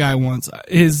worked with a guy once.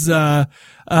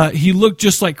 He looked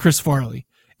just like Chris Farley,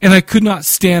 and I could not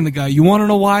stand the guy. You want to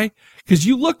know why? Because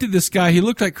you looked at this guy, he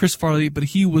looked like Chris Farley, but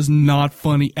he was not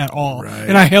funny at all. Right.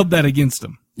 And I held that against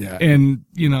him. Yeah. And,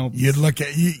 you know. You'd look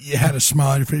at, you had a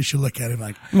smile on your face, you look at him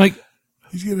like,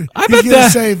 he's gonna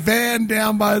say Van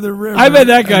down by the river. I bet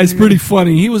that guy's pretty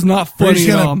funny. He was not funny he's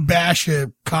at all. He's gonna bash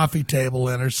a coffee table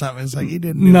in or something. It's like, he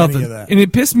didn't do any of that. And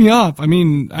it pissed me off. I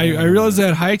mean, I realized I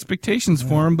had high expectations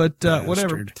for him, but,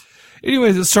 whatever.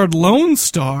 Anyways, it starred Lone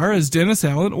Star as Dennis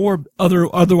Allen, or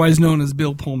otherwise known as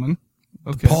Bill Pullman.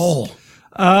 Okay. Paul.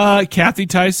 Kathy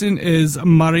Tyson is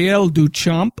Marielle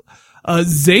Duchamp.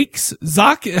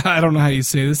 Zach, I don't know how you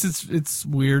say this. It's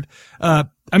weird.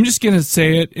 I'm just gonna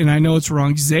say it, and I know it's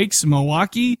wrong. Zakes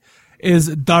Milwaukee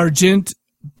is Dargent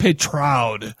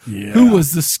Petraud, who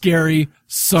was the scary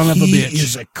son of a bitch. He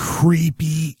is a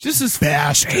creepy, just his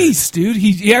bastard. Face, dude.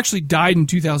 He actually died in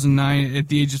 2009 at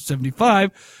the age of 75.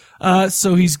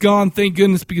 So he's gone, thank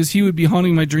goodness, because he would be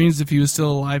haunting my dreams if he was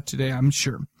still alive today, I'm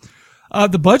sure.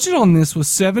 The budget on this was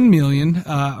 $7 million,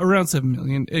 around $7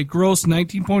 million. It grossed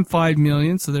 $19.5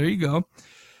 million, so there you go.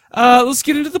 Let's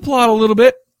get into the plot a little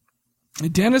bit.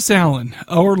 Dennis Allen,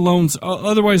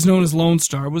 otherwise known as Lone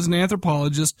Star, was an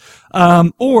anthropologist,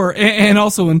 and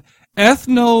also an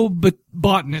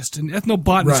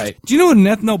ethnobotanist. Right. Do you know what an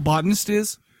ethnobotanist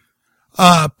is?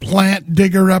 Plant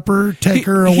digger-upper,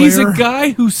 taker-aware. He's a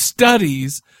guy who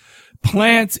studies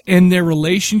plants and their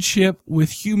relationship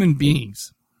with human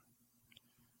beings.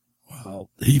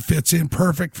 Well, he fits in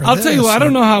perfect for I'll this. tell you what, I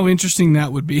don't know how interesting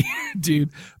that would be,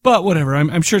 dude. But whatever,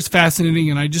 I'm sure it's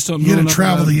fascinating, and I just don't know. You get to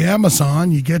travel the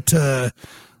Amazon, you get to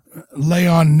lay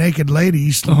on naked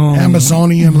ladies,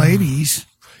 Amazonian ladies.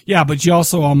 Yeah, but you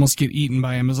also almost get eaten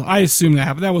by Amazon. I assume that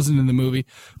happened. That wasn't in the movie.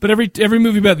 But every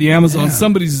movie about the Amazon,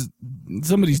 somebody's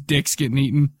dick's getting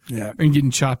eaten and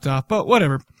getting chopped off. But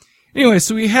whatever. Anyway,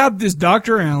 so we have this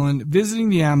Dr. Allen visiting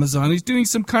the Amazon. He's doing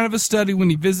some kind of a study when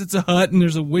he visits a hut, and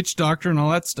there's a witch doctor and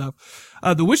all that stuff.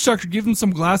 The witch doctor gives him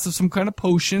some glass of some kind of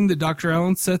potion that Dr.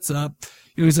 Allen sets up.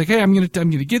 You know, he's like, hey, I'm gonna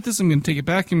get this. I'm gonna take it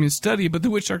back. I'm gonna study it. But the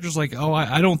witch doctor's like, oh,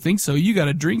 I don't think so. You got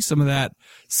to drink some of that,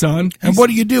 son. And what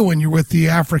do you do when you're with the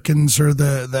Africans or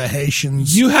the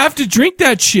Haitians? You have to drink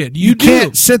that shit. You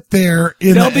can't sit there.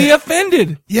 They'll be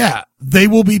offended. Yeah, they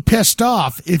will be pissed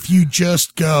off if you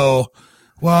just go,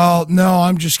 well, no,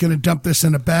 I'm just going to dump this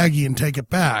in a baggie and take it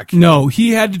back. No,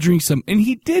 he had to drink some, and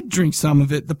he did drink some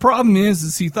of it. The problem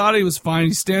is he thought he was fine.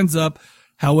 He stands up.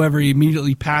 However, he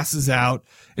immediately passes out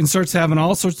and starts having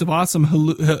all sorts of awesome,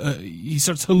 he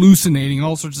starts hallucinating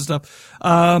all sorts of stuff.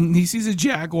 He sees a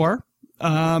jaguar,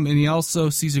 and he also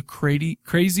sees a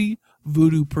crazy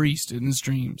voodoo priest in his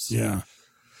dreams. Yeah.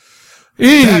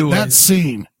 Anyway.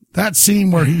 That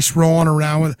scene where he's rolling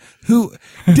around with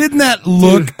didn't that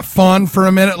look fun for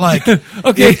a minute? Like,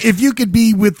 okay, if you could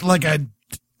be with like a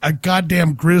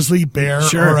goddamn grizzly bear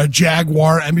or a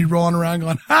jaguar and be rolling around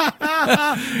going, ha ha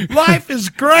ha, life is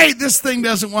great. This thing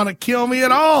doesn't want to kill me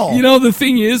at all. You know, the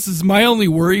thing is my only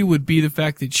worry would be the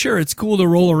fact that sure, it's cool to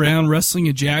roll around wrestling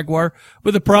a jaguar,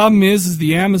 but the problem is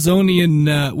the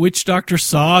Amazonian witch doctor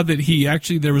saw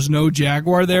that there was no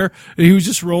jaguar there, and he was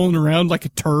just rolling around like a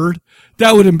turd.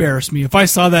 That would embarrass me if I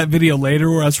saw that video later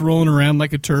where I was rolling around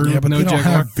like a turd with no jaguar. They don't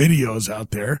have videos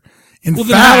out there. In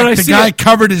fact, the guy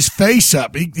covered his face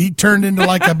up. He turned into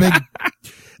like a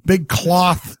big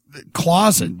cloth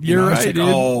closet. You're right, like, dude.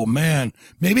 oh man,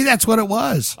 maybe that's what it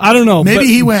was. I don't know. Maybe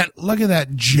he went, look at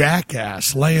that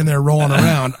jackass laying there rolling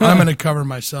around. I'm going to cover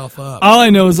myself up. All I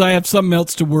know is I have something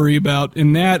else to worry about,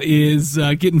 and that is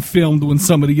getting filmed when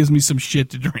somebody gives me some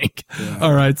shit to drink. Yeah.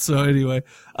 All right. So anyway,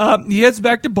 he heads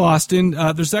back to Boston.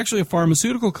 There's actually a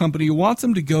pharmaceutical company who wants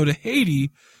him to go to Haiti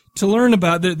to learn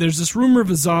about there's this rumor of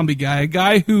a zombie guy, a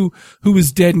guy who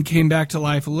was dead and came back to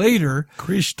life later.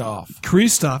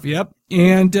 Christoph, yep.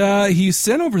 And he's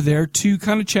sent over there to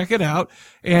kind of check it out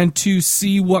and to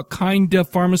see what kind of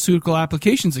pharmaceutical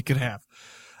applications it could have.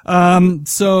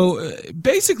 So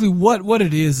basically what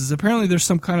it is apparently there's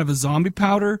some kind of a zombie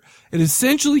powder. It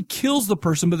essentially kills the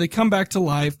person, but they come back to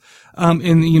life.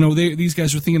 And these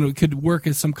guys were thinking it could work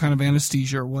as some kind of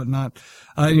anesthesia or whatnot.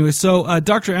 Anyway, so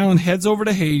Dr. Allen heads over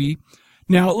to Haiti.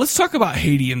 Now let's talk about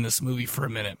Haiti in this movie for a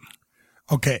minute.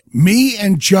 Okay. Me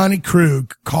and Johnny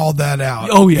Krug called that out.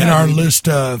 Oh, yeah, in our list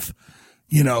of,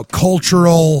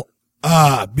 cultural,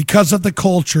 because of the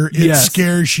culture, it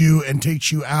scares you and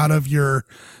takes you out of your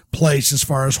place as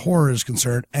far as horror is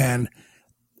concerned. And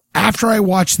after I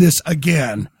watched this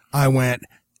again, I went,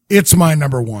 it's my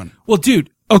number one. Well, dude,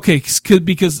 okay,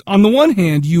 because on the one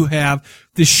hand, you have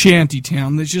the shanty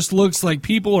town that just looks like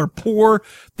people are poor.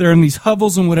 They're in these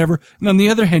hovels and whatever. And on the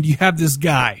other hand, you have this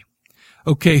guy,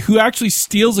 okay, who actually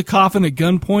steals a coffin at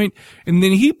gunpoint. And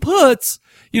then he puts,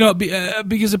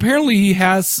 because apparently he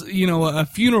has, a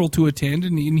funeral to attend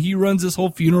and he runs this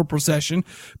whole funeral procession,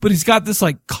 but he's got this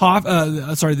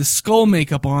this skull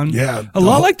makeup on. Yeah. A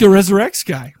lot like the Rezurex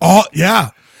guy. Oh,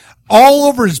 yeah. All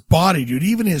over his body, dude.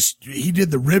 Even he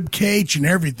did the rib cage and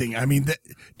everything. I mean,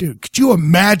 dude, could you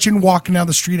imagine walking down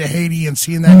the street of Haiti and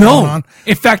seeing that going on?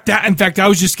 In fact, I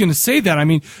was just going to say that. I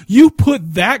mean, you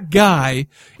put that guy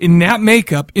in that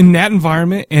makeup, in that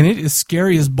environment, and it is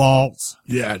scary as balls.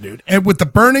 Yeah, dude. And with the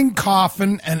burning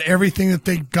coffin and everything that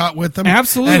they got with them.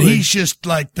 Absolutely. And he's just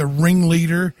like the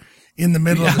ringleader in the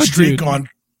middle of the street going,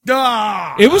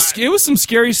 ah! It was some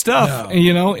scary stuff,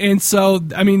 and so,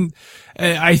 I mean,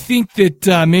 I think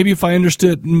that maybe if I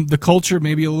understood the culture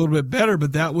maybe a little bit better,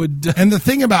 but that would. And the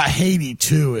thing about Haiti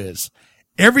too is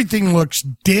everything looks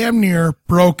damn near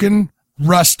broken,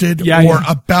 rusted,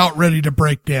 about ready to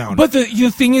break down. But the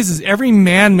thing is every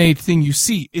man-made thing you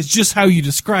see is just how you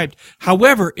described.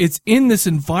 However, it's in this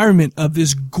environment of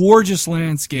this gorgeous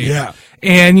landscape. Yeah.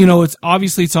 And,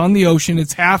 it's on the ocean.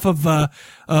 It's half of,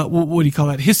 what do you call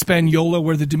that? Hispaniola,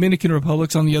 where the Dominican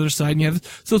Republic's on the other side. And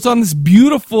so it's on this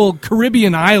beautiful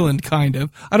Caribbean island, kind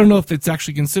of. I don't know if it's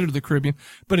actually considered the Caribbean,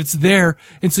 but it's there.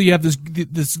 And so you have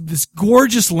this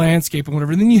gorgeous landscape and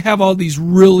whatever. And then you have all these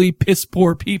really piss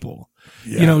poor people.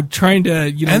 Trying to,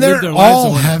 and live they're their lives.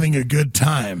 all having a good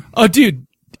time. Oh, dude,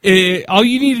 all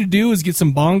you need to do is get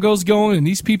some bongos going, and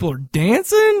these people are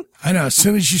dancing. I know. As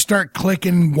soon as you start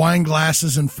clicking wine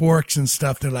glasses and forks and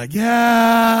stuff, they're like,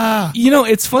 yeah.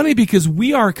 It's funny because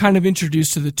we are kind of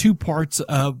introduced to the two parts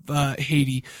of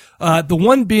Haiti. The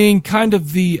one being kind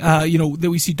of the, that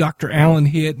we see Dr. Allen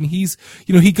hit, and he's,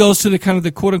 he goes to the kind of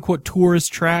the quote unquote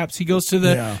tourist traps. He goes to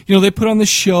the, they put on the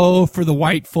show for the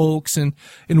white folks and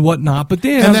whatnot. But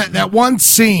then. And that one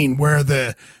scene where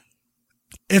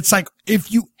it's like,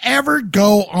 if you ever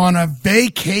go on a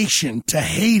vacation to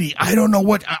Haiti, I don't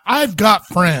know I've got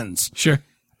friends. Sure.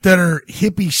 That are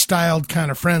hippie styled kind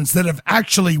of friends that have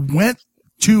actually went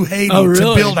to Haiti really?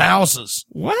 To build houses.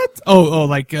 What? Oh,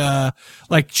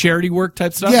 like charity work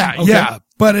type stuff? Yeah, okay. yeah.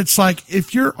 But it's like,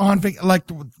 if you're on, like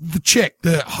the chick,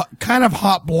 the kind of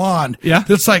hot blonde. Yeah.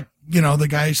 That's like, the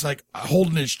guy's like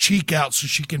holding his cheek out so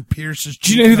she can pierce his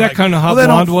cheek. Do you know who that kind of hot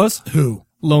blonde was? Who?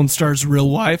 Lone Star's real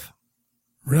wife.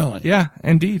 Really? Yeah,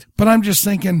 indeed. But I'm just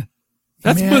thinking,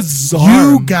 that's bizarre.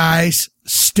 You guys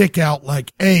stick out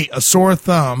like a sore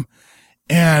thumb,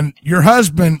 and your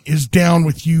husband is down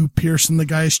with you piercing the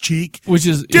guy's cheek. Which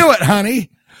is do it, honey.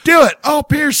 Do it. I'll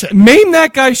pierce it. Maim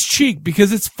that guy's cheek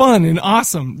because it's fun and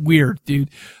awesome. Weird,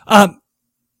 dude.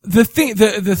 The thing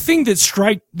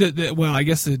that I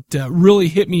guess it really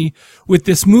hit me with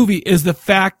this movie is the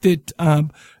fact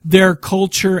that their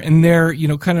culture and their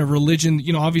kind of religion,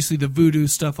 obviously the voodoo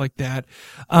stuff like that.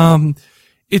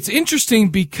 It's interesting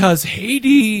because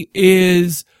Haiti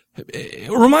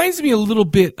it reminds me a little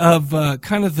bit of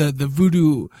kind of the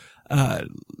voodoo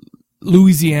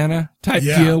Louisiana type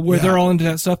deal where they're all into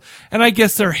that stuff. And I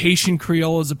guess they're Haitian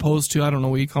Creole as opposed to, I don't know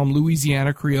what you call them,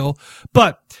 Louisiana Creole.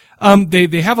 But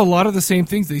they have a lot of the same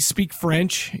things. They speak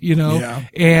French,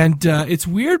 and it's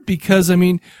weird because, I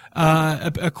mean,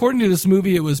 according to this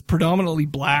movie, it was predominantly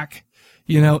black,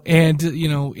 and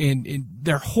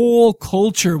their whole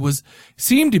culture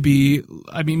seemed to be,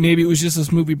 I mean, maybe it was just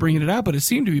this movie bringing it out, but it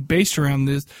seemed to be based around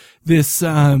this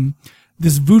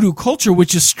voodoo culture,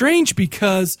 which is strange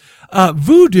because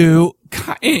voodoo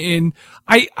and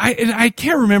I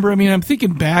can't remember. I mean, I'm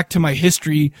thinking back to my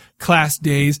history class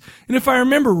days, and if I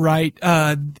remember right,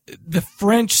 the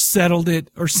French settled it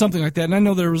or something like that. And I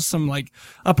know there was some like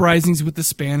uprisings with the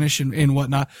Spanish and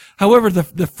whatnot. However,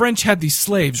 the French had these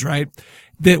slaves, right,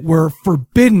 that were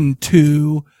forbidden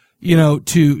to, you know,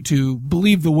 to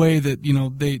believe the way that, you know,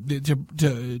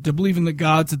 to believe in the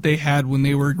gods that they had when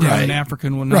they were down in Africa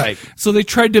and whatnot. Right. So they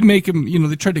tried to make them, you know,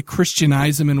 they tried to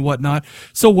Christianize them and whatnot.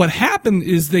 So what happened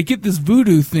is they get this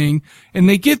voodoo thing and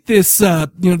they get this, you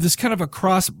know, this kind of a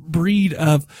cross breed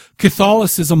of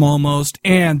Catholicism almost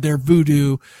and their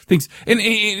voodoo things.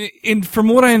 And from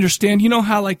what I understand, you know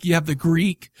how like you have the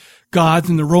Greek gods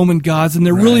and the Roman gods, and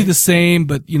they're really the same,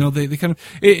 but you know, they kind of,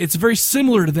 it's very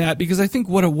similar to that, because I think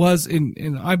what it was,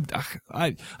 and I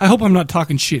hope I'm not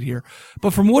talking shit here,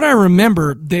 but from what I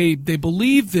remember, they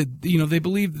believed that, you know, they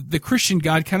believed that the Christian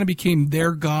God kind of became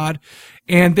their God,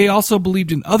 and they also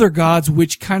believed in other gods,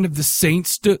 which kind of the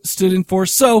saints stood in for.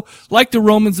 So, like the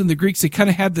Romans and the Greeks, they kind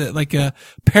of had like a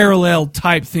parallel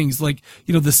type things, like,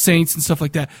 you know, the saints and stuff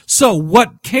like that. So,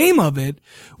 what came of it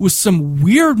was some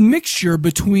weird mixture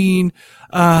between,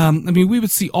 I mean, we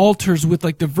would see altars with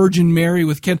like the Virgin Mary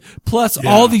with plus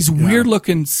all these weird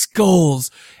looking skulls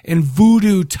and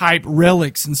voodoo type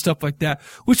relics and stuff like that,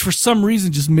 which for some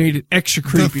reason just made it extra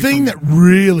creepy. The thing that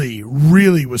really,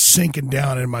 really was sinking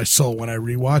down in my soul when I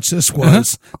rewatched this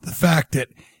was the fact that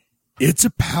it's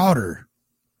a powder.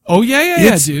 Oh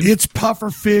yeah, dude. It's puffer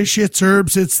fish, it's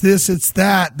herbs, it's this, it's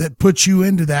that puts you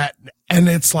into that. And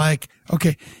it's like,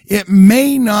 okay, it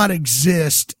may not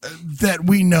exist that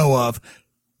we know of,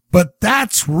 but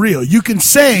that's real. You can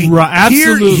say,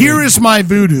 here is my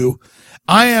voodoo.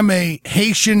 I am a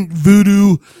Haitian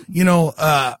voodoo,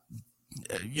 whatever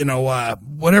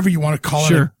you want to call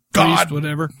it. God, priest,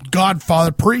 whatever.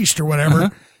 Godfather, priest, or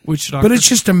whatever. Witch doctor. But it's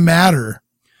just a matter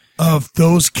of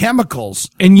those chemicals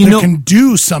and that can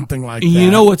do something like that.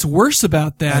 You know what's worse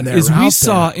about that is we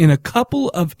saw in a couple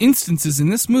of instances in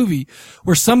this movie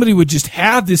where somebody would just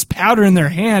have this powder in their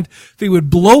hand, they would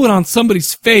blow it on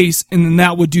somebody's face, and then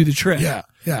that would do the trick. Yeah,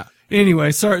 yeah.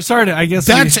 Anyway, sorry to, I guess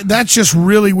that's just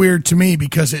really weird to me,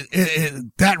 because it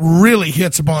that really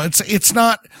hits a ball. It's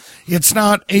not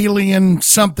alien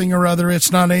something or other.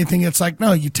 It's not anything. It's like,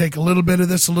 no, you take a little bit of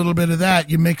this, a little bit of that,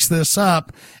 you mix this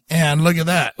up, and look at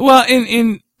that. Well,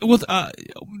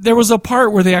 there was a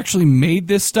part where they actually made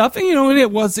this stuff, and and it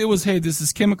was, hey, this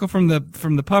is chemical from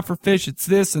the puffer fish, it's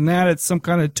this and that, it's some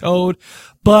kind of toad,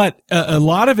 but a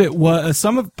lot of it was,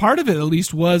 part of it at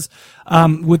least was,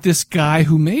 with this guy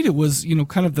who made it was,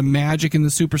 kind of the magic and the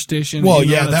superstition. Well,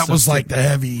 yeah, that was like the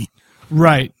heavy.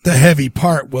 Right. The heavy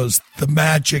part was the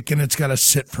magic, and it's got to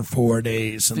sit for 4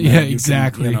 days. And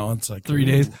exactly. It's like 3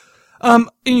 days.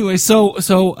 Anyway, so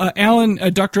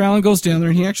Dr. Allen goes down there,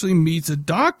 and he actually meets a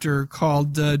doctor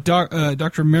called,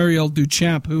 Dr. Marielle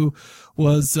Duchamp, who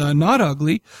was, not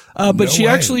ugly, but she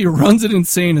actually runs an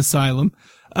insane asylum.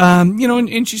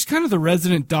 And she's kind of the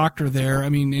resident doctor there. I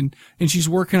mean, and she's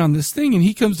working on this thing, and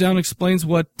he comes down and explains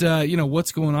what's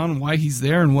going on and why he's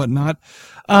there and whatnot.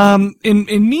 And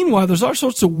meanwhile, there's all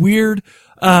sorts of weird,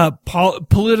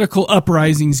 political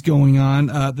uprisings going on.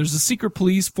 There's a secret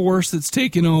police force that's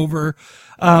taken over.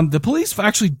 The police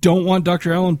actually don't want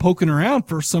Dr. Allen poking around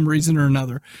for some reason or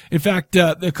another. In fact,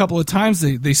 a couple of times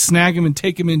they snag him and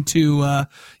take him into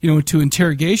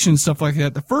interrogation and stuff like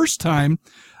that. The first time,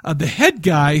 the head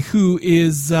guy who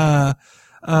is,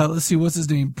 let's see, what's his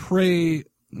name? Where is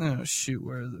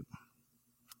it?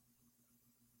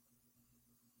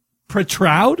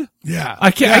 Pretroud? Yeah.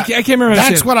 I can't remember.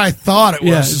 That's what I thought it was.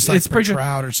 Yeah, just like it's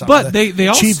Pretroud or something. But they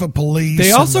also, chief of police.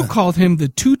 They also called him the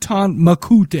Teuton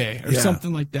Makute or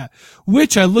something like that,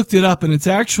 which I looked it up, and it's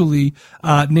actually,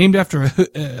 named after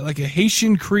a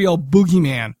Haitian Creole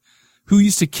boogeyman who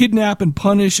used to kidnap and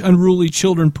punish unruly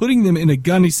children, putting them in a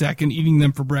gunny sack and eating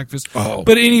them for breakfast. Oh.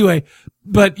 But anyway,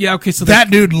 so that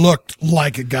dude looked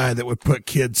like a guy that would put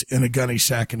kids in a gunny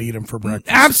sack and eat them for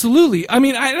breakfast. Absolutely. I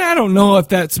mean, I don't know if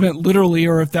that's meant literally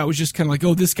or if that was just kind of like,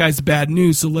 oh, this guy's bad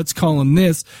news, so let's call him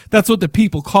this. That's what the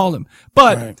people call him.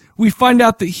 But we find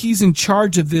out that he's in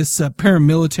charge of this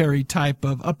paramilitary type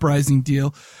of uprising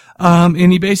deal.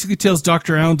 And he basically tells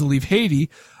Dr. Allen to leave Haiti.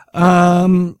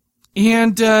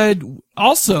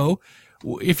 Also,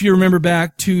 if you remember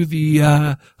back to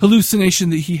the hallucination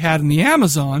that he had in the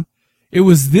Amazon, it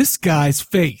was this guy's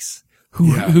face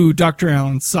who Dr.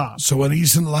 Allen saw. So when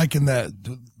he's in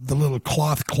the little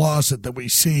cloth closet that we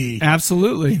see,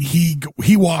 absolutely,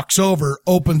 he walks over,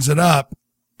 opens it up,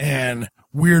 and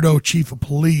weirdo chief of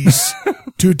police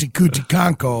Tutti Cuti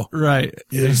Canco, right,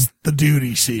 is the dude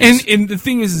he sees. And the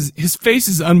thing is his face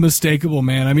is unmistakable,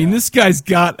 man. I mean, this guy's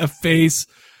got a face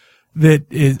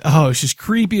that is, it's just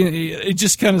creepy. It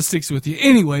just kind of sticks with you.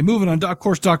 Anyway, moving on. Of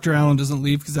course, Dr. Allen doesn't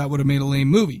leave because that would have made a lame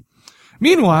movie.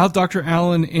 Meanwhile, Dr.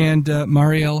 Allen and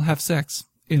Marielle have sex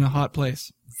in a hot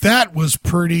place. That was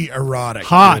pretty erotic.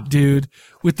 Hot, dude.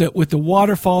 With the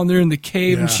waterfall and they're in the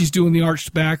cave and she's doing the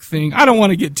arched back thing. I don't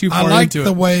want to get too far into it. I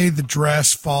like the way the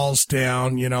dress falls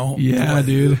down, you know. Yeah,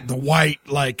 dude. The white,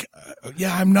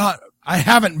 I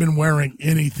haven't been wearing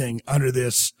anything under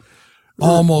this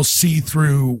almost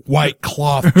see-through white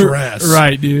cloth dress.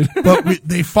 Right, dude. But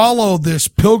they follow this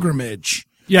pilgrimage.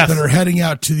 Yes. That are heading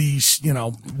out to these,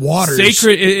 waters.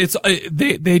 Sacred. It's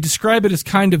they describe it as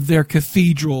kind of their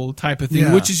cathedral type of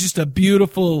thing, which is just a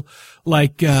beautiful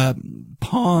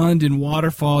pond and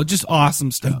waterfall, just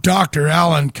awesome stuff. And Dr.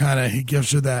 Allen he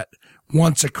gives her that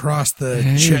once across the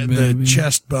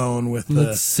chest bone with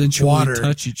the water.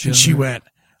 Touch each other. And she went,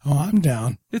 "Oh, I'm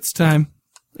down. It's time,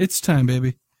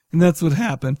 baby," and that's what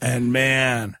happened. And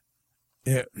man.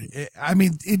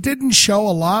 It didn't show a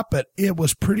lot, but it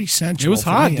was pretty sensual. It was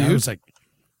hot, dude. I was like,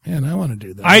 man, I want to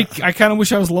do that. I kind of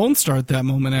wish I was Lone Star at that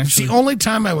moment, actually. It's the only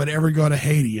time I would ever go to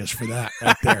Haiti is for that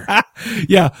right there.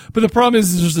 Yeah, but the problem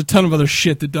is there's a ton of other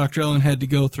shit that Dr. Allen had to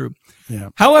go through. Yeah.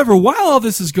 However, while all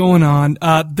this is going on,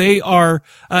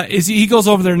 he goes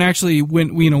over there and actually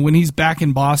when he's back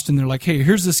in Boston, they're like, "Hey,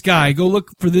 here's this guy. Go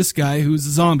look for this guy who's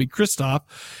a zombie, Christoph."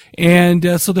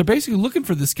 And so they're basically looking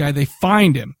for this guy. They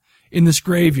find him in this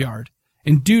graveyard,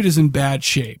 and dude is in bad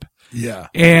shape. Yeah.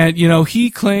 And, he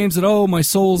claims that, my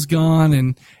soul's gone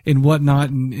and whatnot.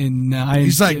 And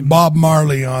he's like Bob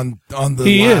Marley on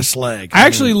the last leg. I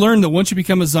actually learned that once you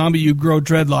become a zombie, you grow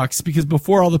dreadlocks, because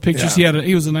before all the pictures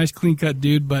he was a nice clean cut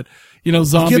dude, but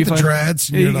zombie. You get the dreads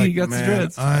and you're like, he got the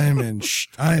dreads. I am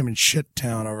in shit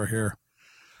town over here.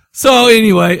 So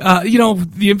anyway,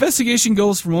 the investigation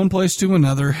goes from one place to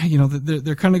another.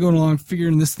 They're kind of going along,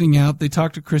 figuring this thing out. They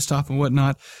talk to Christoph and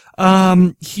whatnot.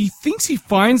 He thinks he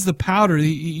finds the powder.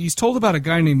 He's told about a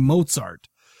guy named Mozart.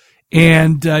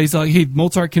 And, he's like, "Hey,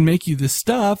 Mozart can make you this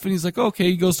stuff." And he's like, "Okay."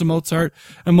 He goes to Mozart,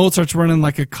 and Mozart's running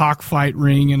like a cockfight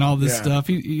ring and all this stuff.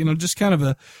 He, just kind of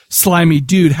a slimy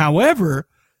dude. However,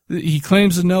 he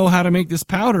claims to know how to make this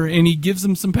powder, and he gives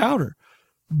him some powder.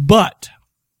 But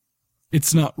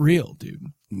it's not real, dude.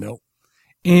 Nope.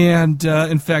 And,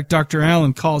 in fact, Dr.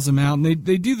 Allen calls him out, and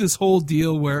they do this whole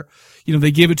deal where,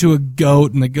 they give it to a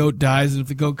goat and the goat dies. And if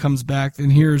the goat comes back, then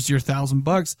here's your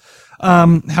 $1,000.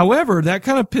 However, that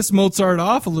kind of pissed Mozart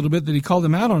off a little bit that he called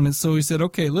him out on it. So he said,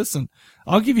 "Okay, listen,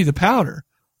 I'll give you the powder,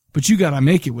 but you got to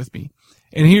make it with me."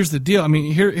 And here's the deal. I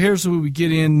mean, here's where we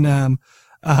get in, the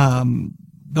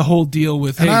whole deal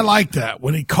with, and I like that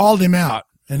when he called him out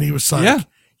and he was like,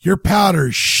 "Your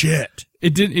powder's shit."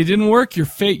 It didn't work. Your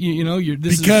fate,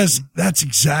 because that's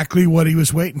exactly what he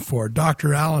was waiting for.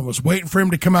 Dr. Allen was waiting for him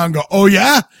to come out and go, "Oh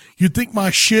yeah, you think my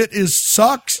shit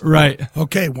sucks?" Right.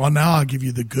 Okay, well now I'll give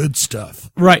you the good stuff.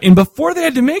 Right. And before they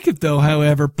had to make it though,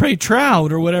 however, Pray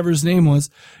Trout or whatever his name was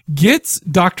gets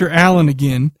Dr. Allen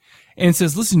again and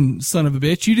says, "Listen, son of a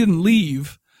bitch, you didn't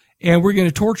leave, and we're going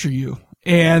to torture you."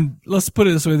 And let's put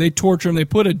it this way. They torture him. They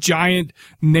put a giant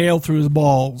nail through his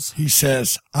balls. He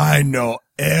says, "I know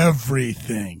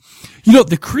everything."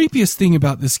 The creepiest thing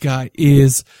about this guy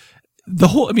is the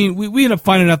whole, we end up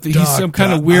finding out that he's some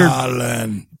kind of weird.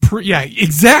 Allen. Yeah,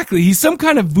 exactly. He's some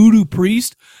kind of voodoo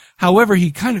priest. However, he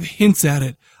kind of hints at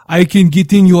it. "I can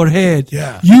get in your head.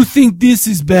 Yeah. You think this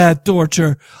is bad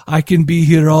torture. I can be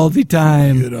here all the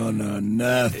time. You don't know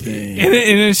nothing." And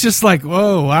it's just like,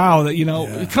 whoa, wow.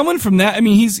 Coming from that,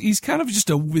 he's kind of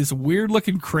just this weird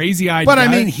looking crazy eyed But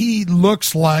guy. he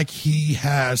looks like he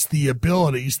has the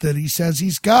abilities that he says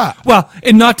he's got. Well,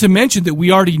 and not to mention that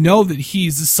we already know that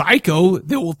he's a psycho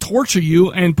that will torture you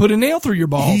and put a nail through your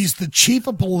balls. He's the chief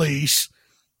of police.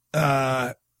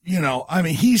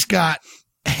 He's got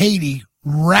Haiti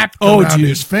wrapped around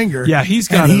his finger. Yeah, he's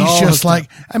got it all. He's just like,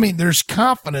 there's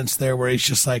confidence there where he's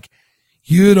just like,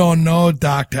 "You don't know,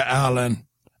 Dr. Allen.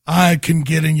 I can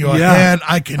get in your head.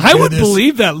 I would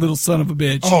believe that little son of a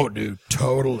bitch. Oh, dude,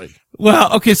 totally.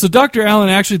 Well, okay, so Dr. Allen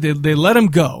actually, they let him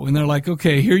go, and they're like,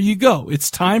 "Okay, here you go. It's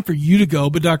time for you to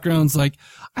go." But Dr. Allen's like,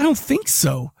 "I don't think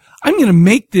so. I'm going to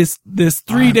make this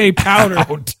 3-day powder."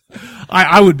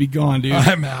 I would be gone, dude.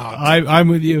 I'm out. I'm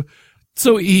with you.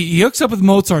 So he hooks up with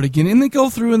Mozart again, and they go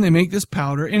through and they make this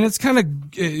powder, and it's kind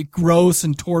of gross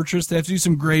and torturous. They have to do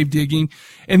some grave digging,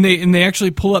 and they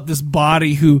actually pull up this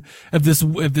body of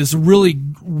this really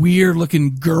weird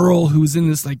looking girl who's in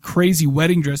this like crazy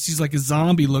wedding dress. She's like a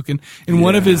zombie looking. In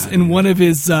one of his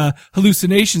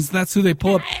hallucinations, that's who they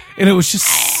pull up, and it was just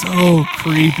so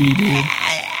creepy, dude.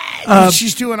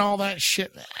 She's doing all that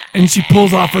shit, and she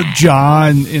pulls off her jaw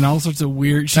and all sorts of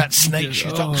weird. That snake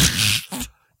shit.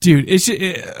 Dude, it's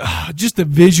just the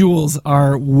visuals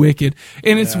are wicked,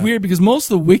 and it's weird because most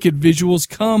of the wicked visuals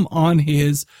come on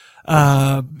his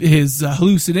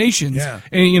hallucinations,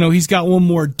 and he's got one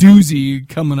more doozy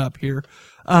coming up here.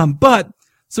 But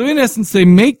so in essence, they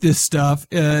make this stuff.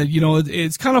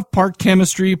 It's kind of part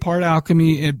chemistry, part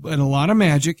alchemy, and a lot of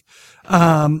magic.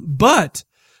 But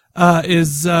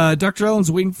Dr.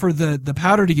 Ellen's waiting for the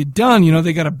powder to get done.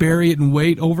 They got to bury it and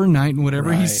wait overnight and whatever.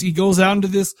 Right. He goes out into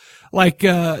this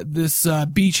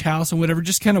beach house and whatever,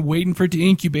 just kind of waiting for it to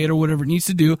incubate or whatever it needs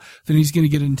to do. Then he's going to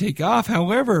get it and take off.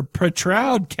 However,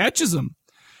 Petraud catches him,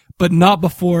 but not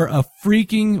before a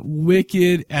freaking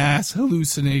wicked ass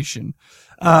hallucination.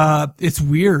 It's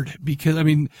weird because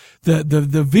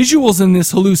the visuals in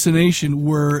this hallucination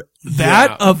were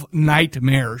that of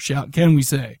nightmare, can we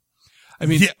say?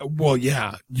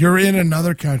 You're in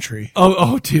another country.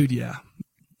 Oh, dude, yeah.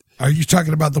 Are you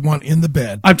talking about the one in the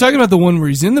bed? I'm talking about the one where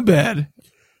he's in the bed.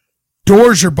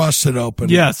 Doors are busted open.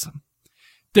 Yes.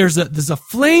 There's a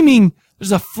flaming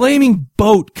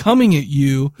boat coming at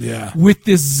you with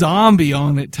this zombie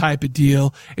on it type of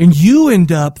deal, and you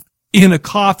end up in a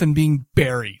coffin being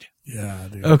buried. Yeah,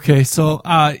 dude. Okay, so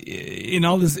in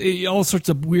all sorts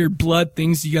of weird blood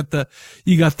things, you got the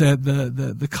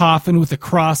coffin with the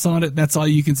cross on it. That's all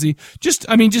you can see. Just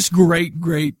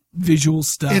great visual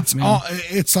stuff.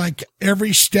 It's like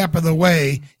every step of the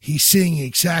way he's seeing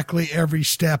exactly every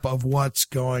step of what's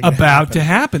going about to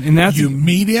happen, and that's you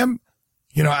meet him.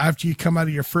 After you come out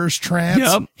of your first trance,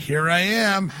 Yep. Here I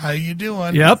am. How you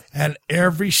doing? Yep. And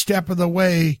every step of the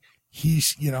way,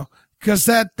 he's because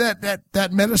that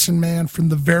medicine man from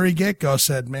the very get-go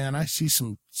said, man, I see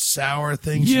some sour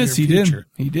things Yes, in your he future.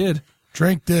 did. He did.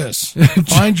 Drink this.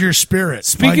 Find your spirit.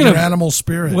 Speaking Find your of animal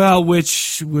spirit. Well,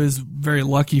 which was very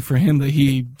lucky for him that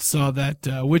he saw that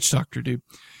witch doctor dude.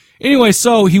 Anyway,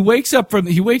 so he wakes up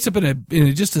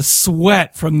in just a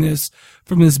sweat from this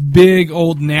big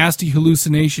old nasty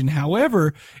hallucination.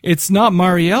 However, it's not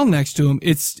Marielle next to him.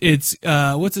 It's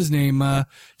what's his name?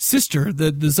 Sister,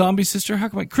 the zombie sister. How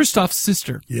come Christoph's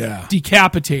sister? Yeah.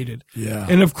 Decapitated. Yeah.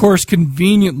 And of course,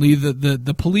 conveniently,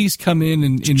 the police come in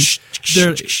and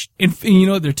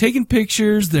they're taking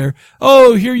pictures.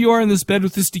 Here you are in this bed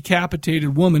with this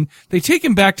decapitated woman. They take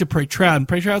him back to Petraud, and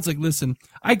Petraud's like, listen,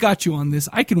 I got you on this.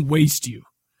 I can waste you.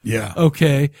 Yeah.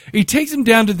 Okay. He takes him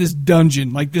down to this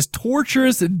dungeon, like this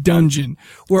torturous dungeon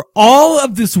where all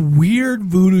of this weird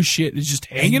voodoo shit is just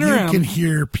hanging around. You can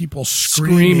hear people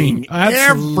screaming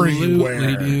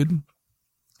everywhere, dude.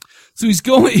 So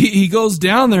he goes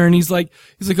down there and he's like,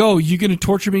 oh, you going to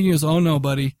torture me? He goes, oh no,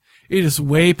 buddy. It is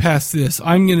way past this.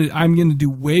 I'm going to do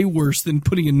way worse than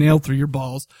putting a nail through your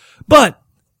balls. But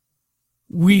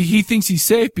he thinks he's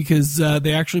safe because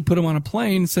they actually put him on a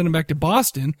plane and sent him back to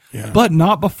Boston, but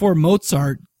not before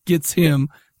Mozart gets him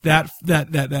that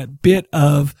bit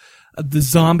of the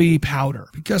zombie powder.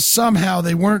 Because somehow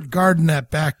they weren't guarding that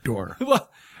back door. Well,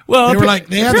 they were like,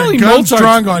 they had their guns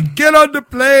drawn on, get on the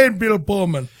plane, Bill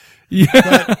Pullman. Yeah.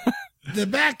 But the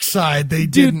backside, they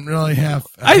didn't really have.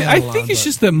 I think it's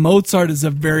just that Mozart is a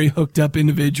very hooked up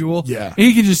individual. Yeah.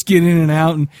 He can just get in and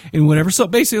out and whatever. So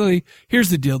basically, here's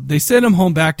the deal. They send him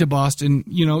home back to Boston.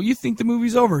 You think the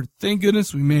movie's over. Thank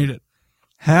goodness we made it.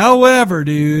 However,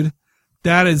 dude,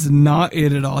 that is not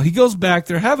it at all. He goes back.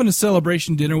 They're having a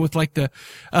celebration dinner with like the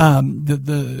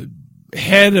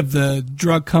head of the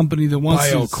drug company that wants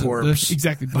Biocorp.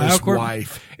 Exactly. His Biocorp.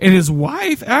 wife. And his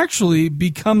wife actually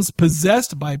becomes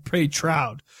possessed by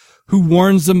Petraud, who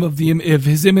warns them of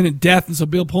his imminent death. And so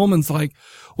Bill Pullman's like,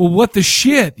 well, what the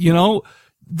shit?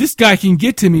 This guy can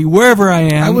get to me wherever I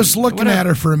am. I was looking at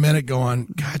her for a minute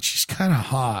going, God, she's kind of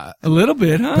hot. A little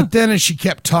bit, huh? But then as she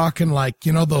kept talking like,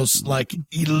 those like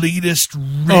elitist,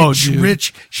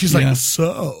 rich, she's like,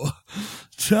 so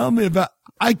tell me about,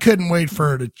 I couldn't wait for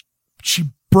her to,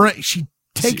 she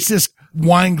takes this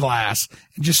wine glass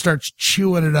and just starts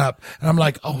chewing it up. And I'm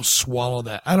like, oh, swallow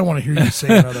that. I don't want to hear you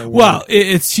say another word. Well,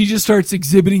 she just starts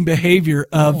exhibiting behavior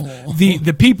of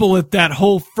the people at that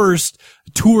whole first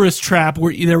tourist trap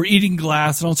where they were eating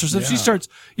glass and all sorts of stuff.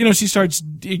 She starts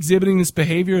exhibiting this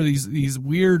behavior, these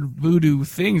weird voodoo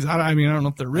things. I don't know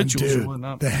if they're rituals or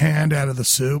whatnot. The hand out of the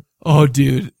soup. Oh,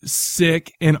 dude,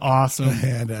 sick and awesome. The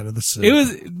hand out of the soup. It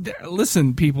was,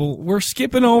 listen, people, we're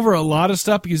skipping over a lot of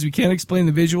stuff because we can't explain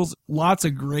the visuals. Lots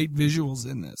of great visuals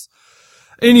in this.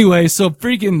 Anyway, so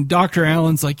freaking Dr.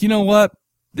 Allen's like, you know what?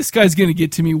 This guy's going to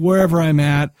get to me wherever I'm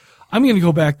at. I'm going to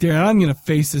go back there and I'm going to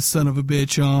face this son of a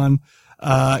bitch on,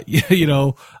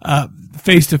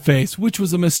 face to face, which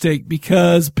was a mistake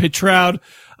because Petroud,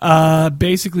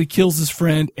 basically kills his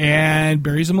friend and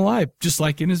buries him alive, just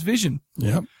like in his vision.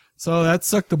 Yep. So that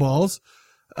sucked the balls.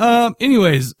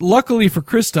 Anyways, luckily for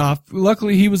Christoph,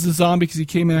 he was the zombie because he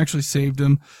came and actually saved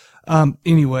him.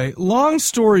 Anyway, long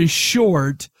story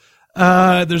short,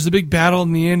 there's a big battle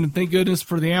in the end, and thank goodness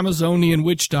for the Amazonian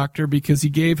witch doctor because he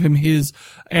gave him his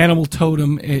animal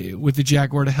totem with the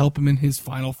jaguar to help him in his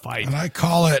final fight. And I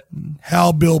call it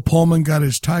how Bill Pullman got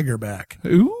his tiger back.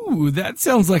 Ooh, that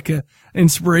sounds like a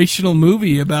inspirational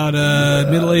movie about a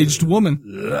middle-aged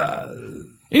woman.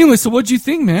 Anyway, so what'd you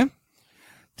think, man?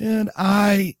 Dude,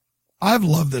 I've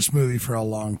loved this movie for a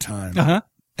long time. Uh-huh.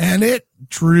 And it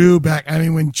drew back. I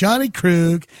mean, when Johnny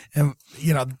Krug and,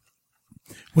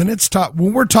 when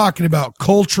we're talking about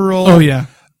cultural. Oh, yeah.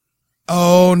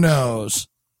 Oh, noes.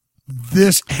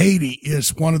 This Haiti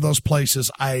is one of those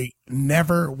places I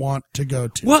never want to go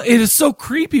to. Well, it is so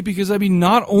creepy because,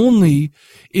 not only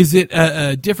is it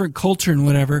a different culture and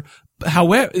whatever,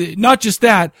 however, not just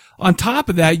that, on top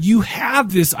of that, you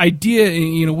have this idea,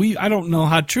 I don't know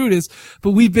how true it is,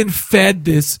 but we've been fed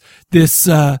this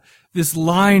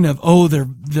line of,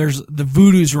 there's the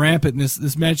voodoo's rampant and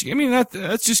this magic.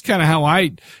 That's just kind of how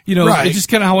I, right. It's just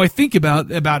kind of how I think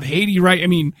about Haiti,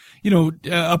 right?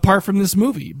 Apart from this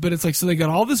movie, but it's like, so they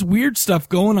got all this weird stuff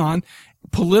going on,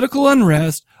 political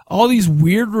unrest, all these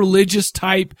weird religious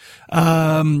type,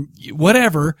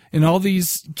 whatever, and all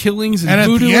these killings and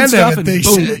voodoo and stuff. And they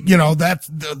said,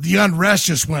 the unrest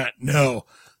just went, no.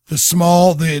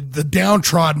 The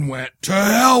downtrodden went, to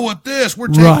hell with this.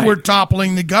 We're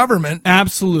toppling the government.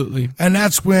 Absolutely. And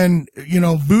that's when,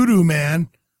 Voodoo Man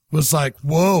was like,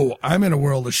 whoa, I'm in a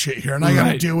world of shit here. And I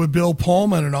got to deal with Bill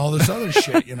Pullman and all this other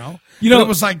shit, it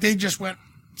was like they just went,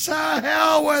 to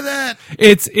hell with it.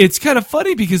 It's kind of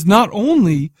funny because not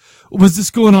only was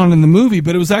this going on in the movie,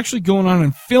 but it was actually going on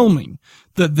in filming.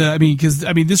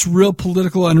 This real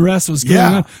political unrest was going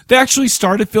on. They actually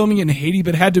started filming in Haiti,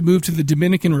 but had to move to the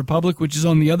Dominican Republic, which is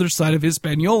on the other side of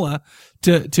Hispaniola,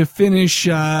 to finish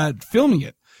filming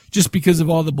it, just because of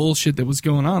all the bullshit that was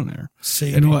going on there.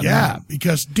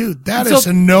 Because dude, that is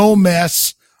a no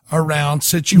mess around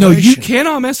situation. No, you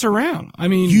cannot mess around.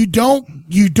 You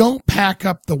don't pack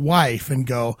up the wife and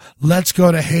go, let's go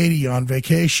to Haiti on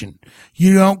vacation.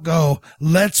 You don't go,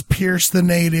 let's pierce the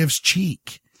native's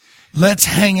cheek. Let's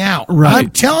hang out. Right. I'm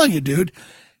telling you, dude,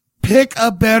 pick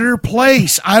a better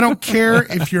place. I don't care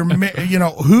if you're,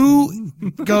 who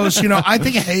goes, I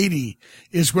think Haiti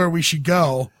is where we should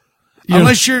go.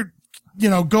 Unless you're,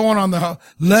 going on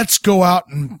let's go out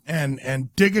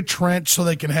and dig a trench so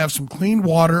they can have some clean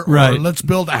water, or let's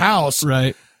build a house.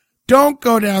 Right. Don't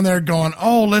go down there going,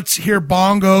 let's hear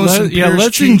bongos.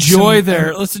 Let's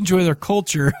enjoy their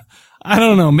culture. I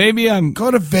don't know. Maybe go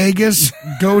to Vegas,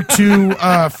 go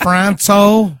to France.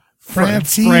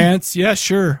 Yeah,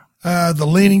 sure. The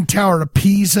Leaning Tower of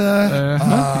Pisa.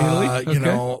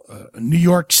 Italy. New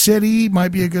York City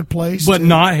might be a good place. But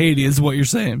not Haiti is what you're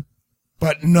saying.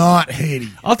 But not Haiti.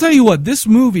 I'll tell you what, this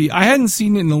movie, I hadn't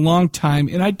seen it in a long time,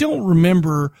 and I don't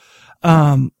remember,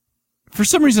 for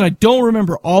some reason, I don't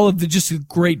remember all of the just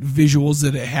great visuals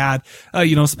that it had,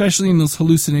 especially in those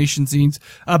hallucination scenes.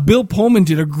 Bill Pullman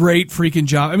did a great freaking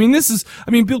job.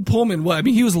 Bill Pullman,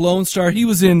 he was a Lone Star. He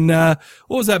was in, what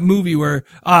was that movie where,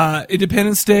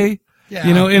 Independence Day?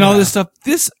 Yeah, all this stuff.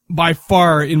 This, by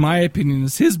far, in my opinion,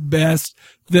 is his best,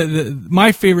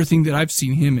 my favorite thing that I've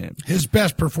seen him in. His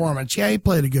best performance. Yeah, he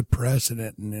played a good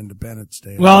president in Independence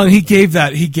Day. Well, and he gave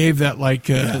that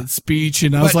speech,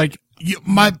 and I was like,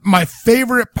 my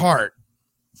favorite part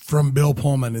from Bill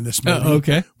Pullman in this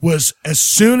movie was as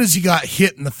soon as he got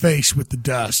hit in the face with the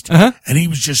dust, and he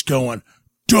was just going,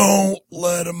 don't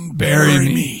let him bury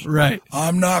me. Right.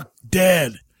 I'm not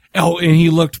dead. Oh, and he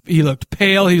looked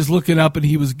pale. He was looking up and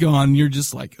he was gone. You're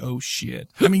just like, oh shit.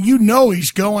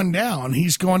 He's going down.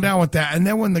 He's going down with that. And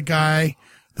then when the guy,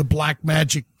 the black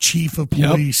magic chief of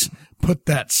police, put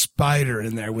that spider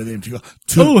in there with him to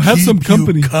go, have some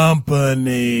company.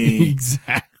 Company.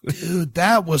 Exactly. Dude,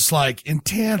 that was like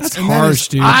intense. That's and harsh, then his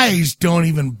dude. eyes don't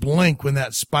even blink when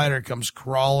that spider comes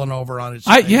crawling over on his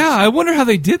face. I wonder how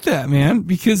they did that, man,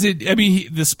 because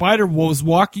the spider was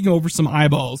walking over some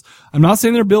eyeballs. I'm not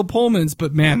saying they're Bill Pullman's,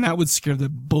 but man, that would scare the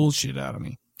bullshit out of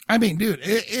me. I mean, dude,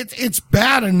 it's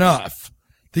bad enough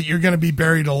that you're going to be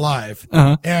buried alive.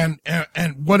 Uh-huh.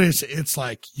 And what is it? It's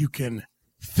like you can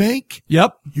think.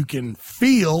 Yep. You can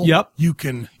feel. Yep.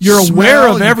 You're aware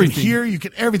of you everything. Can hear. You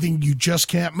can everything. You just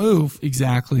can't move.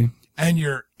 Exactly. And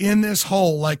you're in this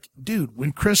hole. Like, dude,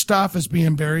 when Christoph is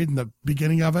being buried in the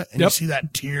beginning of it, and you see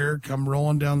that tear come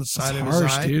rolling down the side of his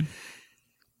eye, dude.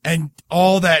 And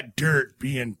all that dirt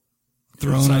being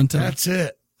Thrown onto him. That's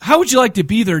it. How would you like to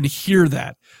be there and hear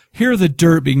that? Hear the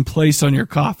dirt being placed on your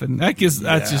coffin. That gives me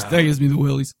the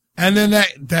willies. And then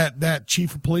that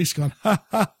chief of police going, ha,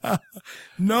 ha, ha.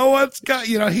 No one's got,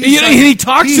 and he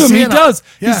talks to him. He does.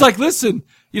 Yeah. He's like, listen,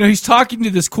 he's talking to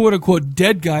this quote unquote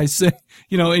dead guy,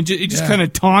 and just kind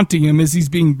of taunting him as he's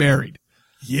being buried.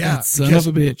 Yeah. That son of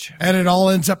a bitch. And it all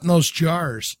ends up in those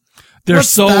jars. Their What's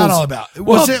souls. that all about?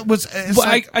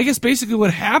 I guess basically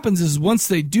what happens is once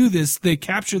they do this, they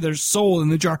capture their soul in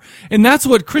the jar. And that's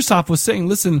what Christoph was saying.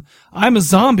 Listen, I'm a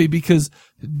zombie because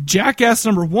jackass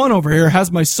number 1 over here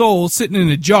has my soul sitting in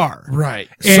a jar. Right.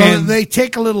 And so they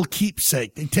take a little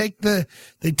keepsake. They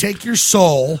take your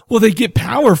soul. Well, they get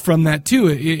power from that too.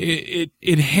 It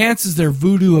enhances their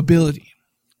voodoo ability.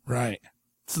 Right.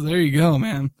 So there you go,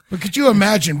 man. But could you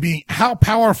imagine how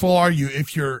powerful are you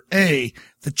if you're the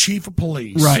chief of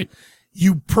police? Right.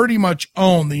 You pretty much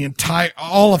own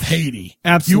all of Haiti.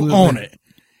 Absolutely. You own it.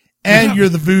 And you're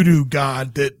the voodoo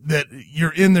god that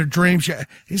you're in their dreams.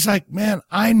 He's like, man,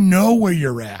 I know where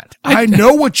you're at. I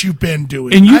know what you've been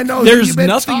doing. And I know there's you've been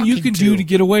nothing you can do to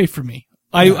get away from me.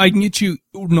 I can get you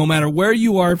no matter where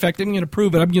you are. In fact, I'm going to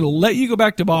prove it. I'm going to let you go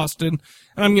back to Boston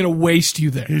and I'm going to waste you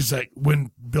there. He's like,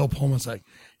 when Bill Pullman's like,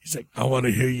 I want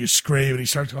to hear you scream. And he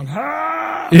starts going,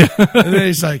 ah. Yeah. And then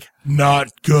he's like,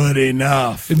 not good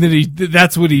enough. And then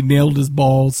that's when he nailed his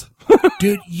balls.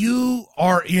 Dude, you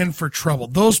are in for trouble.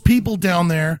 Those people down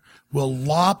there will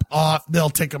lop off. They'll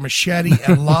take a machete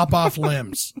and lop off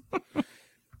limbs.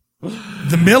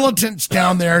 The militants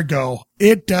down there go,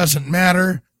 it doesn't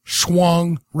matter.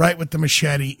 Swung right with the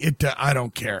machete. I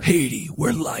don't care. Haiti,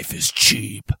 where life is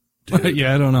cheap.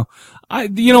 Yeah, I don't know.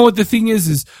 You know what the thing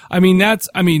is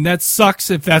that sucks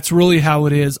if that's really how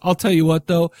it is. I'll tell you what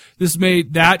though,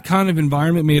 that kind of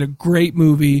environment made a great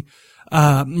movie,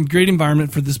 great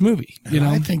environment for this movie.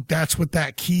 I think that's what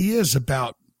that key is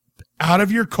about. Out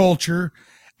of your culture,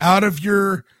 out of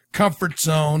your comfort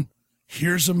zone.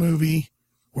 Here's a movie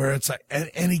where it's like,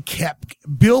 and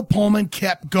Bill Pullman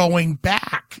kept going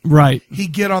back. Right.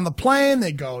 He'd get on the plane,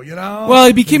 they go, Well,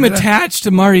 he became attached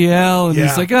to Marielle, and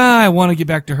he's like, I want to get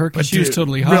back to her because she was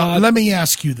totally hot. Let me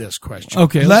ask you this question.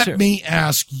 Okay. Let me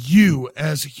ask you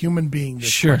as a human being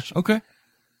this question. Okay.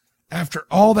 After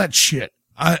all that shit,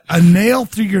 a nail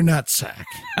through your nutsack,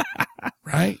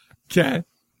 right? Okay.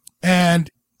 And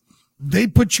they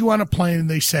put you on a plane and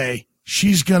they say,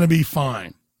 she's going to be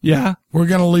fine. Yeah. We're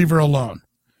going to leave her alone.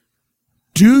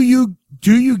 Do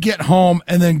you get home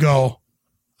and then go,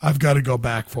 I've got to go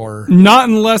back for her? Not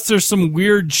unless there's some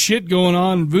weird shit going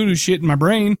on, voodoo shit in my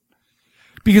brain.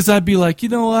 Because I'd be like, you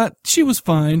know what? She was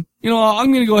fine.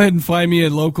 I'm going to go ahead and find me a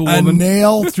local woman. A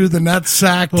nail through the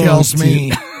nutsack tells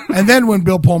me. And then when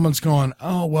Bill Pullman's going,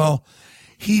 oh, well,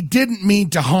 he didn't mean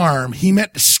to harm. He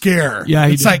meant to scare. Yeah,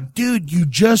 it's like, dude, you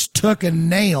just took a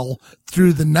nail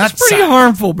through the nutsack. It's pretty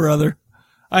harmful, brother.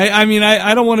 I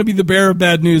don't want to be the bearer of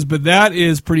bad news, but that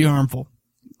is pretty harmful.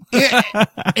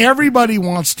 Everybody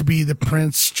wants to be the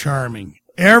Prince Charming.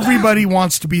 Everybody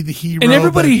wants to be the hero. And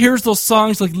everybody hears those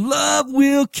songs like, love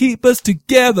will keep us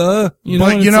together.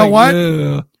 But you know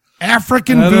what?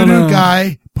 African voodoo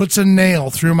guy puts a nail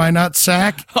through my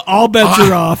nutsack. All bets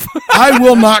are off. I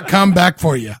will not come back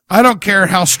for you. I don't care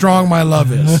how strong my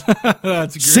love is.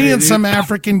 That's great. Seeing some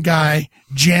African guy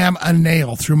jam a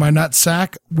nail through my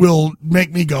nutsack will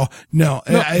make me go, no,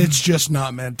 it's just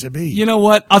not meant to be. You know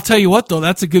what? I'll tell you what, though.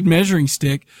 That's a good measuring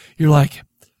stick. You're like,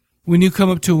 when you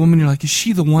come up to a woman, you're like, is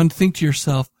she the one? Think to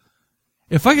yourself,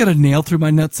 if I got a nail through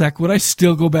my nutsack, would I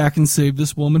still go back and save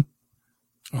this woman?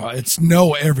 It's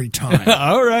no every time.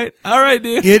 All right,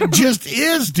 dude. It just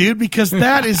is, dude, because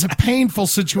that is a painful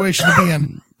situation to be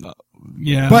in.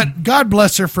 Yeah. But God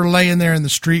bless her for laying there in the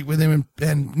street with him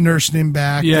and nursing him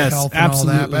back to health and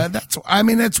absolutely. all that. But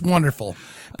that's wonderful.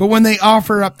 But when they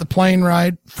offer up the plane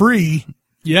ride free,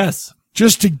 yes,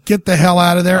 just to get the hell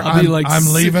out of there,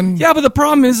 I'm leaving. Yeah, but the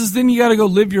problem is then you got to go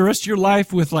live your rest of your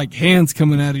life with like hands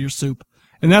coming out of your soup.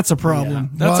 And that's a problem.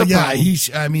 That's a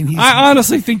problem. I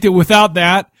honestly think that without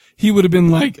that, he would have been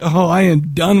like, oh, I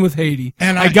am done with Haiti.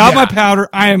 And I got my powder.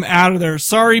 I am out of there.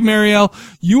 Sorry, Marielle.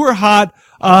 You were hot.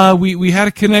 We had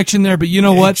a connection there, but you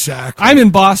know what? Exactly. I'm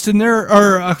in Boston. There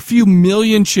are a few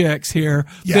million chicks here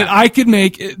that I could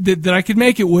make that I could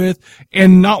make it with,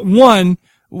 and not one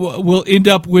will end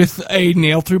up with a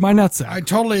nail through my nutsack. I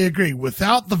totally agree.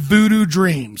 Without the voodoo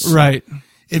dreams. Right.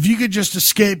 If you could just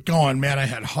escape going, man, I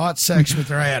had hot sex with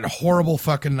her. I had horrible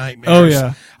fucking nightmares. Oh,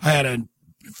 yeah. I had a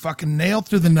fucking nail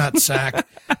through the nutsack.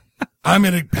 I'm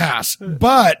going to pass.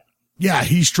 But, yeah,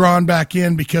 he's drawn back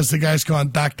in because the guy's going,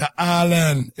 Dr.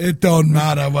 Allen, it don't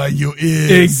matter where you is.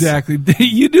 Exactly.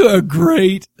 You do a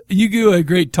great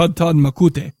Tonton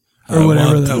Makute. Or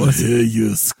whatever that was. I want to hear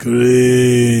you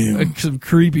scream. Like some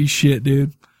creepy shit,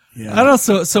 dude. Yeah. I don't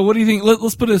know. So what do you think?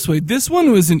 Let's put it this way. This one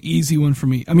was an easy one for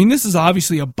me. I mean, this is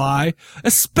obviously a buy,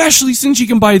 especially since you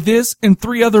can buy this and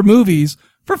 3 other movies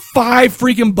for $5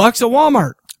 freaking bucks at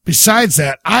Walmart. Besides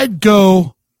that, I'd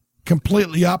go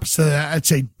completely opposite of that. I'd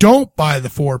say don't buy the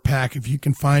 4-pack if you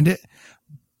can find it.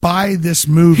 Buy this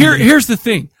movie. Here's the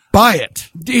thing. Buy it.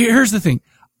 Here's the thing.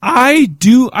 I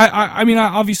mean,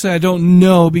 obviously I don't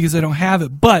know because I don't have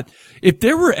it, but if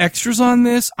there were extras on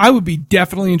this, I would be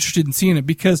definitely interested in seeing it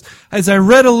because as I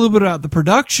read a little bit about the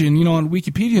production, on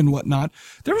Wikipedia and whatnot,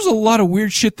 there was a lot of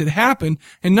weird shit that happened.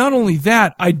 And not only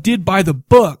that, I did buy the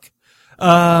book.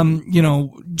 I'm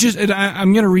going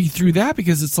to read through that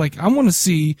because it's like, I want to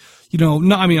see,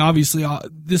 obviously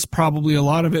this probably a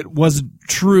lot of it wasn't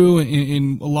true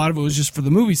and a lot of it was just for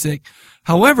the movie's sake.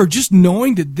 However, just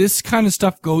knowing that this kind of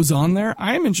stuff goes on there,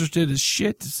 I am interested as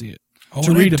shit to see it. Oh,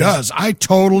 to read it does. I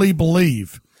totally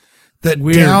believe that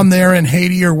down there in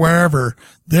Haiti or wherever,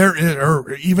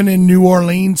 or even in New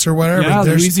Orleans or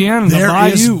whatever, Louisiana, there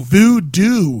is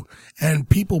voodoo, and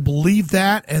people believe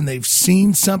that, and they've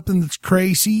seen something that's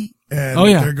crazy, and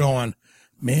they're going,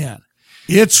 man,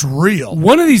 it's real.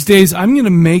 One of these days, I'm going to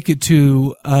make it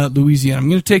to Louisiana. I'm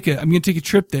going to take a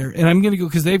trip there, and I'm going to go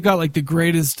because they've got like the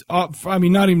greatest.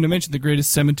 Not even to mention the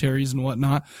greatest cemeteries and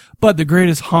whatnot, but the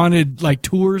greatest haunted like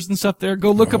tours and stuff there.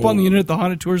 Go look up on the internet the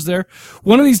haunted tours there.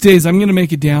 One of these days, I'm going to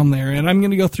make it down there, and I'm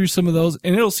going to go through some of those,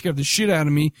 and it'll scare the shit out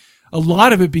of me. A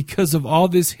lot of it because of all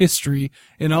this history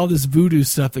and all this voodoo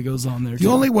stuff that goes on there. The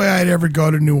only way I'd ever go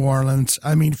to New Orleans,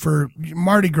 I mean, for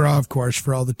Mardi Gras, of course,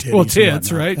 for all the titties. Well,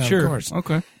 tits, right? Yeah, sure. Of course.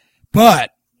 Okay.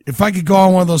 But if I could go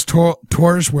on one of those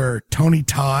tours where Tony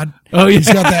Todd, he's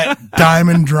got that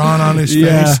diamond drawn on his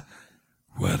face.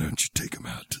 Why don't you take him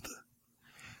out to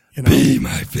the, be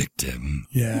my victim.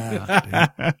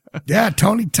 Yeah. Yeah,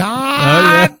 Tony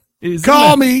Todd.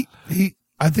 Call me.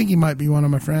 I think he might be one of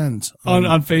my friends on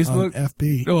Facebook, on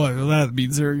FB. Oh, well, that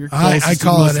means they're your closest I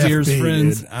call it FB,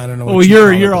 Dude. I don't know. What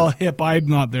you're all hip. I'm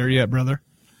not there yet, brother.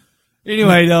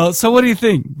 Anyway, so what do you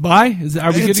think? Buy?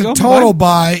 Are we good to go? It's a total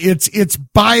buy. It's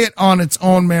buy it on its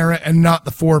own merit and not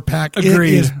the 4-pack.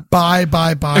 Agreed. It is buy.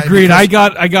 Agreed. I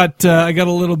got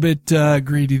a little bit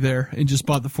greedy there and just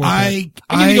bought the 4-pack.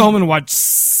 I'm gonna go home and watch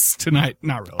tonight.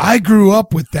 Not really. I grew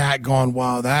up with that going,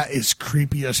 wow, that is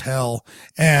creepy as hell.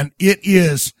 And it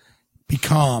is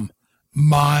become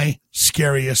my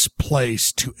scariest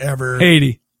place to ever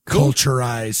Haiti.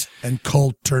 Culturize and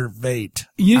cultivate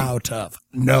out of.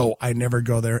 No, I never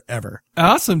go there ever.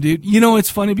 Awesome, dude.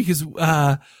 It's funny because,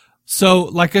 so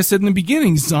like I said in the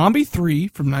beginning, Zombie 3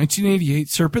 from 1988,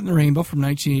 Serpent and the Rainbow from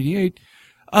 1988,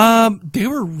 they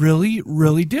were really,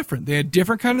 really different. They had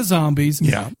different kind of zombies.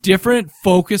 Yeah. Different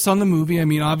focus on the movie. I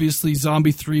mean, obviously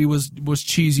Zombie 3 was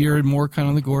cheesier and more kind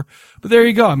of the gore. But there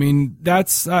you go. I mean,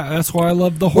 that's why I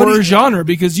love the horror genre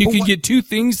because you could get two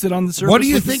things that on the surface what do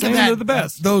you think of that? The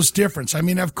best. Those difference. I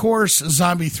mean, of course,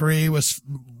 Zombie 3 was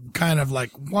kind of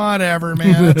like, whatever,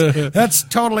 man. That's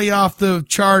totally off the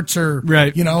charts or,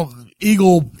 right.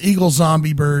 eagle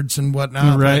zombie birds and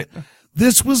whatnot. Right. But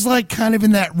this was like kind of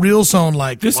in that real zone,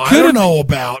 like, this I don't know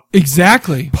about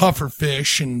exactly puffer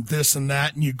fish and this and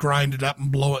that, and you grind it up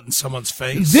and blow it in someone's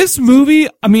face. This movie,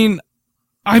 I mean,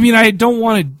 I don't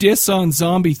want to diss on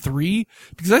Zombie 3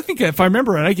 because I think if I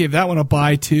remember right, I gave that one a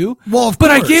buy too. Well, of but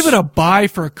course. I gave it a buy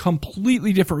for a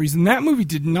completely different reason. That movie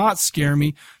did not scare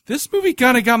me. This movie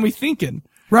kind of got me thinking.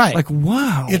 Right. Like,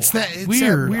 wow. It's weird. That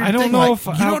weird I don't thing, know like, if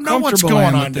you how don't know what's comfortable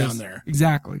I going am on with down this. there.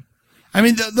 Exactly. I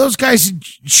mean, those guys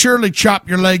surely chop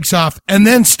your legs off and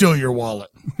then steal your wallet.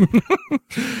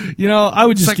 I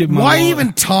would just give my why wallet.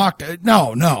 even talk?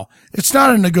 No. It's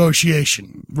not a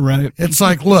negotiation. Right. It's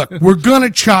like, look, we're going to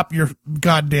chop your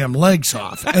goddamn legs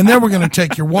off and then we're going to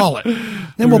take your wallet.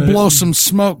 Then we'll blow some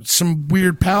smoke, some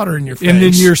weird powder in your face. And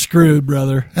then you're screwed,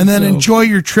 brother. And then enjoy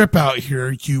your trip out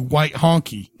here, you white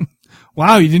honky.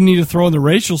 Wow, you didn't need to throw in the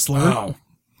racial slur. Oh.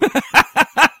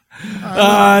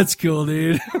 That's cool,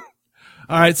 dude.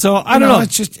 All right, so I don't know.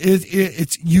 It's just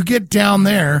it's you get down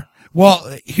there.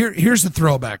 Well, here's the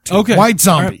throwback to White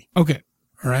Zombie. All right. Okay.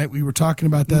 All right, we were talking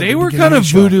about that. They were kind of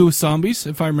voodoo zombies,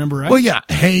 if I remember right. Well, yeah,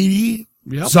 Haiti,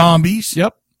 zombies.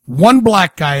 Yep. One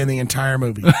black guy in the entire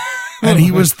movie. And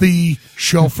he was the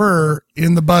chauffeur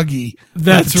in the buggy.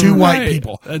 That's with the two right. white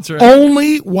people. That's right.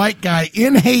 Only white guy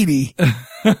in Haiti.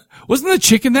 Wasn't the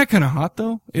chicken that kind of hot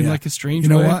though? In like a strange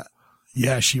way? You know what?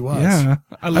 Yeah, she was. Yeah.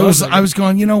 I was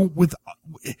going,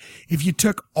 if you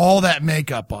took all that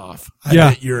makeup off, I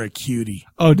bet you're a cutie.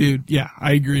 Oh, dude. Yeah,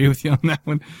 I agree with you on that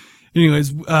one.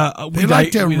 Anyways, they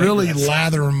like to really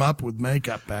lather them up with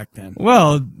makeup back then.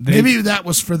 Well, maybe that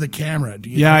was for the camera. Do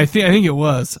you think? I think it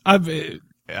was.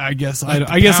 I guess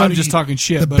I'm just talking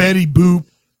shit. The but, Betty Boop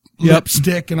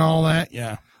lipstick and all that.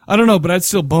 Yeah, I don't know, but I'd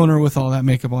still bone her with all that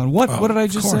makeup on. What did I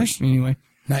just say? Anyway,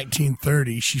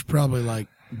 1930. She's probably like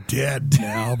dead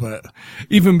now, but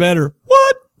even better.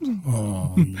 What?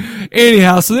 Oh.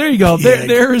 Anyhow, so there you go.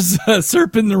 There's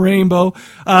Serpent and the Rainbow,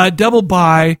 double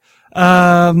buy.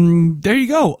 There you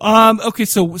go. Okay,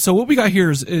 so what we got here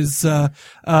is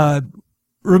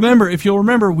remember, if you'll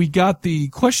remember, we got the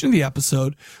question of the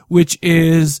episode, which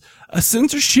is a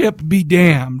censorship be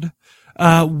damned.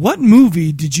 What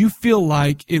movie did you feel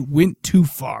like it went too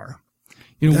far?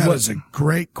 That was a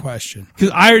great question.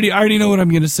 Because I already know what I'm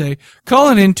going to say. Call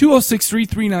it in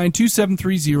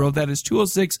 206-339-2730. That is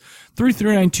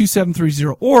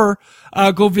 206-339-2730. Or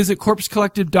go visit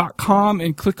corpsecollective.com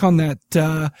and click on that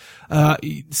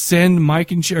send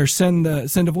mic and share, send a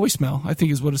voicemail, I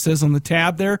think is what it says on the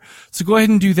tab there. So go ahead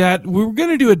and do that. We were going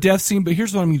to do a death scene, but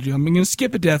here's what I'm going to do. I'm going to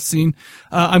skip a death scene.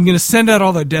 I'm going to send out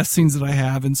all the death scenes that I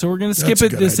have, and so we're going to skip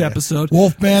it this episode.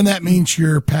 Wolfman, that means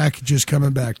your package is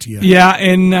coming back to you. Yeah,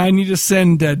 and I need to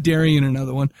send Darian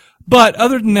another one. But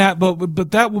other than that,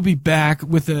 but that will be back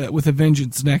with a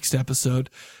vengeance next episode.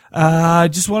 I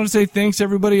just want to say thanks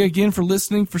everybody again for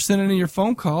listening, for sending in your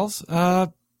phone calls.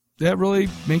 That really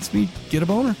makes me get a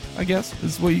boner, I guess,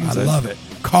 is what you can say. I love it.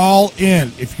 Call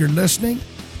in. If you're listening,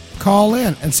 call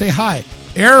in and say hi.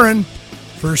 Aaron,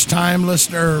 first-time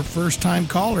listener, first-time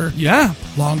caller. Yeah.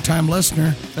 Long-time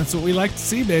listener. That's what we like to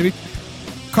see, baby.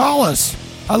 Call us.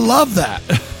 I love that.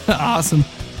 Awesome.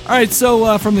 All right,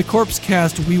 so from the Corpse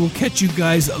Cast, we will catch you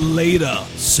guys later.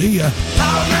 See ya.